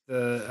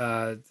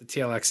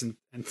TLX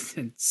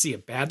and see a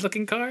bad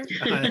looking car.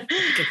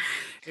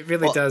 It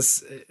really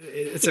does.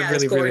 It's a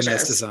really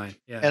nice design.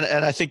 Yeah.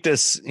 And I think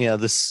this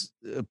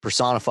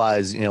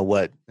personifies,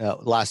 what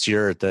last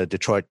year at the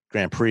Detroit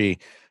Grand Prix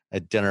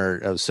at dinner,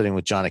 I was sitting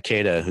with John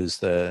Ikeda, who's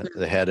the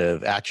head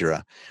of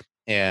Acura.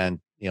 And,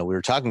 we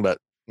were talking about,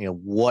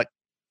 what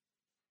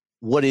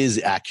is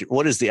Acura?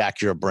 What is the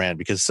Acura brand?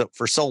 Because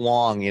for so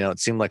long, it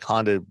seemed like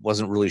Honda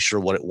wasn't really sure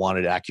what it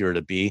wanted Acura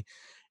to be.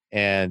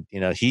 And,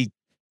 he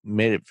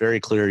made it very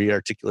clear. He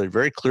articulated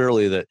very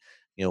clearly that,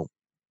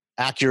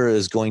 Acura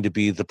is going to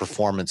be the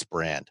performance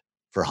brand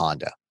for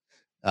Honda.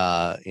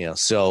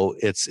 So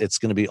it's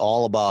going to be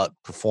all about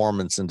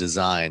performance and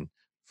design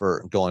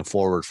for going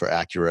forward for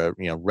Acura,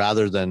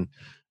 rather than,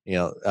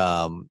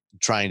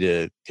 trying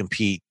to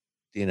compete,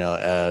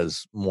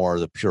 as more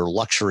of the pure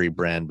luxury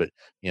brand, but,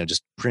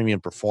 just premium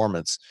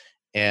performance.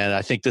 And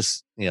I think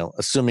this,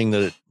 assuming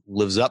that it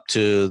lives up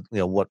to,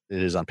 what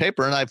it is on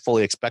paper, and I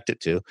fully expect it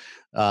to,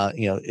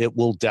 it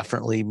will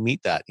definitely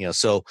meet that.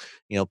 So,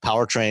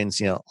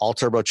 powertrains, all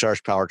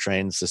turbocharged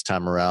powertrains this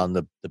time around.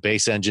 The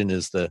base engine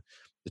is the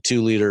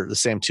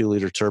same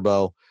 2-liter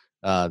turbo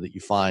that you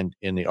find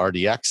in the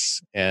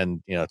RDX,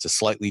 and it's a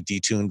slightly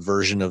detuned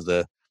version of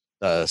the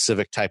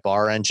Civic Type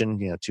R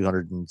engine,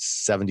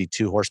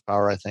 272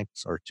 horsepower, I think,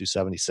 or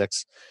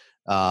 276.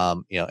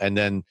 And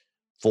then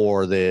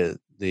for the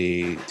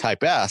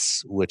Type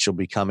S, which will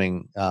be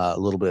coming a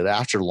little bit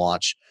after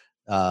launch,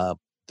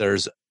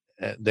 there's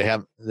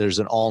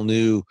an all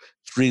new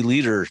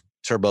 3-liter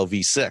turbo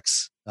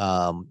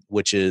V6,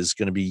 which is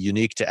going to be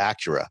unique to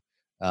Acura,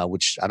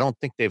 which I don't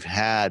think they've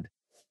had.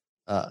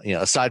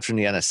 Aside from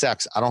the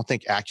NSX, I don't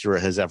think Acura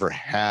has ever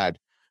had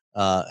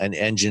an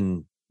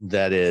engine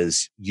that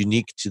is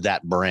unique to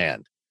that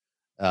brand.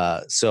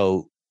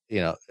 So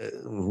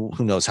who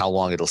knows how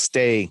long it'll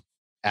stay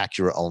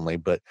Acura only,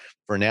 but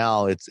for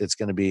now it's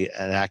going to be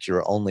an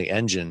Acura only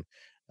engine.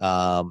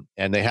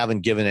 And they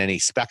haven't given any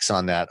specs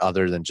on that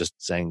other than just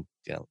saying,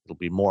 it'll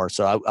be more.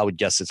 So I would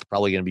guess it's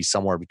probably going to be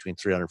somewhere between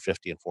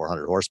 350 and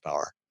 400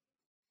 horsepower.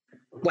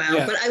 Wow.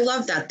 Yeah. But I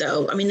love that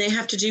though. I mean, they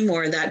have to do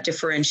more of that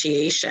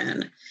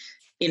differentiation,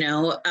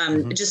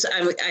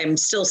 I'm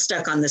still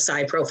stuck on the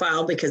side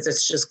profile because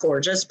it's just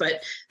gorgeous,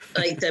 but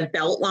like the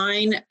belt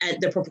line at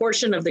the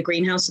proportion of the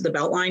greenhouse to the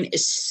belt line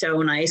is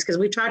so nice. Cause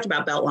we've talked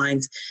about belt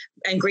lines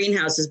and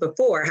greenhouses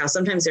before, how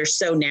sometimes they're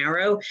so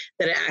narrow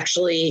that it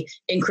actually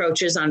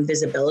encroaches on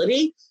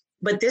visibility.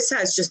 But this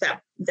has just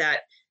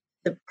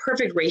the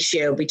perfect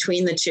ratio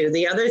between the two.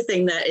 The other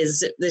thing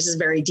this is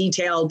very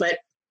detailed, but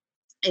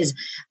is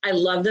I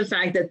love the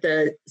fact that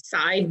the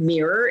side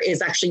mirror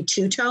is actually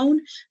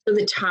two-tone. So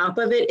the top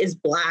of it is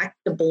black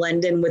to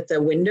blend in with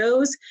the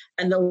windows,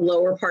 and the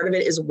lower part of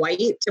it is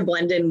white to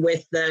blend in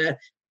with the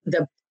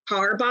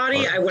car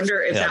body. I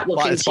wonder if that will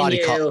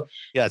continue.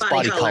 It's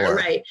body color.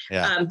 Right.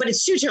 Yeah. But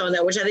it's two-tone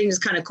though, which I think is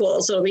kind of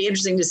cool. So it'll be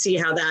interesting to see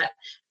how that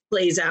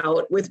plays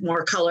out with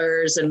more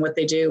colors and what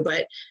they do.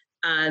 But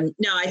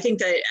no, I think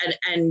that,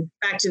 and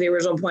back to the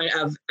original point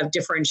of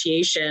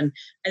differentiation,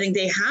 I think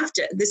they have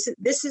to,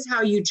 this is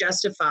how you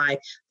justify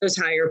those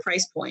higher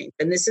price points.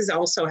 And this is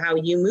also how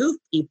you move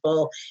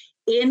people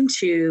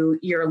into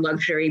your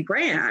luxury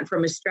brand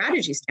from a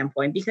strategy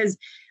standpoint, because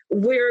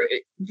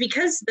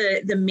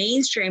the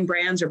mainstream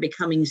brands are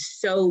becoming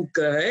so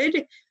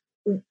good,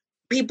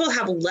 people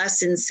have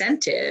less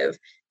incentive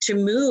to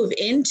move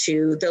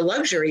into the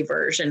luxury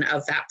version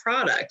of that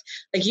product.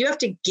 Like you have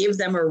to give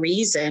them a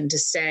reason to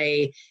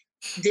say,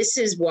 this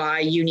is why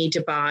you need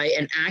to buy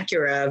an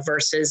Acura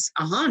versus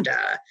a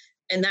Honda.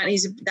 And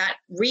that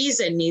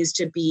reason needs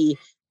to be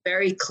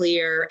very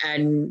clear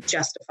and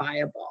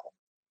justifiable.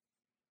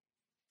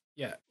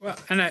 Yeah. Well,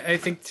 and I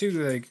think too,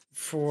 like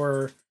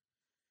for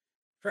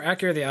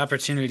Acura, the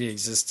opportunity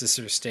exists to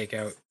sort of stake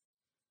out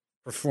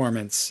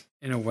performance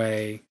in a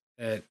way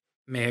that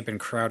may have been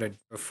crowded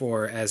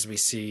before, as we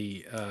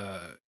see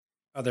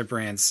other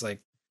brands like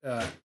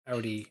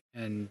Audi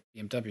and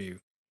BMW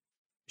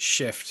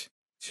shift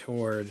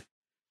toward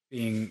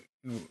being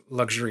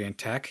luxury and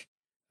tech.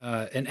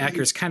 And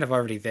Acura's kind of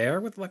already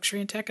there with luxury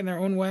and tech in their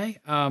own way.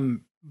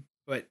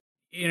 But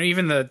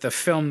even the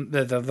film,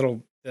 the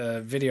little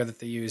video that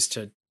they use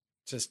to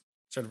just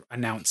sort of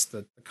announce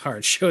the car,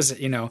 it shows it,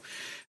 with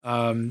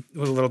a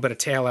little bit of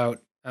tail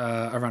out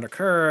around a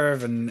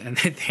curve, and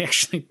they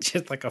actually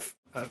did like a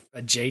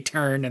J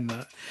turn in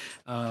the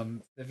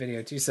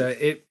video too. So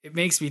it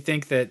makes me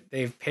think that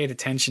they've paid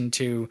attention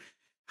to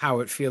how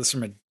it feels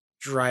from a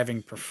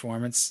driving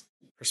performance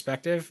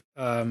perspective,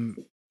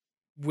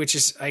 which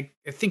is I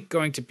think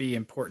going to be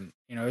important.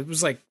 It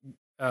was like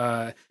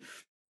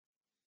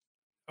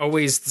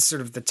always the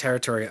sort of the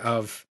territory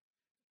of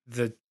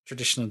the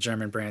traditional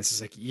German brands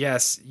is like,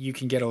 yes, you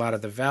can get a lot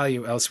of the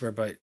value elsewhere,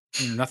 but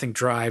nothing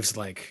drives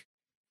like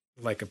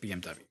a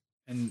BMW,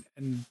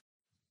 and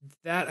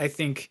that I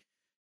think.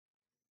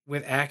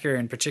 With Acura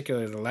in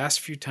particular, the last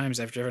few times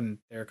I've driven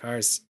their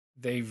cars,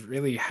 they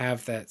really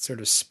have that sort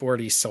of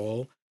sporty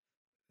soul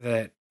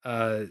that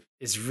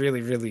is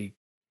really, really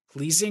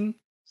pleasing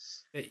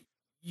that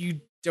you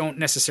don't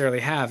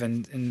necessarily have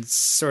in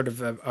sort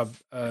of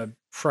a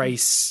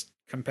price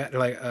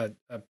like a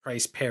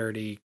price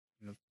parity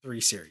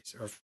 3 Series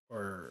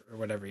or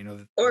whatever,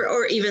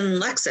 or even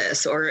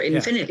Lexus or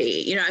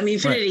Infinity. Yeah.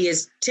 Infinity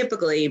is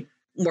typically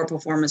more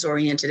performance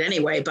oriented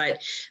anyway,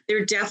 but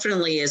there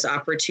definitely is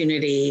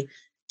opportunity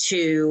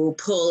to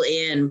pull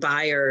in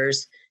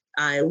buyers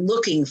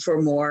looking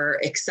for more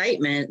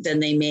excitement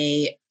than they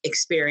may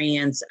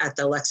experience at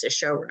the Lexus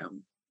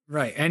showroom.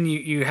 Right. And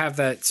you have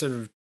that sort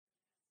of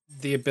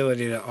the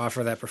ability to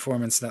offer that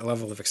performance, that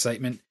level of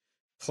excitement,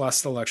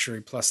 plus the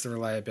luxury, plus the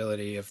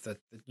reliability of the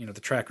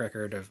track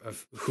record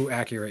of who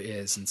Acura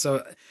is. And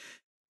so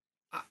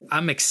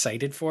I'm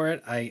excited for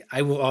it.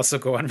 I will also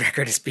go on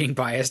record as being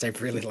biased. I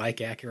really like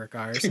Acura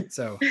cars.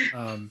 So,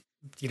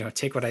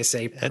 take what I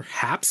say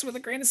perhaps with a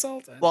grain of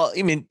salt. Well,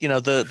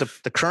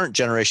 the current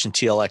generation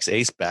TLX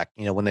A-Spec,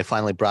 when they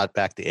finally brought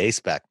back the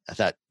A-Spec, I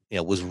thought,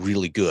 was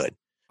really good.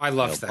 I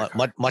loved that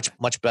car.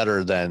 Much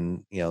better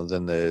than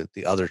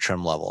the other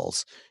trim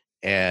levels.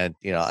 And,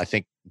 I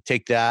think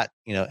take that,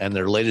 and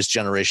their latest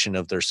generation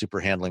of their super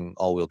handling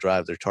all-wheel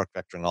drive, their torque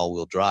vectoring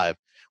all-wheel drive,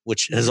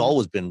 which has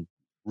always been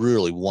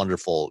really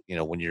wonderful,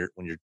 when you're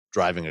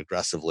driving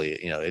aggressively,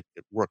 it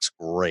works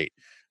great.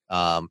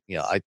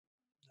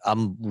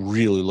 I'm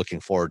really looking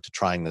forward to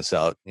trying this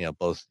out,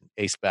 both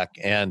A-Spec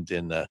and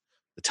in the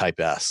Type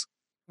S.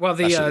 Well,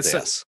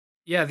 S.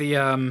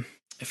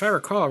 If I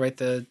recall right,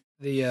 the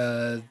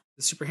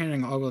super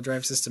handling all-wheel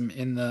drive system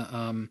in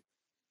the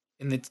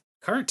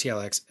current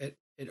TLX,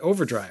 it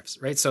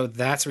overdrives, right? So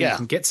that's where you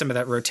can get some of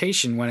that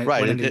rotation when it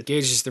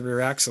engages the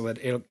rear axle.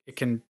 It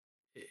can,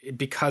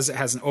 because it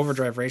has an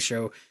overdrive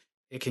ratio,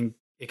 it can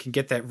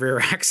get that rear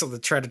axle to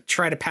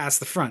try to pass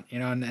the front,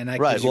 and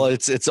right. Well,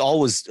 it's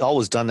always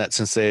done that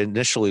since they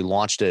initially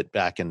launched it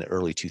back in the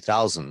early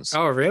 2000s.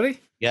 Oh, really?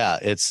 Yeah,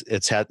 it's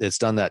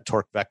done that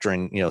torque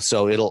vectoring,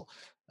 so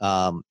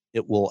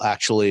it will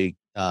actually,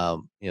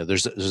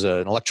 there's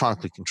an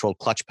electronically controlled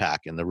clutch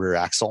pack in the rear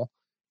axle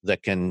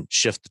that can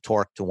shift the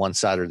torque to one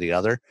side or the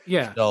other.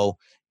 Yeah. So,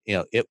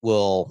 it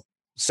will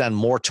send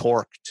more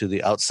torque to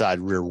the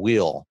outside rear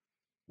wheel,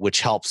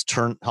 which helps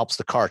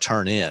the car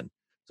turn in.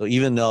 So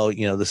even though,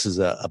 this is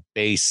a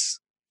base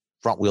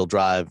front wheel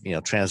drive,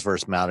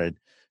 transverse mounted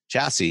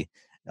chassis,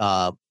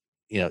 that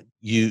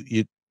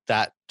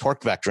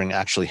torque vectoring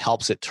actually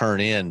helps it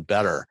turn in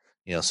better,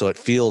 so it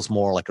feels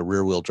more like a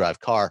rear wheel drive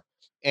car.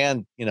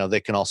 And,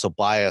 they can also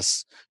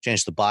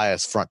change the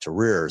bias front to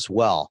rear as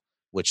well,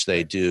 which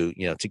they do,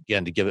 to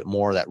give it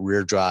more of that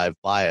rear drive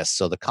bias.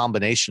 So the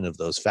combination of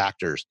those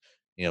factors,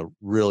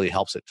 really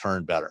helps it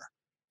turn better.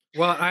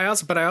 Well, I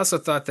also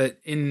thought that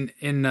here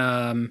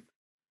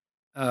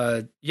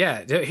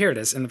it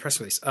is in the press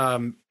release.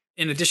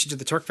 In addition to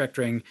the torque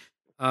vectoring,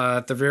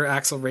 the rear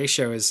axle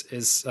ratio is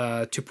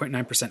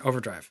 2.9%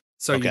 overdrive.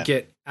 So you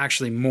get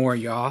actually more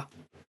yaw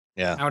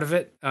out of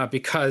it,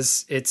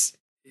 because it's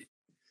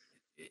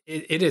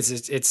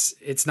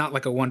not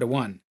like a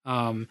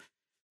 1-to-1.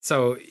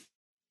 So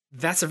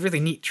that's a really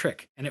neat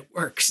trick, and it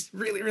works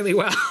really, really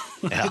well.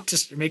 Yeah.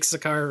 It makes the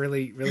car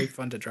really, really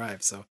fun to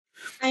drive. So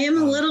I am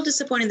a little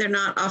disappointed they're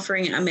not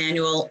offering a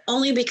manual,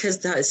 only because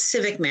the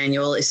Civic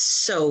manual is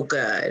so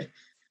good.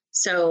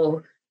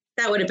 So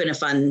that would have been a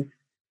fun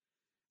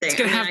thing. It's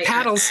going to have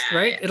paddles,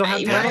 right? It'll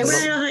have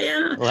paddles.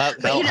 Yeah. Well,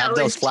 they'll have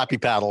those flappy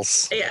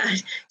paddles. Yeah,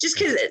 just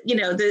because,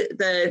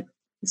 the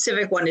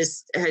Civic one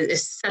is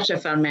such a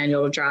fun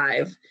manual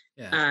drive.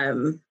 Yeah.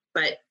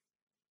 But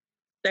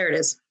there it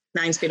is.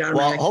 9-speed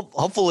automatic. Well,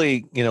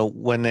 hopefully,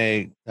 when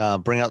they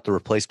bring out the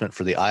replacement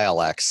for the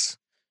ILX,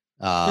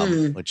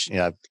 which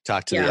I've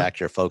talked to the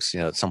Acura folks.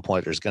 At some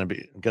point there's going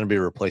to be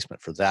a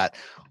replacement for that.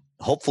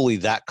 Hopefully,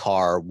 that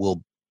car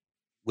will,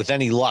 with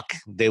any luck,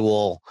 they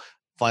will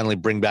finally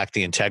bring back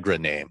the Integra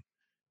name.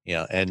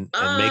 And make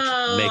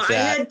that. I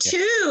had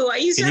two. I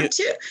used to have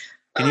two.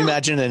 Can you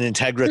imagine an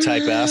Integra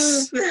Type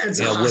S?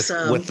 That's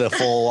awesome. with the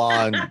full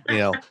on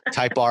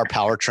Type R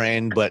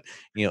powertrain, but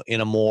in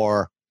a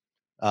more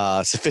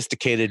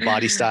sophisticated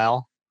body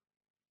style.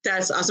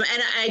 That's awesome.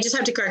 And I just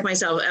have to correct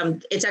myself.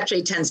 It's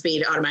actually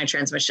 10-speed automatic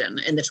transmission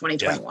in the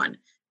 2021. Yeah.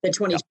 The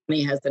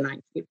 2020 has the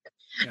 9-speed.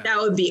 Yeah. That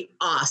would be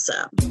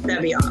awesome.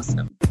 That'd be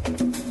awesome.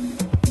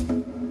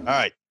 All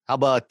right. How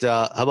about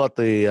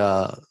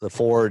the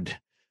Ford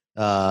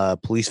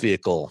police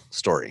vehicle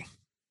story?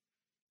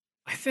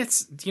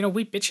 That's,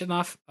 we bitch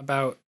enough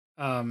about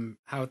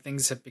how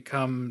things have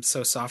become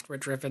so software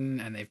driven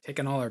and they've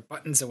taken all our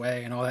buttons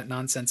away and all that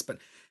nonsense. But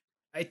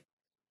I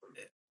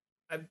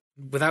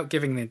without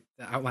giving the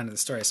outline of the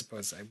story, I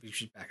suppose we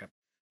should back up.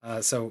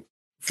 So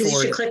because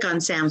you should click on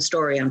Sam's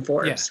story on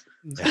Forbes.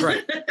 Yeah,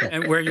 right.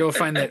 And where you'll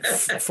find that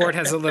Ford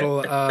has a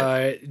little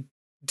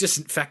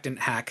disinfectant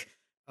hack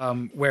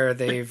where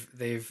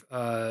they've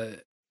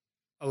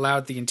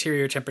allowed the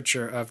interior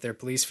temperature of their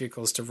police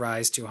vehicles to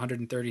rise to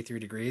 133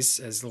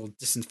 degrees as a little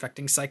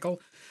disinfecting cycle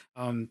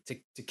to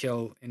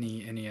kill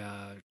any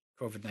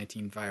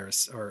COVID-19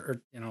 virus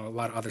or a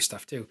lot of other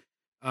stuff too.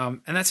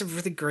 And that's a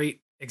really great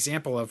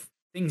example of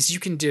things you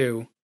can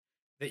do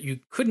that you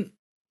couldn't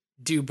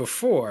do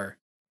before,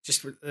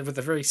 just with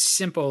a very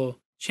simple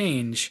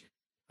change.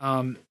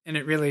 And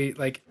it really,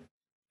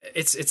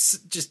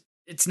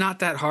 it's not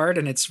that hard,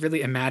 and it's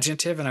really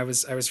imaginative. And I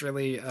was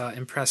really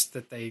impressed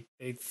that they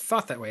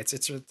thought that way.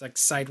 It's like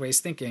sideways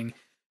thinking.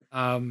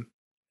 And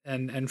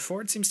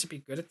Ford seems to be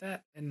good at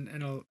that. And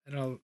a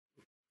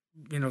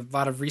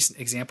lot of recent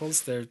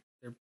examples, they're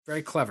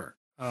very clever.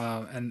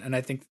 And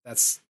I think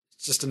that's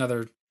just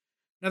another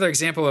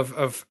example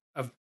of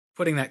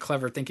putting that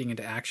clever thinking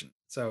into action.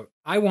 So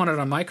I want it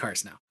on my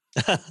cars now.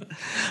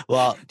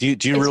 Well, do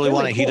you really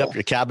want to heat up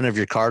your cabin of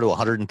your car to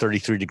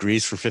 133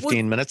 degrees for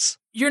 15 minutes?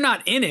 You're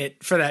not in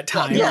it for that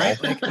time, well,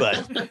 right?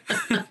 But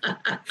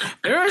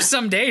there are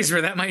some days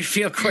where that might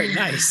feel quite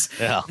nice.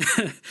 Yeah.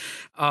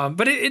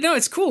 But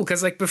it's cool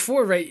because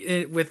before,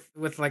 right,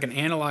 with like an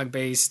analog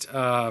based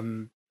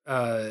HVAC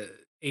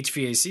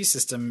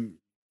system,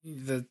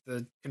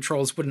 the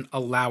controls wouldn't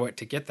allow it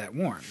to get that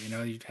warm.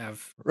 You'd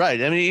have right.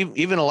 I mean,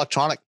 even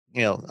electronic,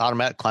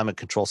 automatic climate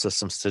control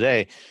systems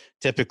today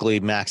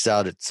typically max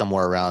out at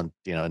somewhere around,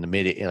 in the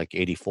mid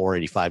 84,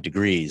 85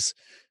 degrees.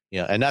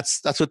 And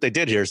that's what they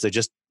did here is they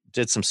just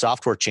did some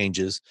software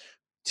changes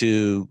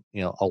to,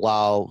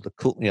 allow the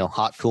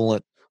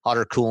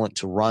hotter coolant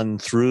to run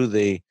through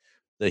the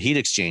heat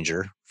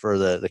exchanger for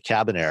the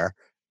cabin air,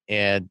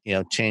 and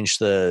change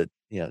the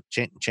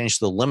change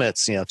the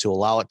limits to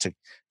allow it to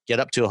get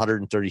up to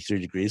 133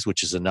 degrees,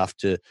 which is enough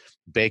to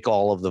bake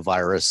all of the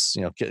virus,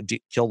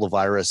 kill the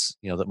virus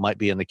that might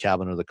be in the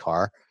cabin of the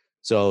car.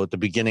 So at the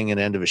beginning and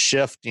end of a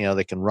shift,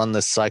 they can run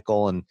this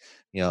cycle, and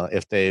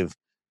if they've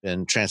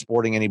been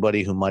transporting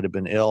anybody who might have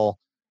been ill,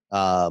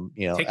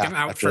 take them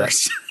out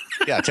first.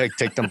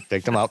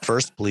 Take them out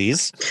first,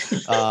 please.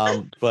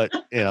 But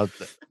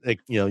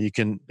you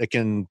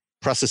can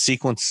press a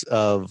sequence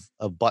of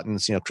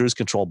buttons, cruise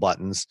control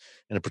buttons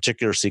in a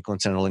particular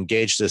sequence, and it'll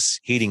engage this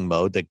heating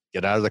mode. They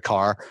get out of the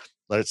car,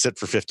 let it sit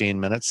for 15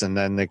 minutes, and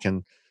then they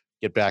can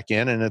get back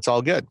in, and it's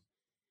all good.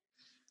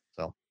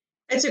 So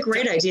it's a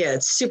great idea.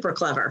 It's super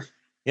clever.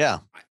 Yeah.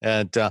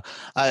 And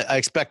I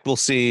expect we'll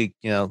see,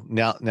 now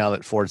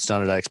that Ford's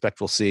done it, I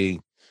expect we'll see,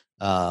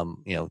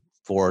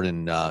 Ford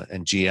and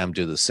GM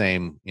do the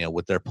same,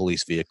 with their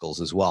police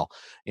vehicles as well.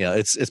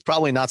 It's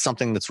probably not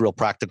something that's real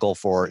practical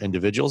for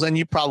individuals, and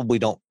you probably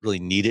don't really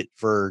need it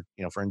for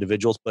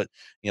individuals, but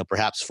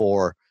perhaps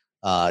for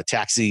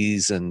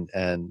taxis and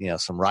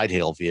some ride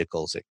hail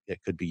vehicles,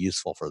 it could be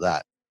useful for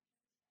that.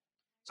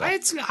 So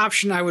it's an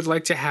option I would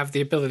like to have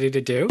the ability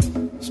to do.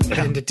 Just put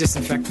it into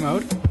disinfect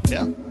mode.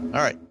 Yeah. All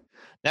right.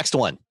 Next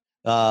one.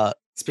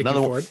 Speaking of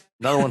Ford.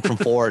 Another one from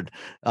Ford.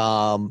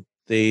 The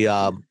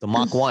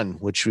Mach 1,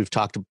 which we've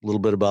talked a little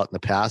bit about in the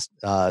past.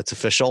 It's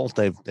official.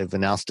 They've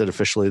announced it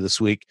officially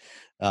this week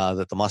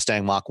that the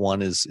Mustang Mach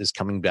 1 is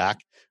coming back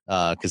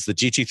because the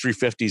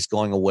GT350 is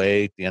going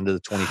away at the end of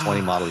the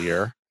 2020 model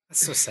year.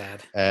 That's so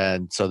sad.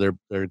 And so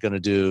they're going to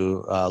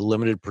do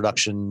limited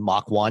production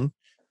Mach 1,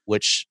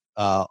 which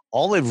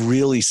all they've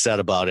really said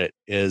about it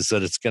is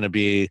that it's going to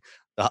be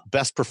the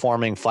best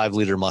performing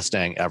 5-liter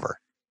Mustang ever.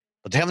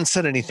 But they haven't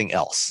said anything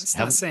else. It's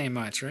not saying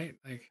much, right?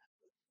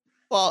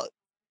 Well,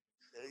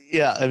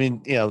 yeah, I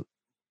mean,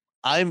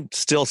 I'm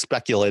still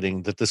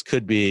speculating that this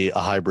could be a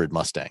hybrid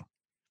Mustang,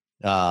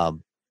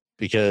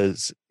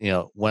 because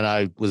when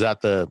I was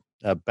at the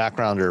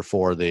backgrounder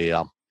for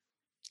the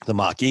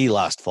Mach-E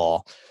last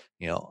fall,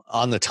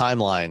 on the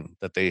timeline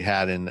that they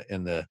had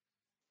in the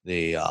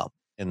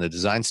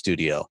design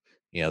studio,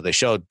 they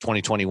showed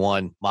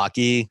 2021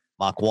 Mach-E,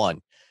 Mach 1,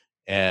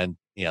 and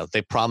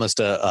they promised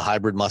a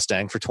hybrid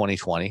Mustang for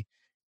 2020,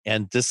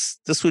 and this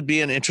would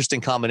be an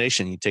interesting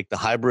combination. You take the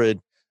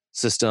hybrid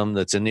system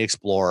that's in the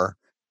Explorer,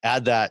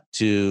 add that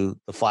to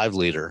the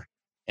 5-liter.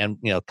 And,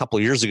 a couple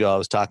of years ago, I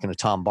was talking to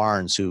Tom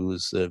Barnes, who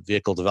was the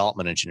vehicle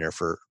development manager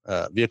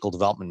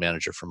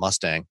for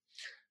Mustang,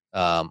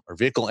 or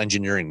vehicle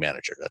engineering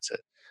manager. That's it,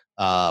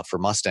 for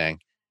Mustang.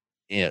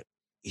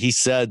 He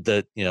said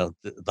that, the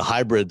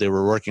hybrid they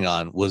were working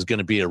on was going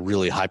to be a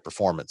really high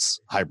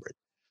performance hybrid.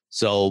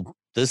 So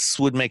this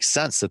would make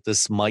sense that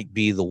this might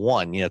be the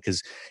one,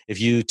 because if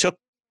you took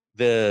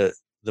the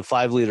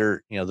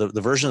 5-liter,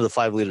 the version of the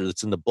 5-liter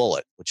that's in the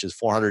Bullet, which is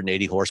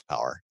 480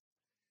 horsepower,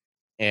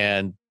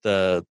 and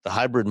the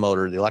hybrid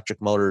motor, the electric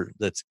motor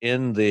that's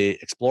in the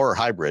Explorer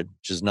hybrid,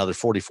 which is another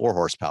 44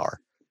 horsepower,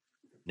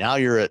 now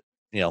you're at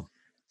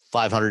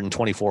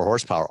 524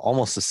 horsepower,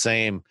 almost the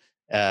same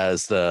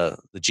as the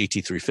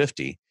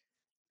GT350,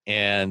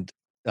 and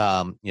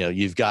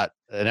you've got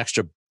an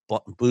extra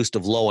boost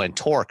of low end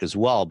torque as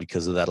well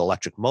because of that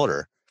electric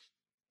motor.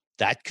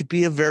 That could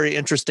be a very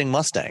interesting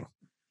Mustang.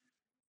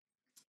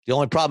 The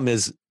only problem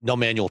is no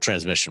manual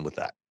transmission with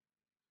that.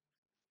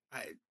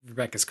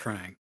 Rebecca's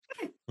crying.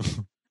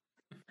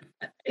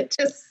 It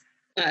just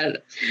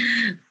another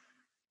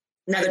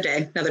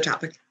day, another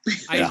topic.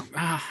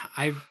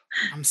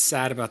 I'm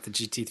sad about the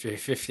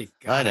GT350.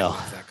 God, I know. I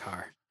love that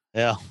car.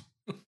 Yeah.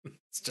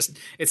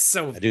 It's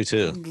so I do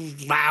too.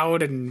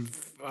 Loud and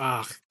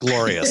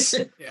glorious.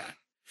 Yeah.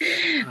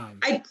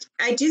 I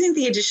do think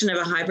the addition of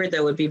a hybrid,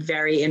 though, would be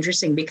very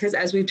interesting because,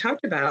 as we've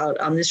talked about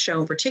on this show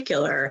in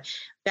particular,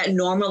 that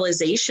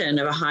normalization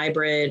of a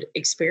hybrid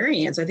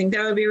experience, I think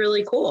that would be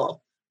really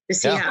cool to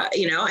see how,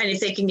 and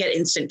if they can get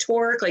instant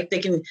torque, like they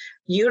can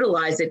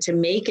utilize it to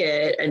make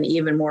it an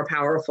even more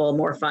powerful,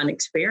 more fun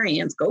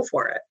experience, go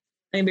for it.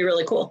 It'd be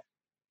really cool.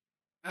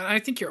 I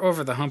think you're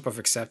over the hump of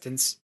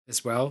acceptance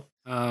as well.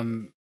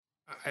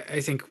 I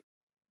think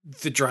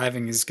the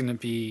driving is going to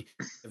be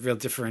the real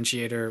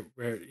differentiator,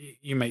 where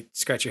you might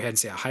scratch your head and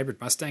say a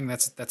hybrid Mustang.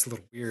 That's a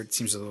little weird. It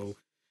seems a little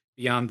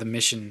beyond the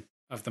mission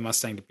of the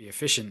Mustang to be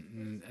efficient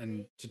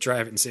and to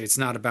drive it and say it's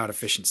not about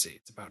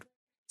efficiency. It's about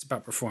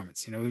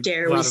performance.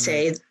 Dare we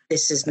say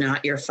this is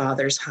not your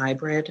father's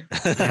hybrid?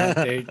 Yeah,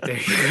 there you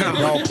go.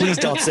 No, please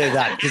don't say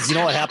that, because you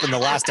know what happened the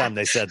last time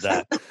they said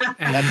that.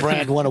 That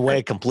brand went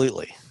away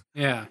completely.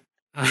 Yeah.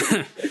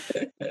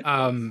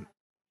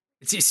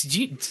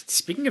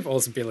 Speaking of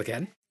Oldsmobile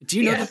again, do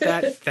you know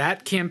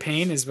that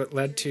campaign is what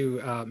led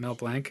to Mel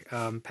Blanc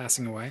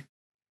passing away?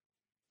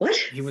 What?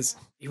 He was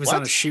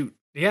on a shoot.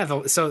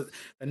 Yeah. So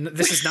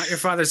this is not your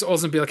father's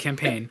Oldsmobile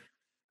campaign.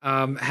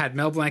 Had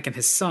Mel Blanc and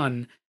his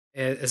son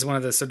as one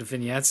of the sort of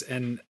vignettes,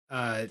 and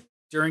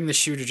during the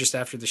shoot or just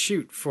after the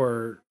shoot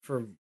for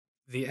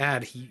the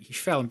ad, he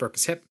fell and broke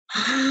his hip,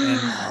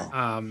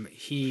 and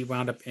he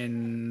wound up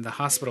in the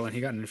hospital, and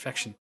he got an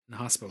infection in the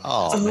hospital.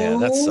 Oh man,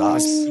 that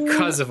sucks.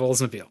 Because of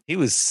Oldsmobile. He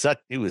was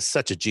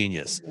such a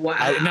genius. Wow.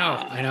 I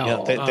know.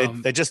 You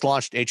know, they just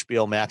launched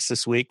HBO Max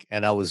this week,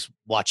 and I was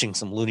watching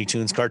some Looney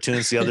Tunes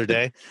cartoons the other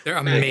day. They're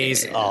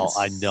amazing. Oh,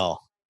 I know.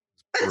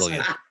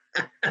 Brilliant.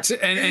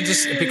 And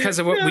just because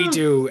of what we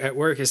do at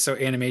work is so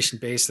animation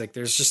based, like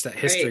there's just that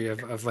history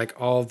of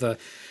like all the,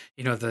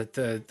 you know,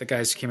 the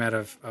guys who came out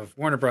of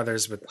Warner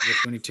Brothers with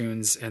Looney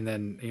Tunes, and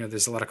then, you know,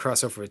 there's a lot of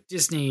crossover with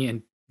Disney,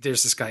 and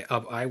there's this guy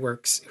Ub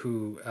Iwerks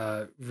who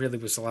really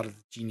was a lot of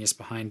the genius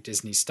behind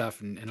Disney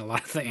stuff, and a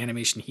lot of the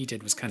animation he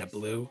did was kind of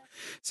blue.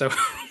 So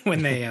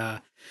when they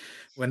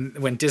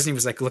when Disney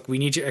was like, look, we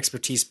need your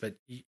expertise, but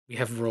we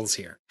have rules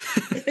here.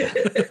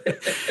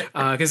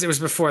 Because it was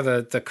before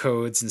the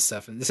codes and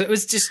stuff. And so it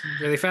was just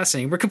really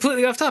fascinating. We're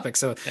completely off topic.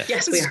 So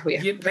yes, we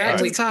are. Get back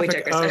to the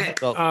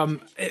topic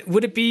of,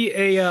 would it be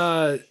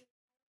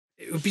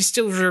it would be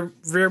still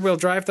rear wheel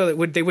drive though?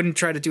 They wouldn't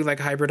try to do like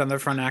hybrid on the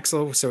front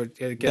axle. So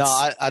it gets.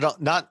 No, I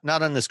don't, not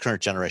on this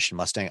current generation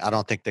Mustang. I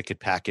don't think they could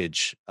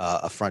package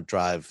a front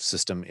drive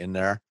system in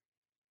there.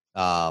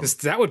 Because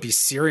that would be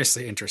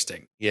seriously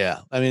interesting.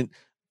 Yeah. I mean,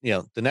 you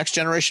know, the next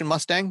generation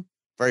Mustang,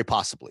 very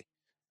possibly.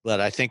 But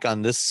I think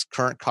on this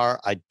current car,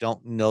 I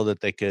don't know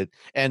that they could.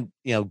 And,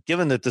 you know,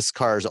 given that this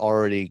car is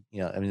already,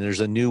 you know, I mean,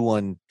 there's a new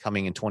one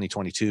coming in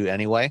 2022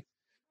 anyway.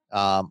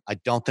 I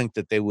don't think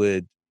that they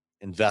would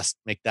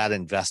make that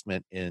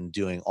investment in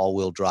doing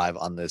all-wheel drive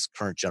on this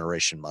current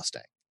generation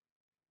Mustang.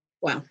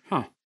 Wow.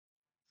 Huh.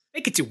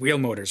 They could do wheel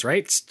motors,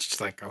 right? It's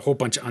just like a whole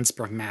bunch of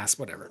unsprung mass,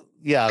 whatever.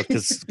 Yeah,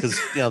 because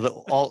you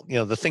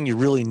know the thing you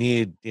really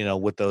need, you know,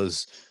 with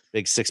those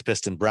big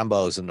 6-piston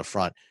Brembos in the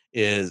front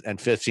and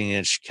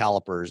 15-inch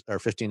calipers or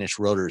 15-inch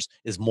rotors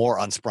is more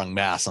unsprung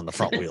mass on the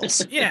front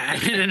wheels. Yeah,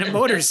 and the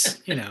motors,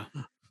 you know,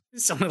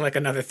 it's only like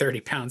another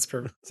 30 pounds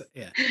per.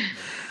 Yeah.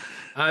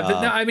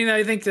 But no, I mean,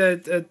 I think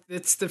that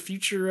it's the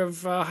future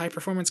of high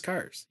performance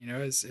cars. You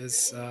know,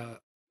 is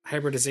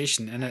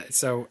hybridization, and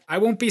so I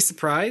won't be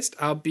surprised.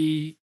 I'll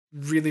be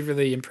really,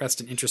 really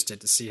impressed and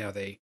interested to see how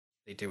they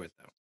do it,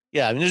 though.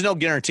 Yeah, I mean, there's no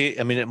guarantee.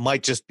 I mean, it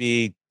might just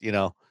be, you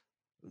know,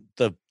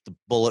 the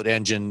bullet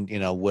engine, you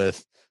know,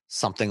 with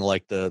something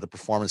like the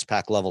Performance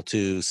Pack Level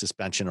 2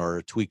 suspension or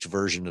a tweaked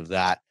version of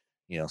that,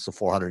 you know, so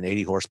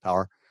 480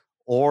 horsepower,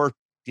 or,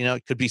 you know,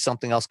 it could be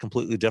something else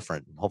completely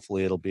different.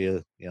 Hopefully it'll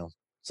be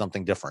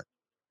something different,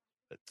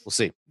 but we'll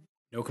see.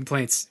 No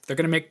complaints. If they're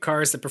going to make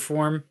cars that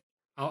perform,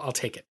 I'll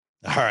take it.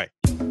 All right.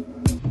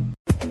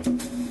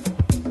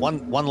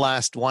 One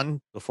last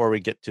one before we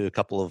get to a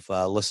couple of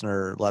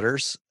listener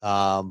letters.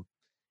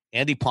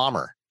 Andy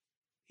Palmer,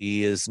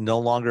 he is no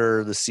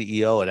longer the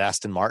CEO at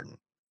Aston Martin.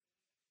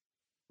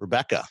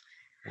 Rebecca,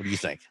 what do you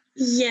think?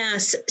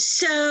 Yes.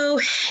 So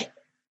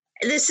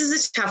this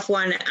is a tough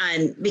one,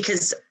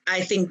 because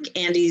I think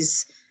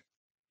he's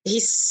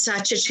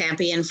such a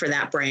champion for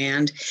that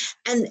brand.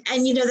 And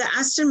you know, the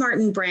Aston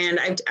Martin brand,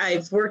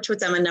 I've worked with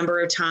them a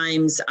number of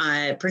times,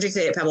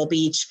 particularly at Pebble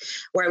Beach,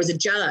 where I was a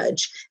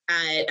judge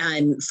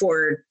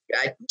for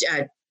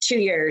 2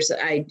 years.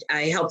 I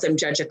helped them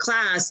judge a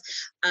class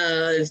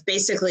of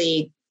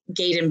basically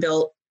gate and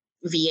built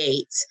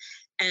V8s.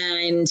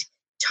 And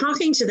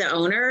talking to the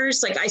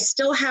owners, like I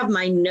still have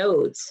my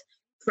notes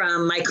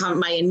from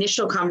my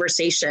initial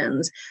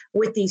conversations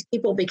with these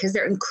people, because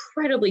they're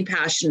incredibly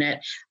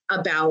passionate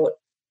about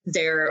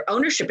their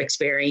ownership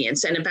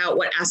experience and about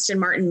what Aston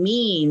Martin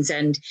means,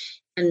 and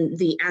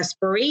the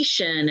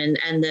aspiration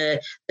and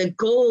the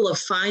goal of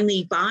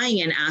finally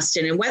buying an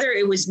Aston, and whether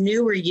it was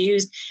new or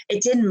used,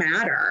 it didn't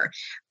matter.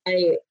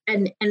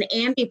 And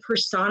Andy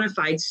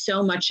personified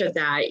so much of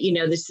that. You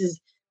know, this is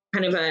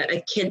kind of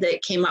a kid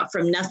that came up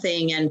from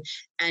nothing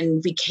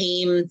and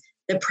became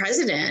the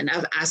president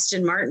of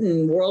Aston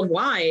Martin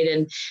worldwide,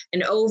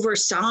 and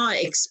oversaw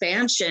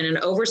expansion and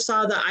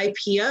oversaw the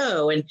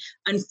IPO. And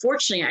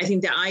unfortunately, I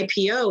think the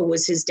IPO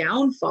was his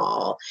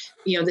downfall.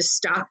 You know, the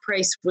stock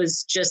price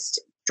was just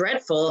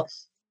dreadful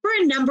for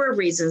a number of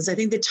reasons. I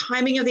think the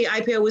timing of the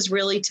IPO was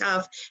really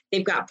tough.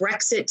 They've got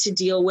Brexit to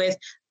deal with.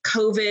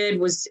 COVID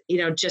was, you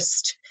know,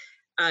 just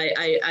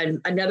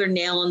another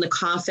nail in the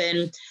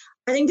coffin.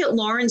 I think that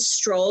Lawrence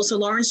Stroll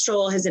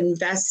has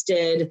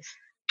invested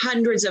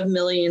hundreds of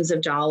millions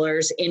of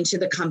dollars into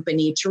the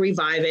company to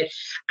revive it.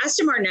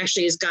 Aston Martin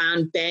actually has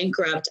gone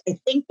bankrupt, I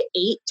think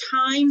 8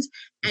 times,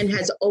 and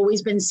has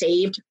always been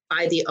saved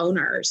by the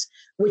owners,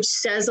 which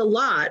says a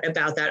lot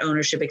about that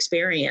ownership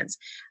experience.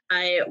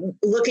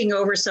 Looking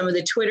over some of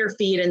the Twitter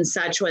feed and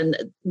such, when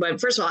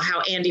first of all, how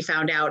Andy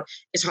found out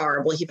is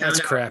horrible. He found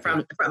out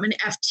from an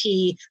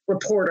FT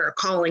reporter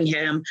calling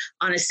him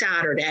on a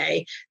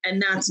Saturday,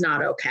 and that's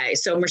not okay.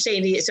 So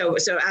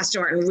so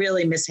Aston Martin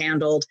really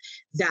mishandled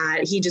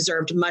that. He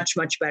deserved much,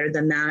 much better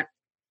than that.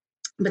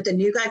 But the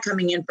new guy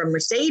coming in from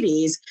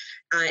Mercedes,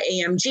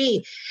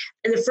 AMG,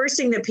 and the first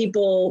thing that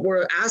people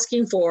were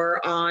asking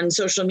for on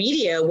social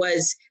media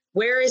was,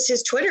 where is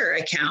his Twitter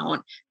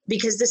account?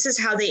 Because this is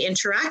how they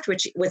interact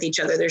with each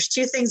other. There's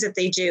two things that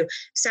they do.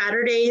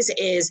 Saturdays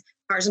is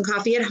Cars and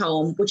Coffee at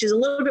Home, which is a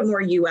little bit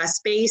more US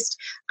based,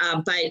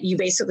 but you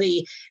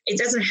basically, it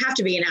doesn't have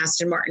to be an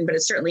Aston Martin, but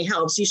it certainly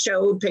helps. You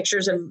show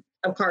pictures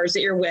of cars that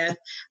you're with,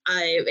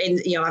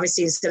 and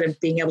obviously instead of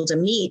being able to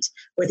meet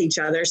with each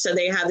other. So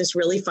they have this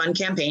really fun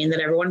campaign that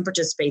everyone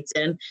participates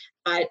in,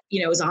 but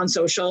is on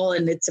social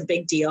and it's a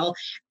big deal.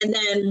 And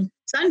then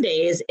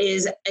Sundays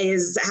is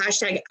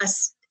hashtag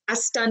a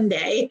stun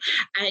day,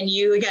 and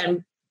you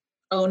again,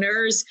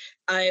 owners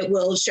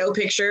will show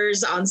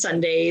pictures on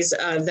Sundays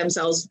of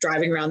themselves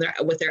driving around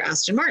with their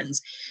Aston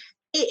Martins.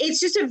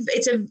 It's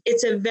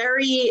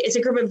a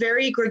group of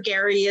very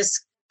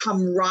gregarious,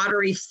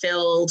 camaraderie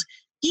filled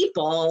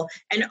people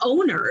and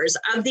owners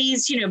of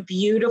these,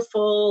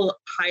 beautiful,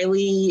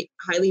 highly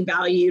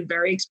valued,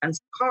 very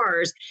expensive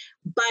cars,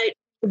 but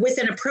with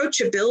an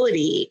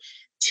approachability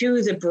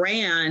to the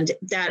brand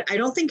that I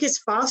don't think is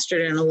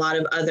fostered in a lot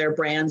of other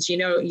brands. You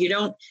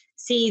don't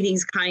see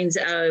these kinds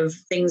of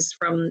things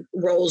from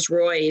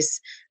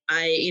Rolls-Royce,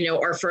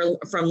 or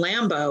from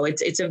Lambo.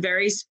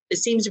 It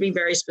seems to be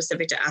very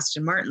specific to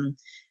Aston Martin.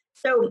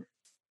 So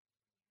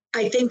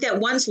I think that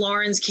once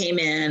Lawrence came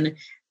in,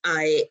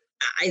 I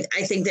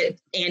think that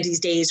Andy's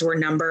days were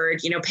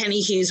numbered.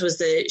 Penny Hughes was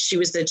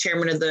the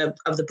chairman of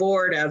the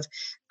board of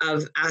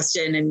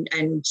Aston,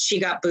 and she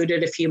got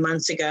booted a few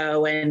months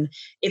ago. And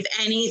if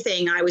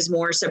anything, I was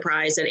more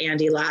surprised that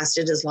Andy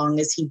lasted as long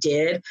as he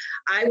did.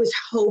 I was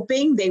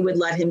hoping they would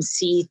let him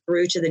see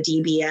through to the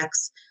DBX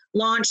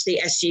launch, the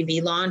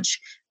SUV launch,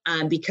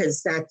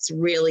 because that's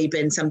really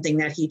been something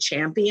that he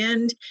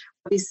championed.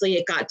 Obviously,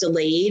 it got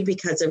delayed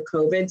because of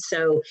COVID,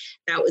 so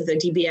that was the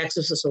DBX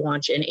was supposed to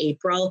launch in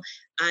April.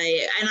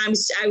 I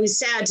was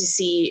sad to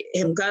see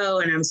him go,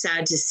 and I'm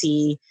sad to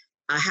see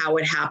how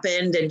it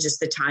happened and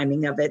just the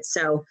timing of it.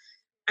 So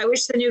I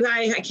wish the new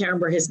guy, I can't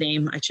remember his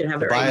name. I should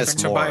have it right.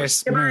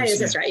 Tobias,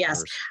 that's right.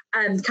 Yes.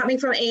 Coming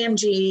from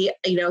AMG,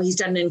 he's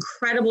done an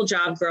incredible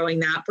job growing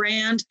that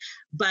brand.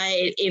 But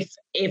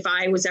if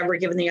I was ever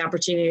given the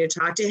opportunity to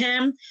talk to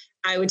him,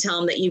 I would tell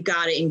him that you've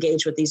got to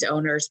engage with these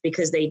owners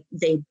because they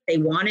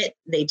want it,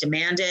 they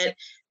demand it,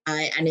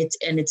 and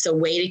it's a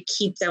way to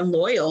keep them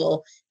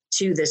loyal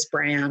to this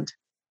brand.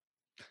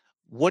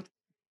 What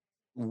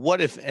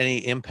if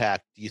any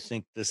impact do you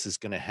think this is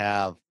going to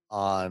have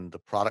on the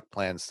product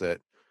plans that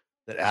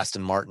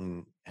Aston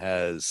Martin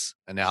has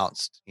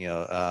announced?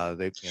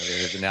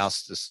 They've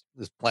announced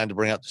this plan to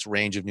bring out this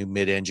range of new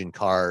mid-engine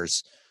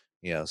cars.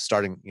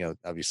 Starting,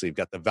 obviously you've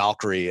got the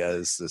Valkyrie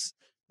as this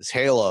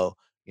halo.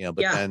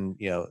 Then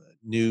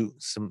new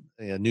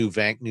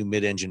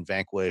mid-engine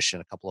Vanquish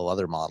and a couple of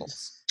other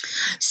models.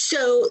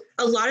 So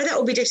a lot of that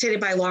will be dictated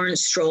by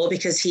Lawrence Stroll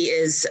because he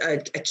is a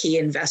key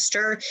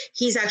investor.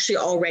 He's actually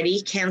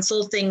already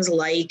canceled things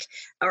like,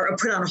 or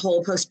put on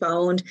hold,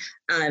 postponed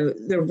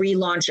the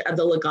relaunch of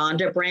the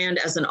Lagonda brand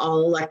as an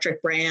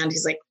all-electric brand.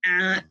 He's like,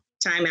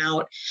 time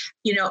out.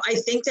 I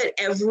think that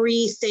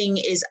everything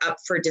is up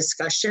for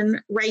discussion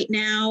right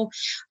now.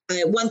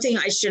 One thing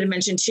I should have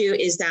mentioned too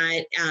is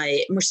that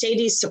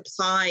Mercedes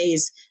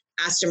supplies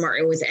Aston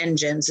Martin with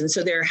engines, and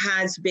so there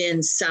has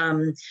been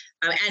some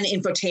and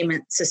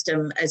infotainment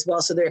system as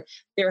well. So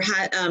there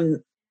had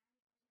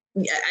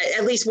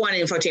at least one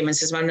infotainment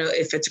system. I don't know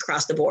if it's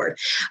across the board,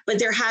 but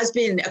there has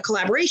been a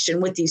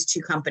collaboration with these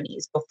two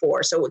companies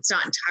before, so it's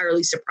not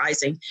entirely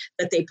surprising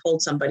that they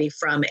pulled somebody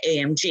from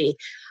AMG.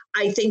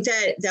 I think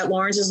that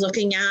Lawrence is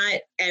looking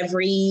at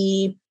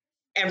every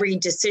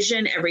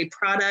decision, every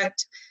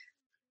product.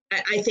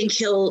 I think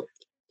he'll,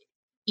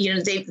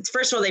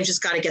 first of all, they've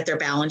just got to get their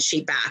balance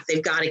sheet back.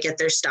 They've got to get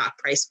their stock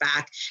price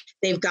back.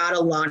 They've got to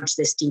launch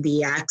this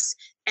DBX.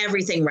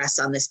 Everything rests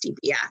on this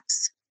DBX.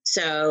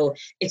 So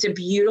it's a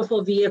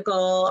beautiful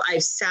vehicle.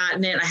 I've sat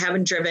in it. I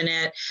haven't driven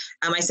it.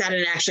 I sat in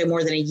it actually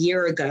more than a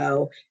year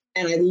ago,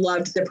 and I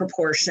loved the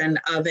proportion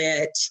of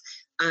it.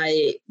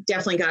 I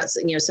definitely got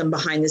some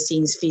behind the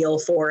scenes feel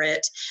for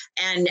it,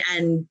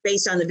 and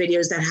based on the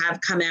videos that have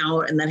come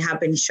out and that have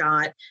been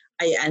shot,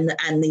 and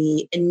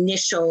the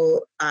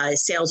initial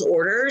sales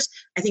orders,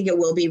 I think it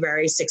will be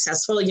very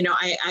successful.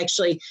 I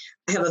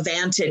have a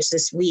Vantage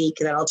this week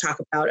that I'll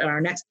talk about in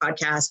our next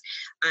podcast,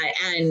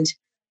 and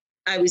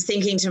I was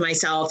thinking to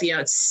myself,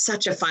 it's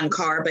such a fun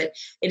car, but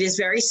it is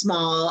very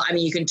small. I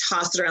mean, you can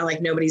toss it around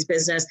like nobody's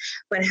business,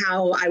 but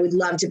how I would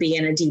love to be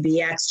in a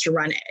DBX to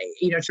run,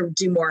 to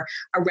do more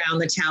around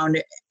the town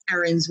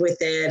errands with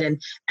it, and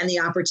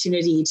the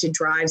opportunity to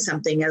drive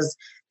something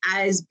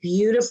as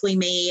beautifully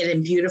made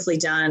and beautifully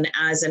done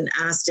as an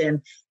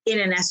Aston in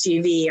an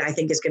SUV, I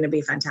think is going to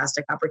be a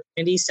fantastic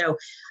opportunity. So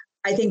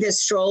I think that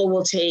Stroll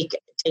will take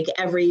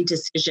every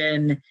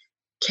decision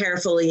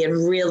carefully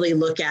and really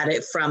look at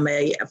it from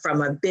a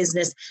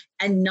business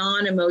and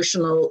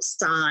non-emotional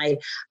side.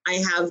 I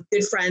have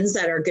good friends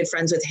that are good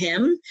friends with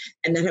him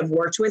and that have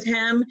worked with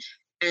him.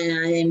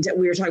 And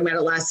we were talking about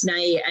it last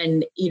night,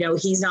 and,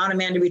 he's not a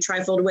man to be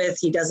trifled with.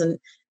 He doesn't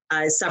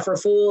suffer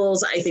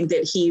fools. I think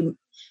that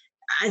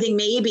I think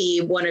maybe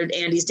one of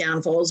Andy's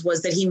downfalls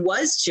was that he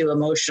was too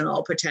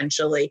emotional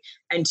potentially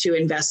and too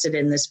invested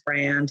in this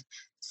brand.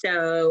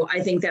 So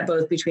I think that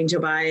both between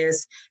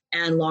Tobias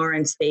and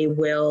Lawrence, they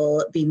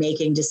will be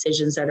making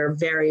decisions that are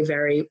very,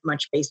 very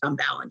much based on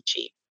balance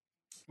sheet.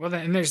 Well,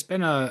 and there's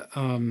been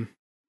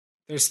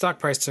their stock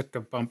price took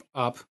a bump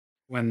up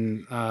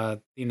when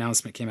the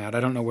announcement came out.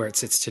 I don't know where it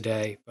sits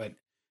today, but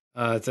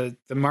the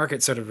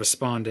market sort of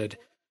responded,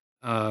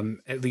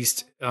 at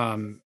least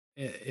in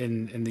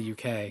the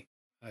UK.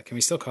 Can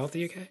we still call it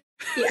the UK?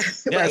 Yeah,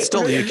 yeah, right. It's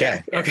still the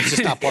UK. Okay. It's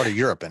just not part of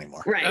Europe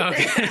anymore. Right.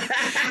 Okay.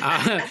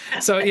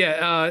 So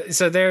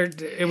there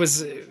it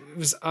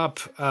was up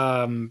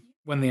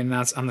when they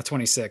announced on the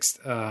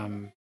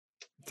 26th.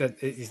 That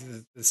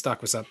the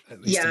stock was up at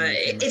least. Yeah,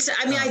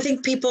 I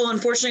think people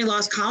unfortunately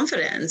lost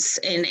confidence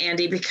in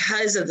Andy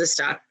because of the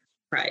stock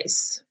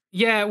price.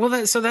 Yeah, well,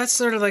 that's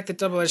sort of like the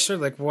double-edged sword.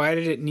 Like, why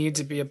did it need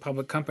to be a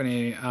public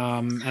company?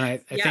 And I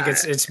think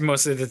it's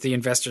mostly that the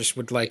investors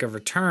would like a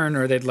return,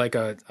 or they'd like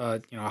a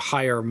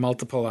higher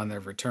multiple on their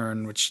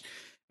return.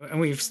 And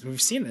we've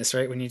seen this,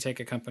 right? When you take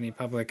a company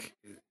public,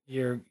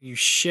 you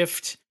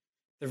shift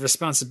the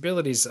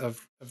responsibilities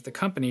of the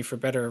company for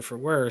better or for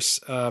worse.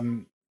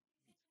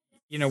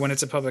 When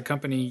it's a public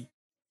company,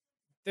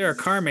 they're a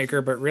car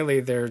maker, but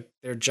really their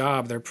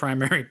job, their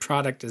primary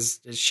product is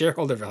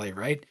shareholder value,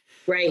 right?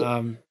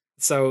 Right.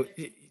 So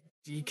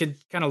you could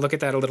kind of look at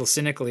that a little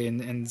cynically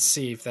and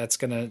see if that's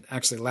going to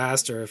actually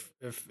last, or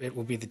if it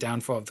will be the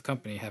downfall of the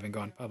company having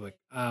gone public.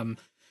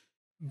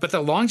 But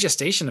the long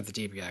gestation of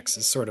the DBX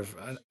is sort of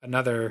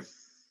another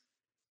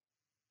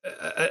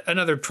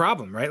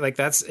problem, right? Like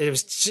it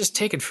was just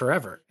taken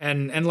forever.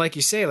 And like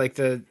you say, like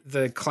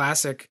the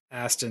classic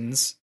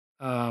Astons,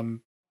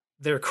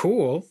 they're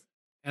cool.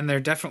 And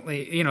they're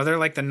definitely, they're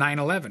like the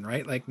 911,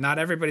 right? Like not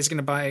everybody's going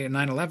to buy a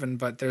 911,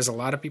 but there's a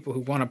lot of people who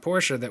want a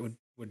Porsche that would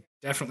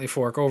definitely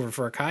fork over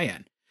for a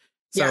Cayenne.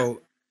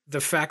 So the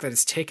fact that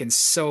it's taken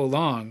so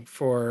long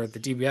for the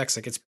DBX,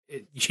 like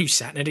you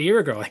sat in it a year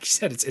ago, like you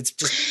said, it's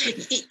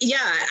just.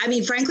 Yeah. I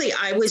mean, frankly,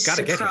 I was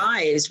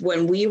surprised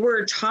when we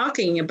were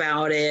talking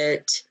about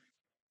it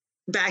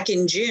back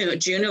in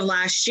June of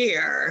last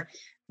year,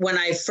 when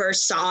I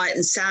first saw it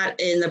and sat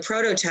in the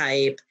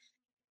prototype.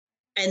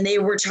 And they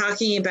were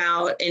talking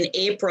about in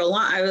April.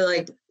 I was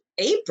like,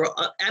 April?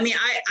 I mean,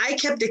 I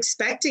kept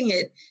expecting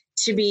it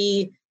to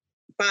be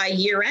by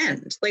year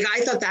end. Like, I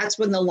thought that's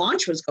when the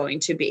launch was going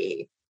to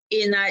be,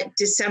 in that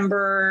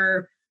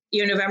December,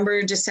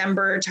 November,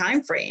 December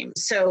timeframe.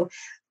 So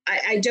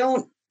I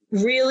don't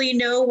really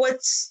know what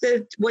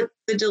the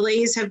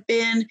delays have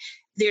been.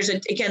 There's a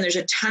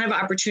ton of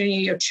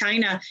opportunity.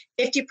 China,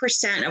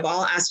 50% of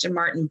all Aston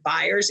Martin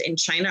buyers in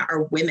China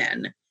are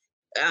women.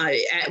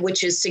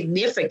 Which is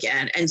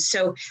significant. And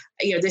so,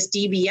 this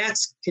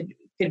DBX could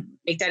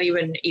make that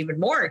even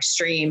more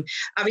extreme.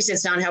 Obviously,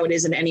 it's not how it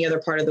is in any other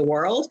part of the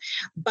world,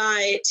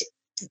 but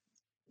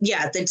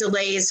yeah, the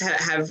delays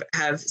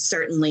have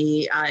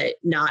certainly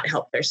not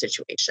helped their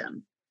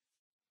situation.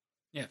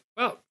 Yeah.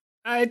 Well,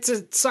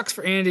 it sucks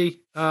for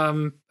Andy.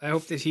 I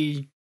hope that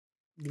he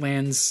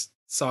lands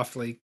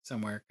softly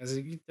somewhere, because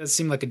he does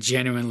seem like a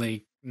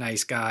genuinely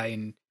nice guy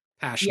and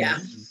passionate. Yeah.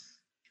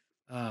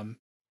 And,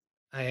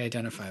 I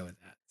identify with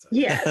that. So.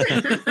 Yeah.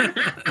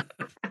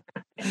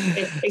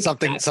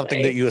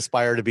 Something that you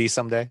aspire to be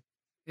someday.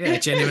 Yeah,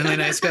 genuinely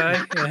nice guy.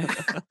 Yeah.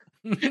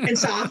 And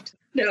soft.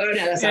 No,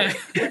 that's not.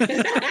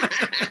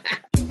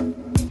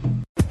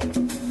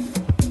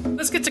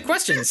 Let's get to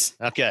questions.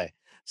 Okay.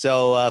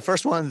 So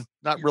first one,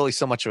 not really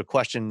so much of a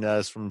question,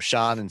 is from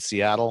Sean in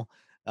Seattle.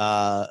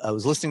 I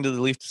was listening to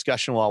the Leaf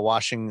discussion while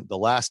washing the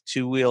last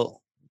two-wheel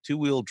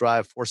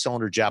drive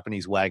 4-cylinder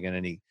Japanese wagon,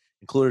 and he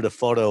included a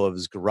photo of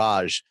his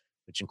garage,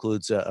 which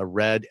includes a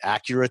red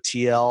Acura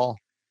TL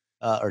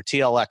or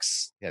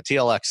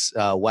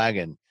TLX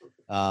wagon,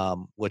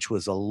 which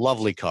was a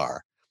lovely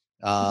car.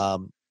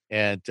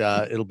 And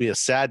it'll be a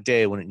sad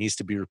day when it needs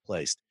to be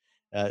replaced.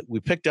 We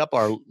picked up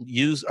our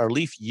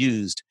Leaf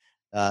used,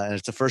 and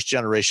it's a first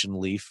generation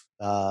Leaf,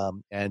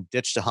 and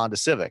ditched a Honda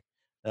Civic.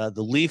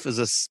 The Leaf is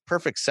a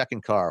perfect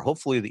second car.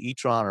 Hopefully the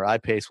e-tron or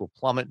I-Pace will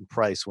plummet in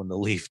price when the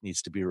Leaf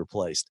needs to be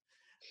replaced.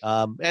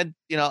 And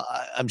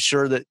I'm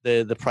sure that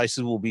the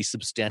prices will be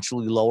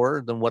substantially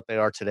lower than what they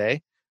are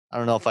today. I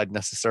don't know if I'd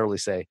necessarily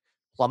say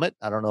plummet.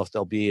 I don't know if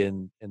they'll be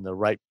in the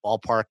right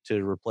ballpark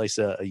to replace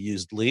a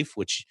used Leaf,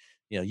 which,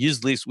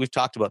 used Leafs, we've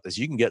talked about this.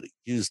 You can get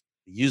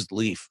used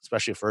Leaf,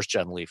 especially a first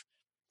gen Leaf,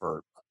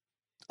 for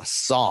a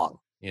song,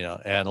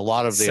 and a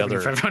lot of the other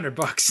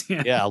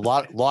 $7,500. Yeah. A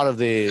lot of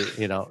the,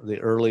 the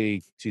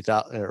early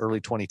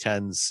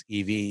 2010s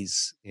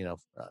EVs,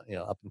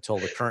 up until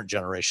the current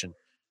generation,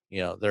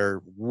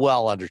 they're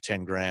well under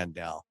 10 grand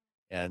now.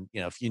 And,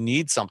 if you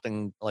need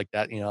something like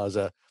that, as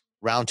a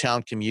round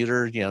town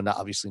commuter,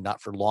 obviously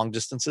not for long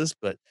distances,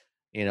 but,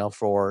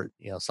 for,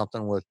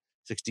 something with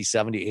 60,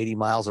 70, 80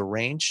 miles of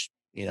range,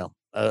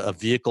 a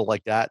vehicle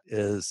like that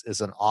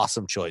is an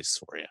awesome choice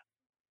for you.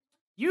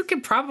 You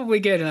could probably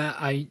get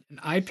an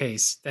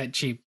I-Pace that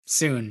cheap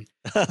soon.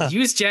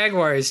 Used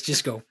Jaguars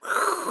just go.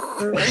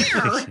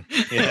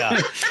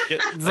 Yeah.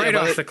 Right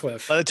off the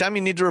cliff. By the time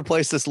you need to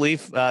replace this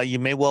Leaf, you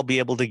may well be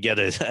able to get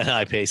an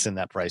I-Pace in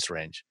that price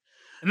range.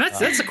 And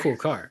that's a cool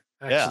car.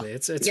 Actually, Yeah.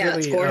 it's yeah, really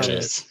it's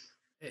gorgeous.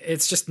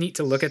 It's just neat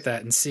to look at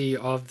that and see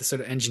all of the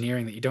sort of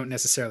engineering that you don't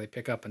necessarily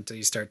pick up until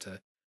you start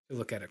to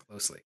look at it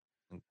closely.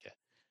 Okay.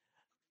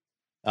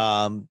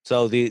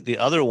 So the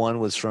other one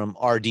was from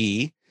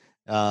RD,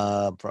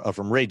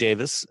 from Ray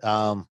Davis.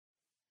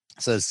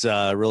 Says,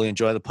 really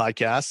enjoy the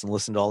podcast and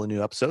listen to all the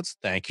new episodes.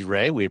 Thank you,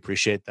 Ray. We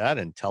appreciate that,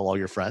 and tell all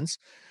your friends.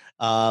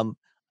 I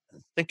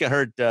think I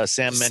heard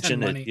Sam mention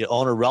that you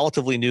own a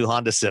relatively new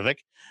Honda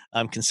Civic.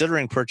 I'm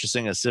considering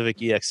purchasing a Civic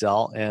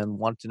EXL and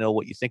want to know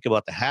what you think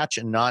about the hatch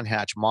and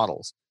non-hatch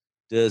models.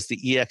 Does the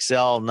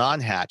EXL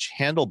non-hatch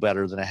handle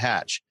better than a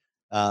hatch?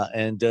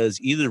 And does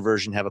either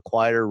version have a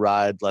quieter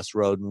ride, less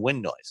road and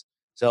wind noise?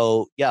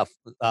 So, yeah,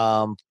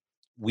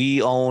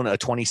 we own a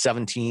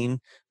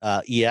 2017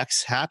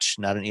 EX hatch,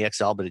 not an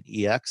EXL, but an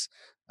EX.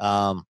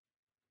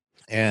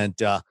 And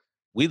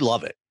we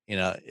love it.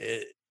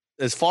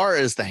 As far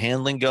as the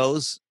handling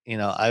goes,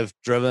 I've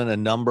driven a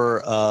number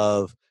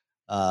of,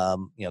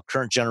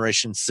 current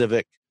generation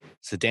Civic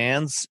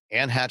sedans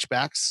and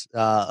hatchbacks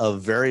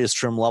of various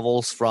trim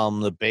levels,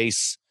 from the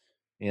base,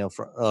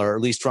 or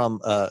at least from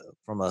a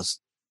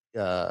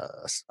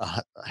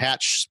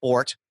hatch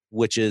sport,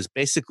 which is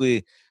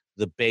basically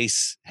the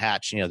base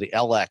hatch, the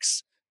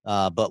LX,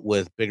 but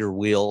with bigger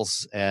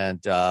wheels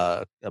and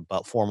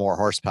about 4 more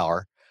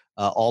horsepower,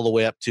 all the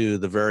way up to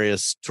the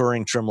various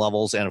touring trim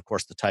levels, and of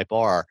course the Type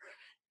R.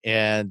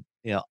 And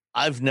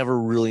I've never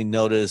really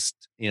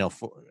noticed,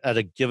 at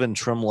a given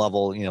trim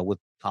level, with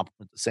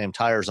the same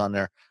tires on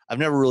there, I've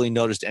never really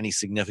noticed any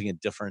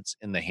significant difference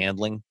in the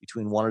handling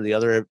between one or the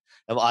other.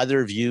 Have either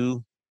of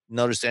you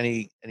noticed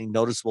any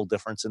noticeable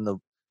difference in the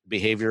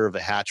behavior of a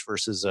hatch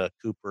versus a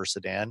coupe or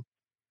sedan?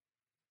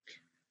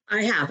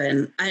 I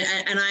haven't,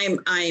 and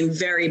I'm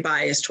very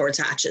biased towards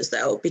hatches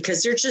though,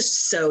 because they're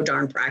just so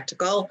darn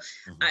practical.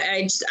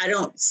 Mm-hmm.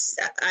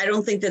 I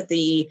don't think that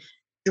the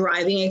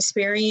driving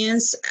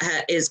experience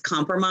is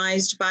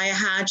compromised by a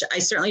hatch. I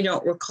certainly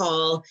don't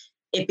recall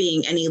it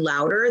being any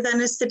louder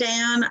than a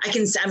sedan.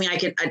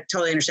 I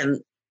totally understand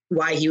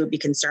why he would be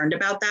concerned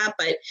about that,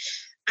 but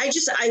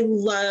I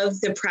love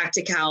the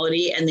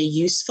practicality and the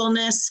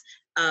usefulness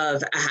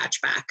of a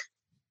hatchback.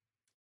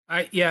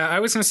 I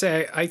was going to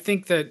say, I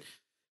think that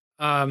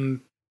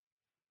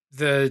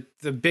the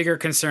bigger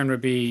concern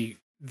would be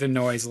the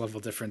noise level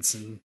difference.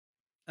 And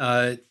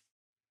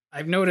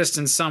I've noticed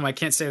in some, I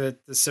can't say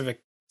that the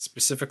Civic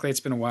specifically,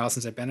 it's been a while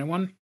since I've been in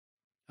one.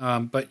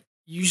 But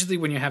usually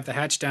when you have the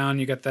hatch down,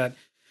 you got that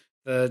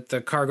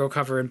the cargo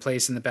cover in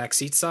place and the back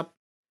seats up,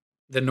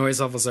 the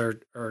noise levels are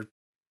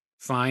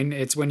fine.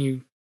 It's when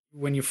you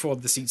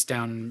fold the seats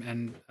down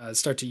and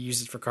start to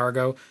use it for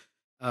cargo,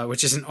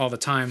 which isn't all the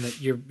time,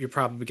 that you're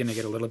probably going to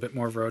get a little bit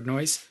more road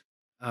noise.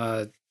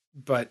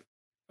 But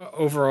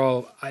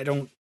overall, I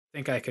don't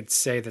think I could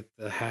say that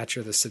the hatch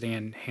or the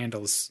sedan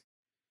handles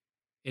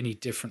any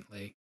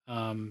differently.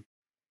 The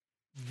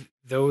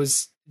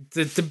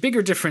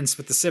bigger difference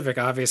with the Civic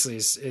obviously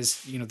is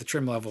the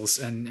trim levels,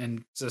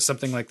 and so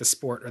something like the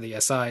Sport or the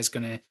SI is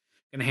going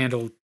to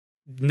handle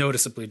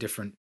noticeably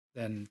different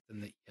than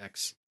the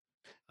EX.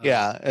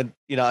 Yeah, and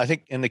I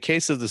think in the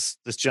case of this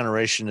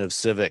generation of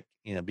Civic,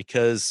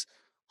 because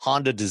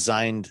Honda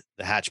designed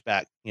the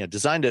hatchback,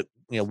 designed it,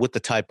 with the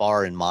Type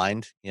R in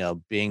mind,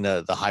 being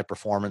the high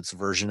performance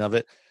version of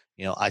it.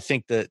 I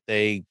think that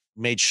they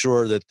made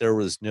sure that there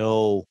was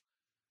no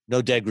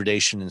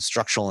degradation in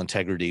structural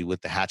integrity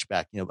with the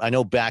hatchback. I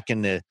know back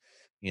in the,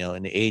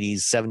 in the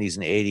 80s, 70s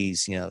and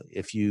 80s,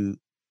 if you,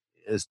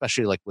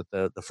 especially like with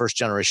the first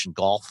generation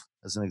Golf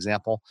as an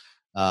example,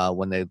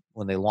 when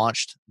they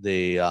launched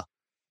the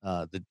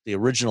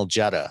original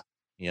Jetta,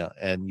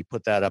 and you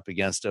put that up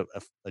against a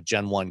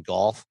Gen 1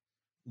 Golf,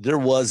 there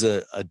was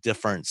a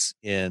difference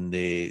in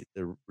the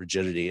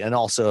rigidity, and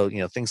also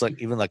things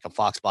like even like a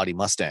Fox body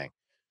Mustang,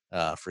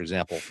 for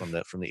example, from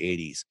the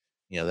 80s.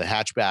 The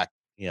hatchback,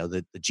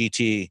 the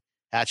GT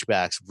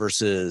hatchbacks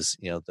versus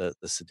the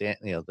sedan,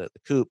 the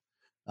coupe.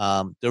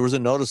 There was a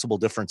noticeable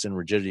difference in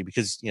rigidity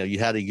because you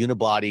had a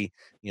unibody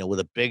with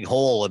a big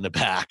hole in the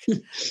back,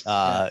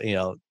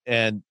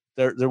 and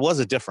there was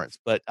a difference.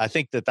 But I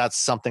think that's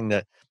something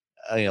that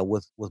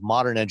with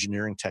modern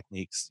engineering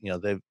techniques,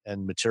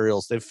 and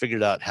materials, they've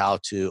figured out how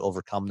to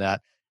overcome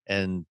that,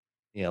 and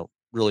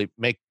really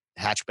make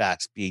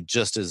hatchbacks be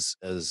just as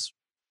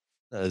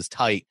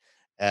tight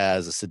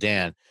as a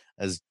sedan.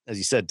 As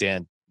you said,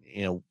 Dan,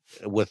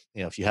 with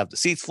if you have the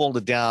seats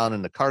folded down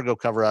and the cargo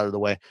cover out of the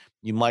way,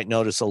 you might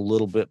notice a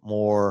little bit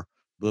more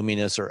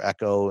boominess or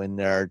echo in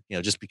there,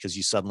 just because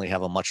you suddenly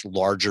have a much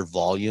larger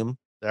volume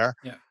there.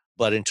 Yeah.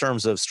 But in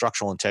terms of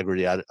structural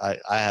integrity,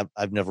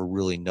 I've never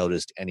really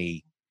noticed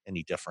any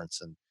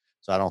difference, and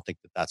so I don't think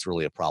that's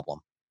really a problem.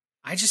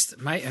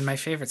 My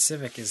favorite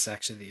Civic is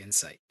actually the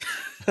Insight,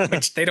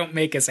 which they don't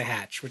make as a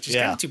hatch, which is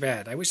kind of too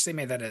bad. I wish they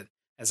made that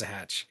as a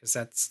hatch, because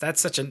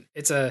that's such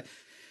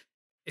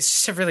it's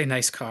just a really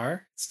nice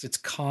car. It's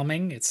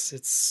calming.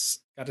 It's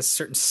got a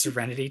certain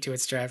serenity to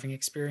its driving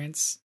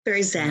experience.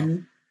 Very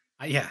zen.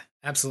 Yeah,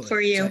 absolutely.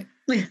 For you.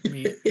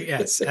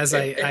 Yes, as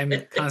I'm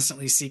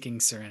constantly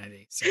seeking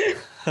serenity. So.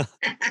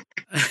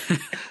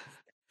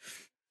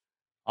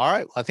 All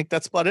right. I think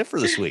that's about it for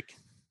this week.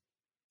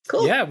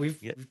 Cool. Yeah,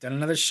 we've done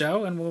another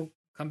show, and we'll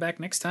come back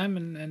next time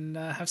and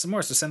have some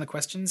more. So send the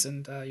questions,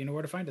 and you know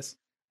where to find us.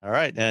 All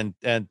right. And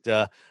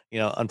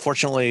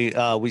unfortunately,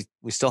 we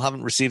still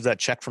haven't received that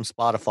check from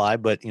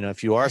Spotify, but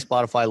if you are a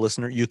Spotify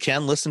listener, you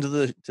can listen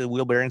to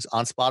Wheel Bearings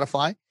on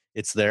Spotify.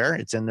 It's there.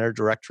 It's in their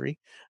directory.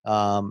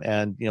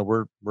 And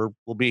we'll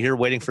be here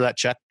waiting for that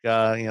check.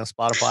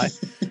 Spotify.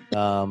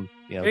 Joe,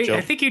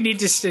 I think you need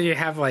to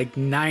have like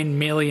 9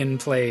 million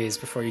plays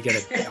before you get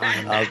a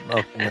dime,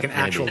 like an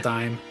actual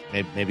dime.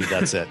 Maybe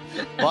that's it.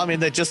 Well, I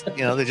mean, they just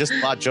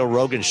bought Joe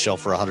Rogan's show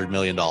for $100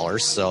 million.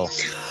 So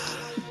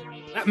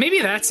maybe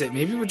that's it.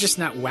 Maybe we're just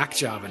not whack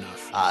job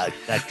enough.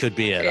 That could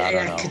be it. I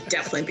don't know. That could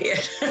definitely be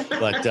it.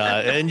 But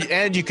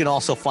and you can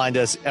also find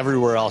us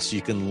everywhere else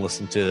you can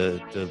listen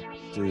to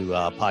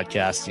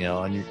podcasts.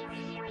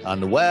 On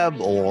the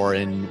web or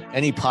in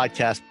any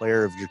podcast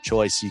player of your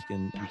choice, you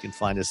can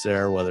find us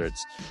there, whether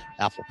it's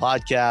Apple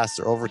Podcasts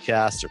or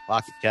Overcast or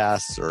Pocket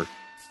Casts or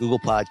Google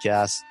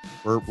Podcasts.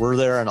 We're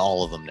there in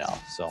all of them now.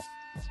 So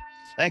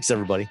thanks,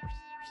 everybody.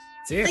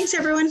 See you. Thanks,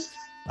 everyone.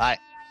 Bye.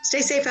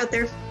 Stay safe out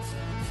there.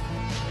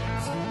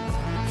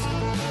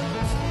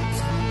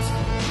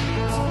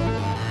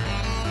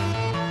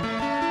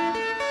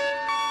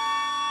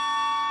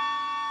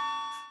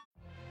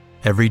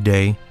 Every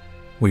day,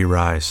 we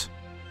rise,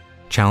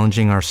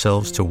 challenging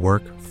ourselves to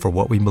work for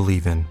what we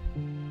believe in.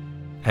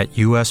 At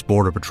U.S.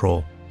 Border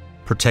Patrol,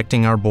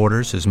 protecting our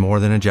borders is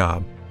more than a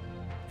job.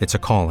 It's a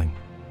calling.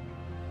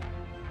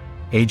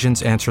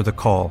 Agents answer the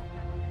call,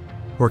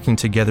 working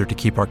together to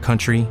keep our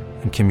country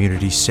and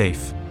communities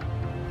safe.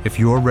 If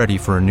you're ready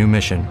for a new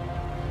mission,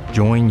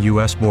 join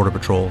U.S. Border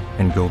Patrol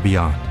and go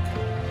beyond.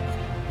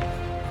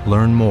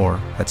 Learn more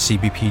at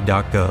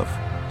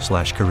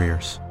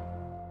cbp.gov/careers.